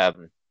like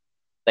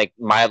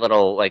my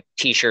little like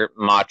t-shirt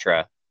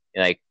mantra,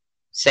 like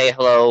say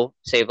hello,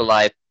 save a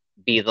life,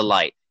 be the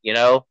light.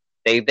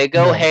 They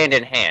go hand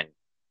in hand.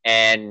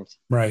 And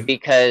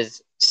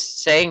because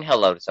saying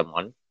hello to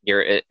someone,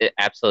 you're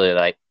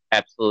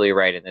absolutely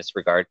right in this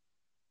regard,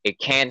 it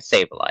can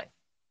save a life.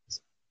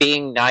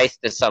 Being nice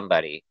to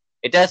somebody,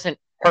 it doesn't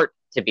hurt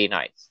to be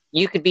nice.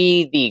 You could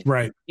be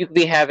you could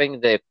be having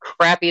the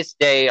crappiest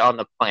day on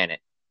the planet,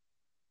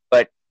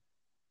 but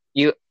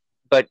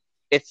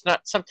it's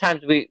not.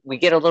 Sometimes we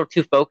get a little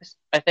too focused,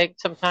 I think,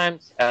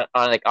 sometimes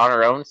on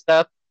our own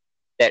stuff,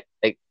 that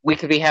like we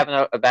could be having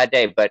a bad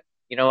day, but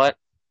you know what?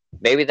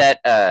 Maybe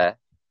that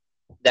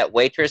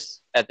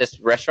waitress at this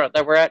restaurant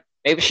that we're at,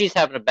 maybe she's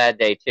having a bad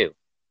day too.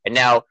 And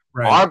now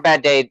our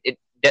bad day, it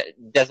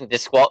doesn't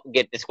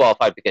get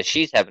disqualified because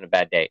she's having a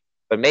bad day.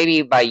 But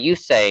maybe by you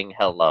saying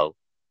hello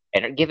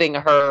and giving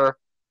her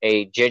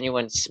a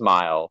genuine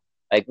smile,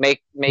 like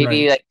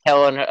maybe like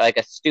telling her like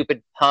a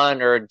stupid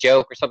pun or a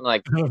joke or something,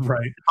 like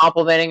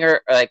complimenting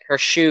her, like her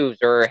shoes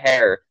or her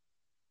hair.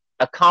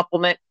 A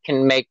compliment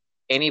can make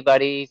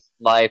anybody's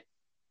life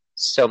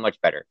so much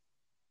better.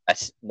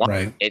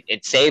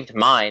 It saved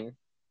mine.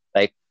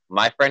 Like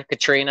my friend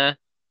Katrina,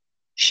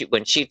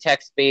 when she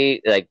texts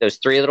me like those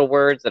 3 little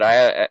words that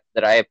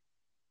I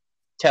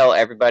tell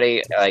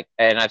everybody, like,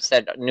 and I've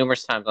said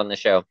numerous times on the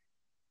show,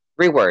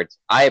 3 words: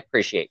 I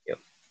appreciate you.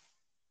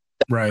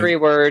 3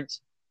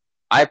 words: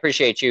 I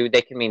appreciate you.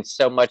 They can mean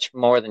so much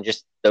more than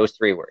just those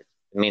 3 words.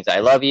 It means I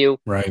love you,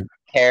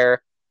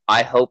 care.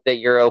 I hope that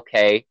you're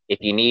okay. If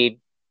you need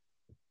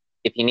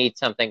if you need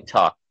something,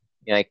 talk.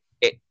 Like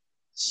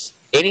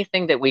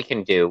anything that we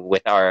can do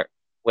with our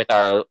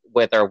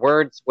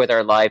words, with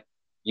our life,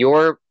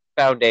 your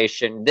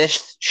foundation,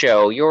 this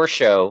show, your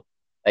show,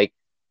 like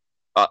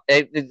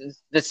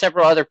the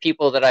several other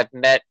people that I've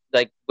met,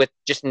 like with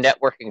just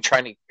networking,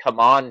 trying to come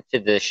on to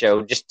the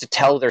show just to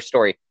tell their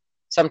story.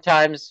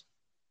 Sometimes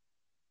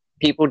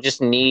people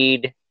just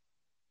need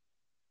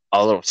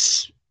a little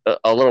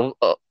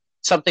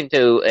something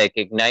to like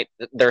ignite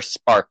their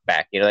spark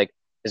back. Like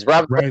because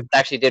Robert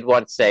actually did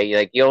once say,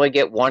 like, you only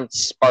get one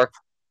spark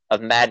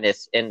of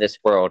madness in this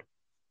world.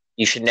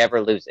 You should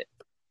never lose it.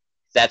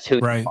 That's who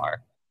you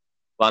are.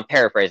 Well, I'm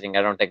paraphrasing.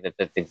 I don't think that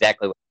that's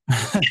exactly what.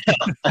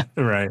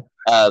 Right.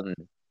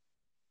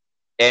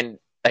 And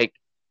like,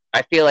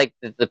 I feel like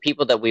the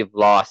people that we've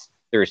lost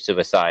through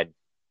suicide,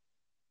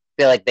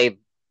 feel like they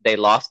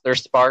lost their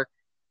spark,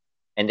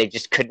 and they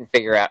just couldn't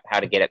figure out how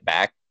to get it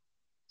back.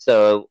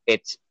 So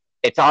it's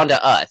on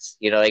to us,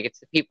 like it's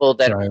the people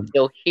that are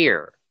still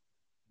here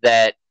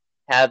that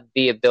have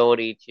the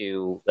ability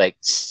to like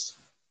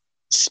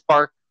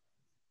spark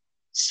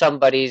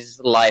somebody's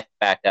life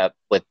back up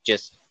with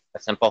just a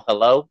simple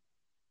hello,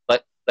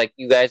 but like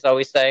you guys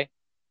always say,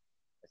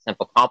 a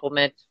simple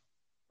compliment,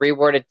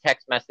 reworded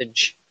text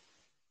message,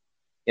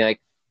 like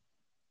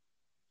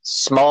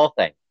small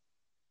things,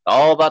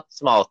 all about the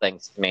small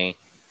things to me.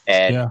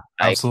 And yeah,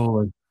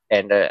 absolutely.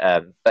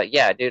 But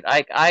yeah, dude,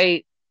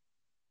 I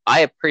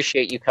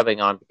appreciate you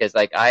coming on, because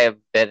like I have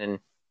been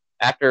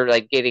after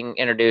like getting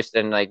introduced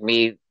and like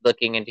me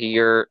looking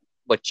into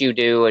what you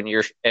do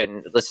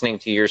and listening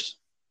to your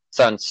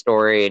son's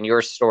story and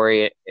your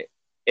story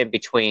in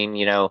between,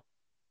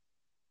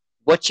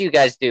 what you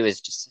guys do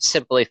is just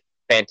simply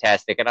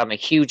fantastic, and I'm a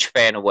huge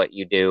fan of what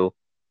you do.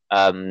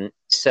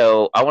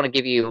 So I want to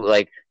give you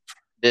like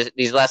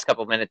these last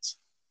couple minutes,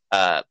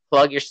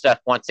 plug your stuff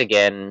once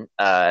again,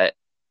 to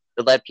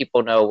let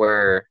people know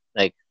where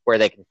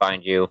they can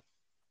find you.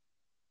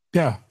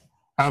 Yeah,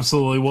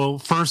 absolutely. Well,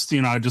 first,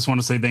 I just want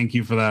to say thank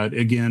you for that.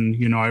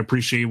 Again, I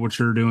appreciate what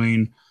you're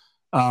doing.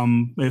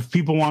 If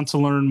people want to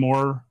learn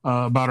more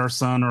about our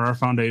son or our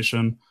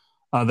foundation,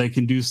 they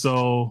can do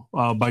so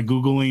by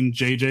Googling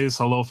JJ's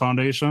Hello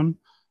Foundation.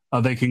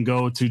 They can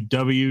go to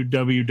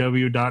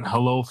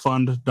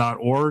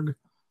www.hellofund.org.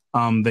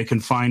 They can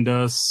find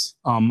us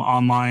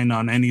online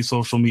on any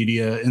social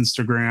media,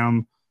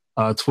 Instagram,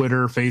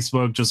 Twitter,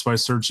 Facebook, just by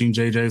searching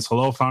JJ's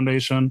Hello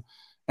Foundation.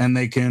 And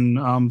they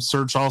can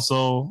search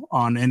also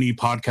on any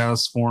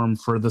podcast form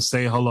for the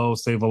Say Hello,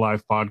 Save a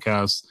Life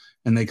podcast,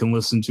 and they can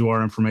listen to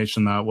our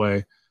information that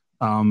way.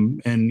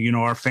 And,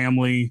 our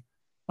family,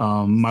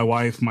 my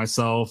wife,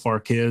 myself, our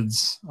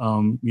kids,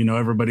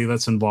 everybody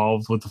that's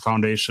involved with the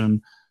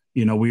foundation,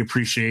 we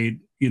appreciate,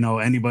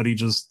 anybody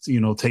just,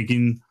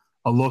 taking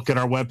a look at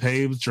our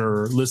webpage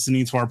or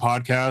listening to our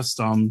podcast,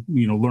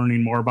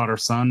 learning more about our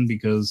son,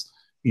 because,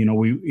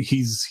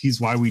 he's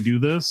why we do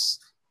this.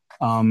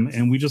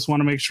 And we just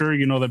want to make sure,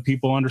 that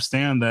people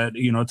understand that,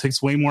 it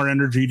takes way more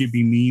energy to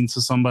be mean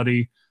to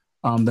somebody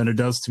than it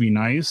does to be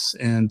nice,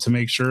 and to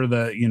make sure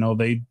that,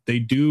 they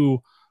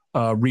do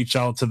reach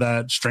out to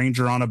that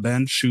stranger on a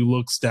bench who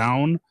looks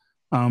down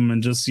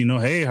and just,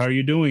 hey, how are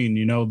you doing?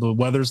 The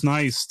weather's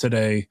nice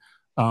today,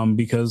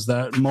 because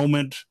that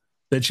moment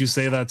that you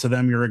say that to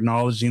them, you're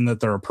acknowledging that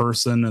they're a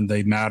person and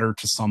they matter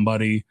to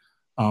somebody,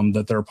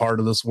 that they're a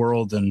part of this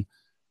world. And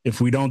if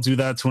we don't do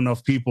that to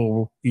enough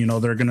people,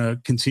 they're going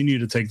to continue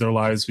to take their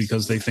lives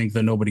because they think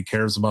that nobody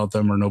cares about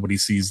them or nobody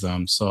sees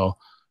them. So,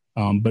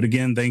 but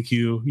again, thank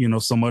you,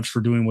 so much for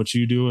doing what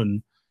you do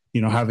and,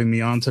 having me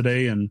on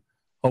today. And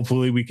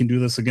hopefully we can do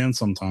this again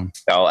sometime.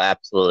 Oh,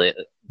 absolutely.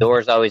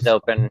 Doors always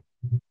open.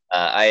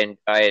 Like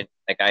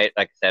I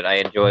said, I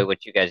enjoy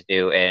what you guys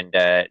do. And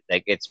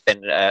like it's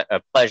been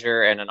a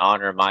pleasure and an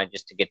honor of mine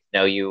just to get to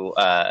know you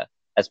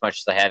as much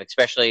as I have,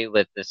 especially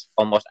with this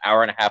almost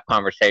hour and a half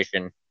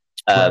conversation.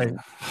 Right.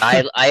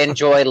 I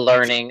enjoy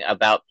learning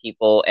about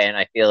people, and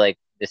I feel like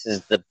this is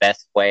the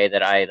best way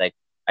that I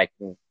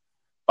can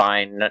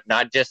find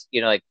not just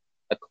like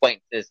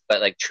acquaintances,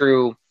 but like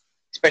true,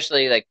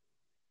 especially like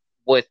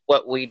with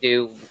what we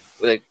do.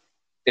 Like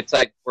it's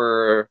like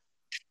we're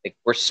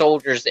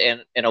soldiers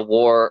in a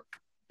war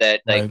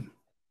that like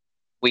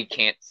we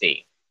can't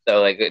see.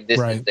 So like this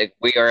is like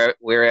we're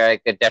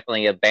like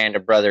definitely a band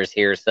of brothers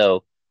here.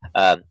 So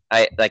like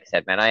I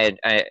said, man,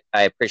 I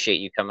appreciate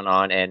you coming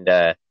on,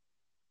 and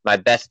my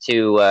best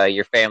to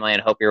your family,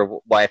 and hope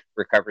your wife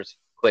recovers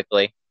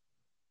quickly.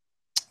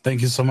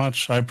 Thank you so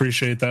much. I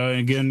appreciate that. And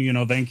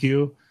again, thank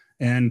you,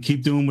 and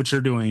keep doing what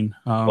you're doing.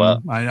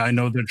 I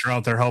know that you're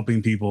out there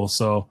helping people,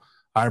 so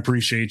I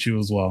appreciate you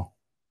as well.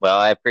 Well,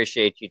 I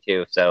appreciate you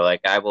too. So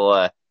like I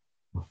will,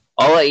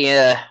 I'll let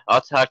you,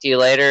 I'll talk to you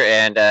later,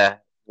 and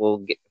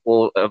we'll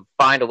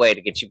find a way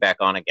to get you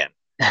back on again.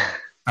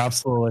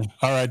 Absolutely.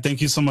 All right.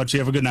 Thank you so much. You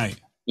have a good night.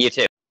 You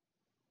too.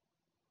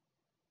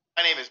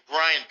 My name is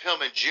Brian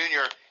Pillman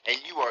Jr., and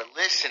you are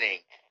listening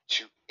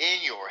to In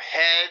Your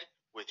Head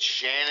with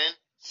Shannon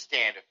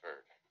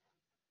Standiford.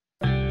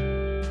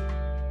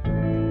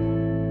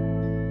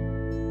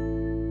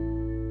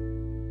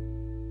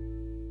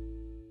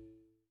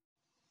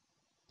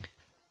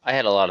 I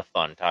had a lot of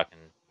fun talking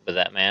with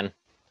that man.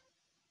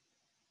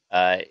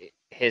 Uh,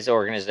 his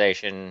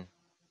organization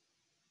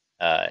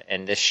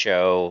and this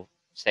show,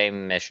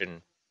 same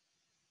mission.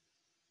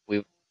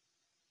 We,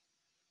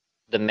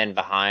 the men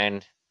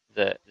behind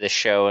the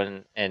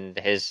show and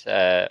his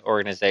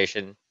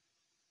organization,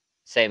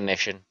 same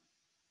mission.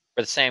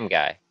 We're the same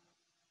guy,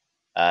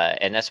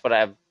 and that's what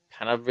I've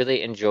kind of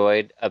really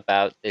enjoyed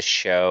about this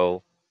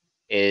show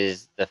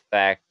is the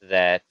fact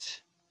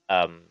that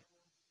um,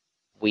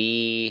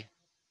 we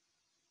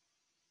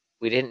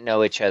we didn't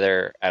know each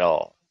other at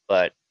all,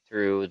 but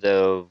through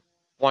the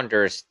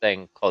wondrous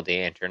thing called the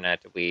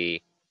internet,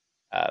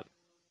 uh,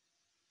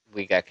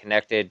 we got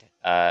connected.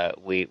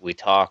 We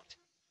talked.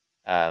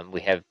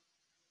 We have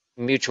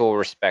mutual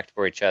respect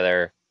for each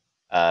other.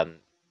 Um,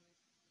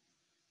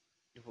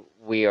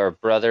 we are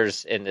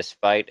brothers in this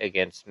fight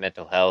against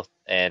mental health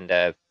and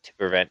to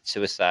prevent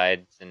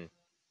suicides and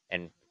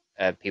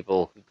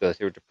people who go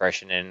through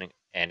depression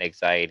and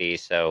anxiety.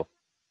 So,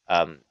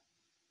 um,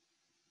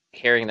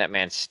 hearing that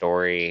man's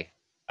story,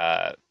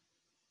 uh,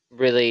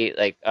 really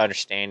like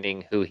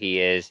understanding who he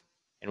is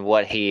and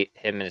what him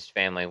and his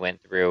family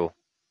went through.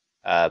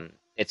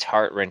 It's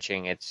heart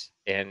wrenching. It's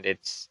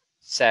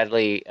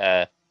sadly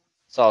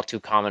it's all too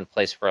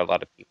commonplace for a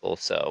lot of people.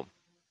 So,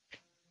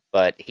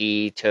 but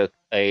he took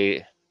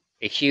a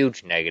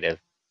huge negative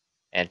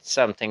and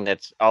something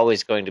that's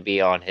always going to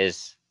be on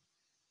his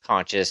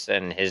conscious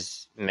and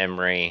his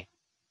memory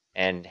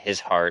and his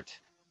heart,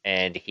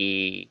 and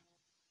he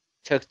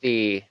took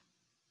the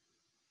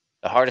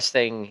hardest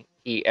thing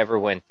he ever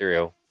went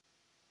through,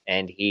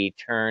 and he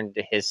turned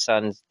his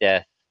son's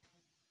death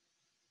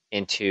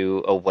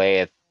into a way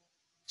of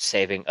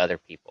saving other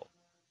people.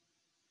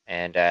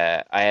 And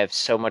I have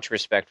so much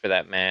respect for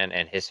that man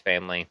and his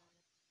family.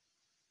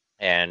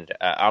 And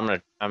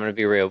I'm gonna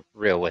be real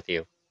with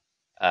you.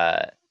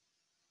 Uh,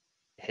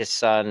 his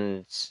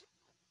son's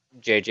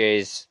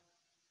JJ's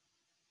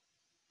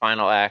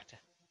final act.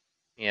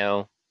 You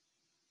know,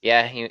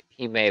 yeah,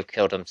 he may have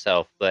killed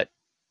himself, but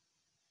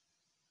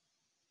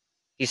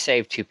he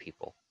saved two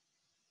people.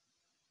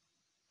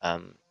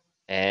 Um,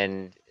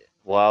 and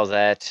while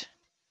that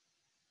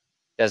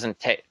doesn't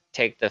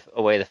take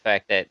away the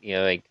fact that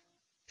like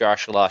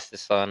Josh lost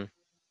his son,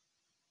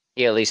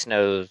 he at least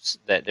knows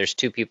that there's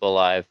two people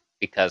alive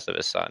because of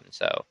his son.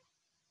 So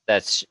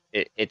it's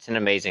an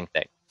amazing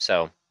thing.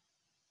 So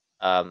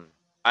um,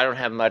 I don't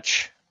have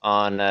much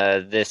on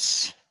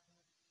this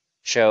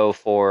show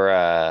for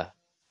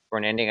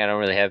an ending. I don't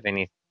really have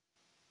any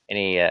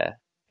uh,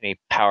 any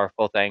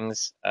powerful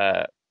things.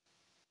 The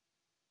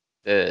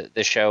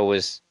show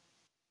was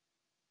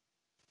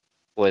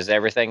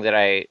everything that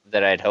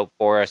I'd hoped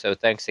for. So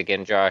thanks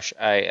again, Josh.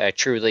 I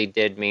truly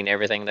did mean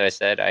everything that I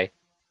said. I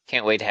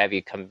can't wait to have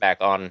you come back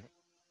on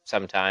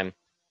sometime.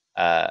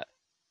 Uh,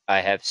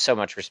 I have so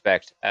much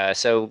respect.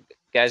 So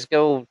guys,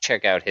 go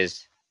check out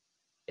his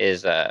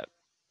uh,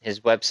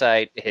 his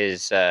website,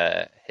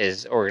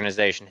 his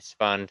organization, his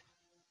fund.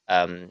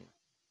 Um,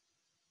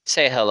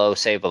 say hello,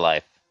 save a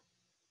life.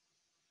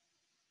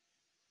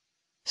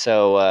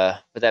 So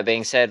with that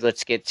being said,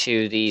 let's get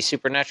to the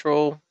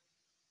supernatural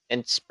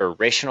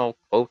inspirational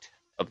quote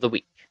of the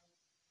week.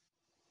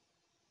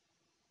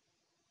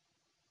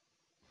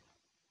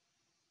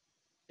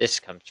 This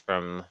comes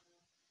from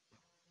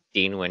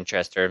Dean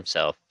Winchester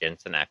himself,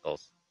 Jensen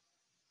Ackles.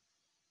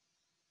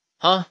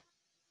 Huh?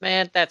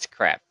 Man, that's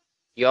crap.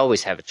 You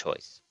always have a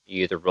choice.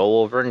 You either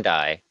roll over and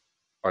die,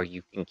 or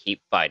you can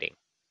keep fighting,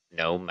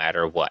 no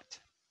matter what.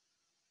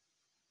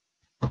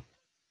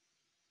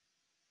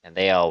 And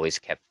they always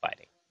kept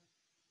fighting.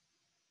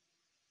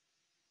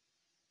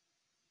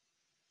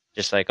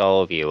 Just like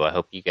all of you, I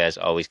hope you guys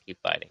always keep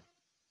fighting.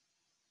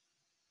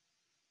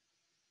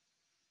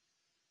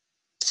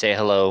 Say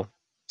hello,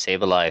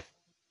 save a life,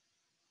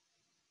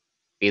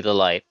 be the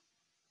light.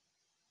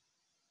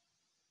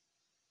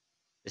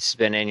 This has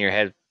been In Your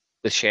Head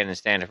with Shannon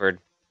Stanford,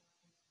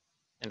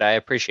 and I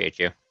appreciate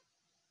you.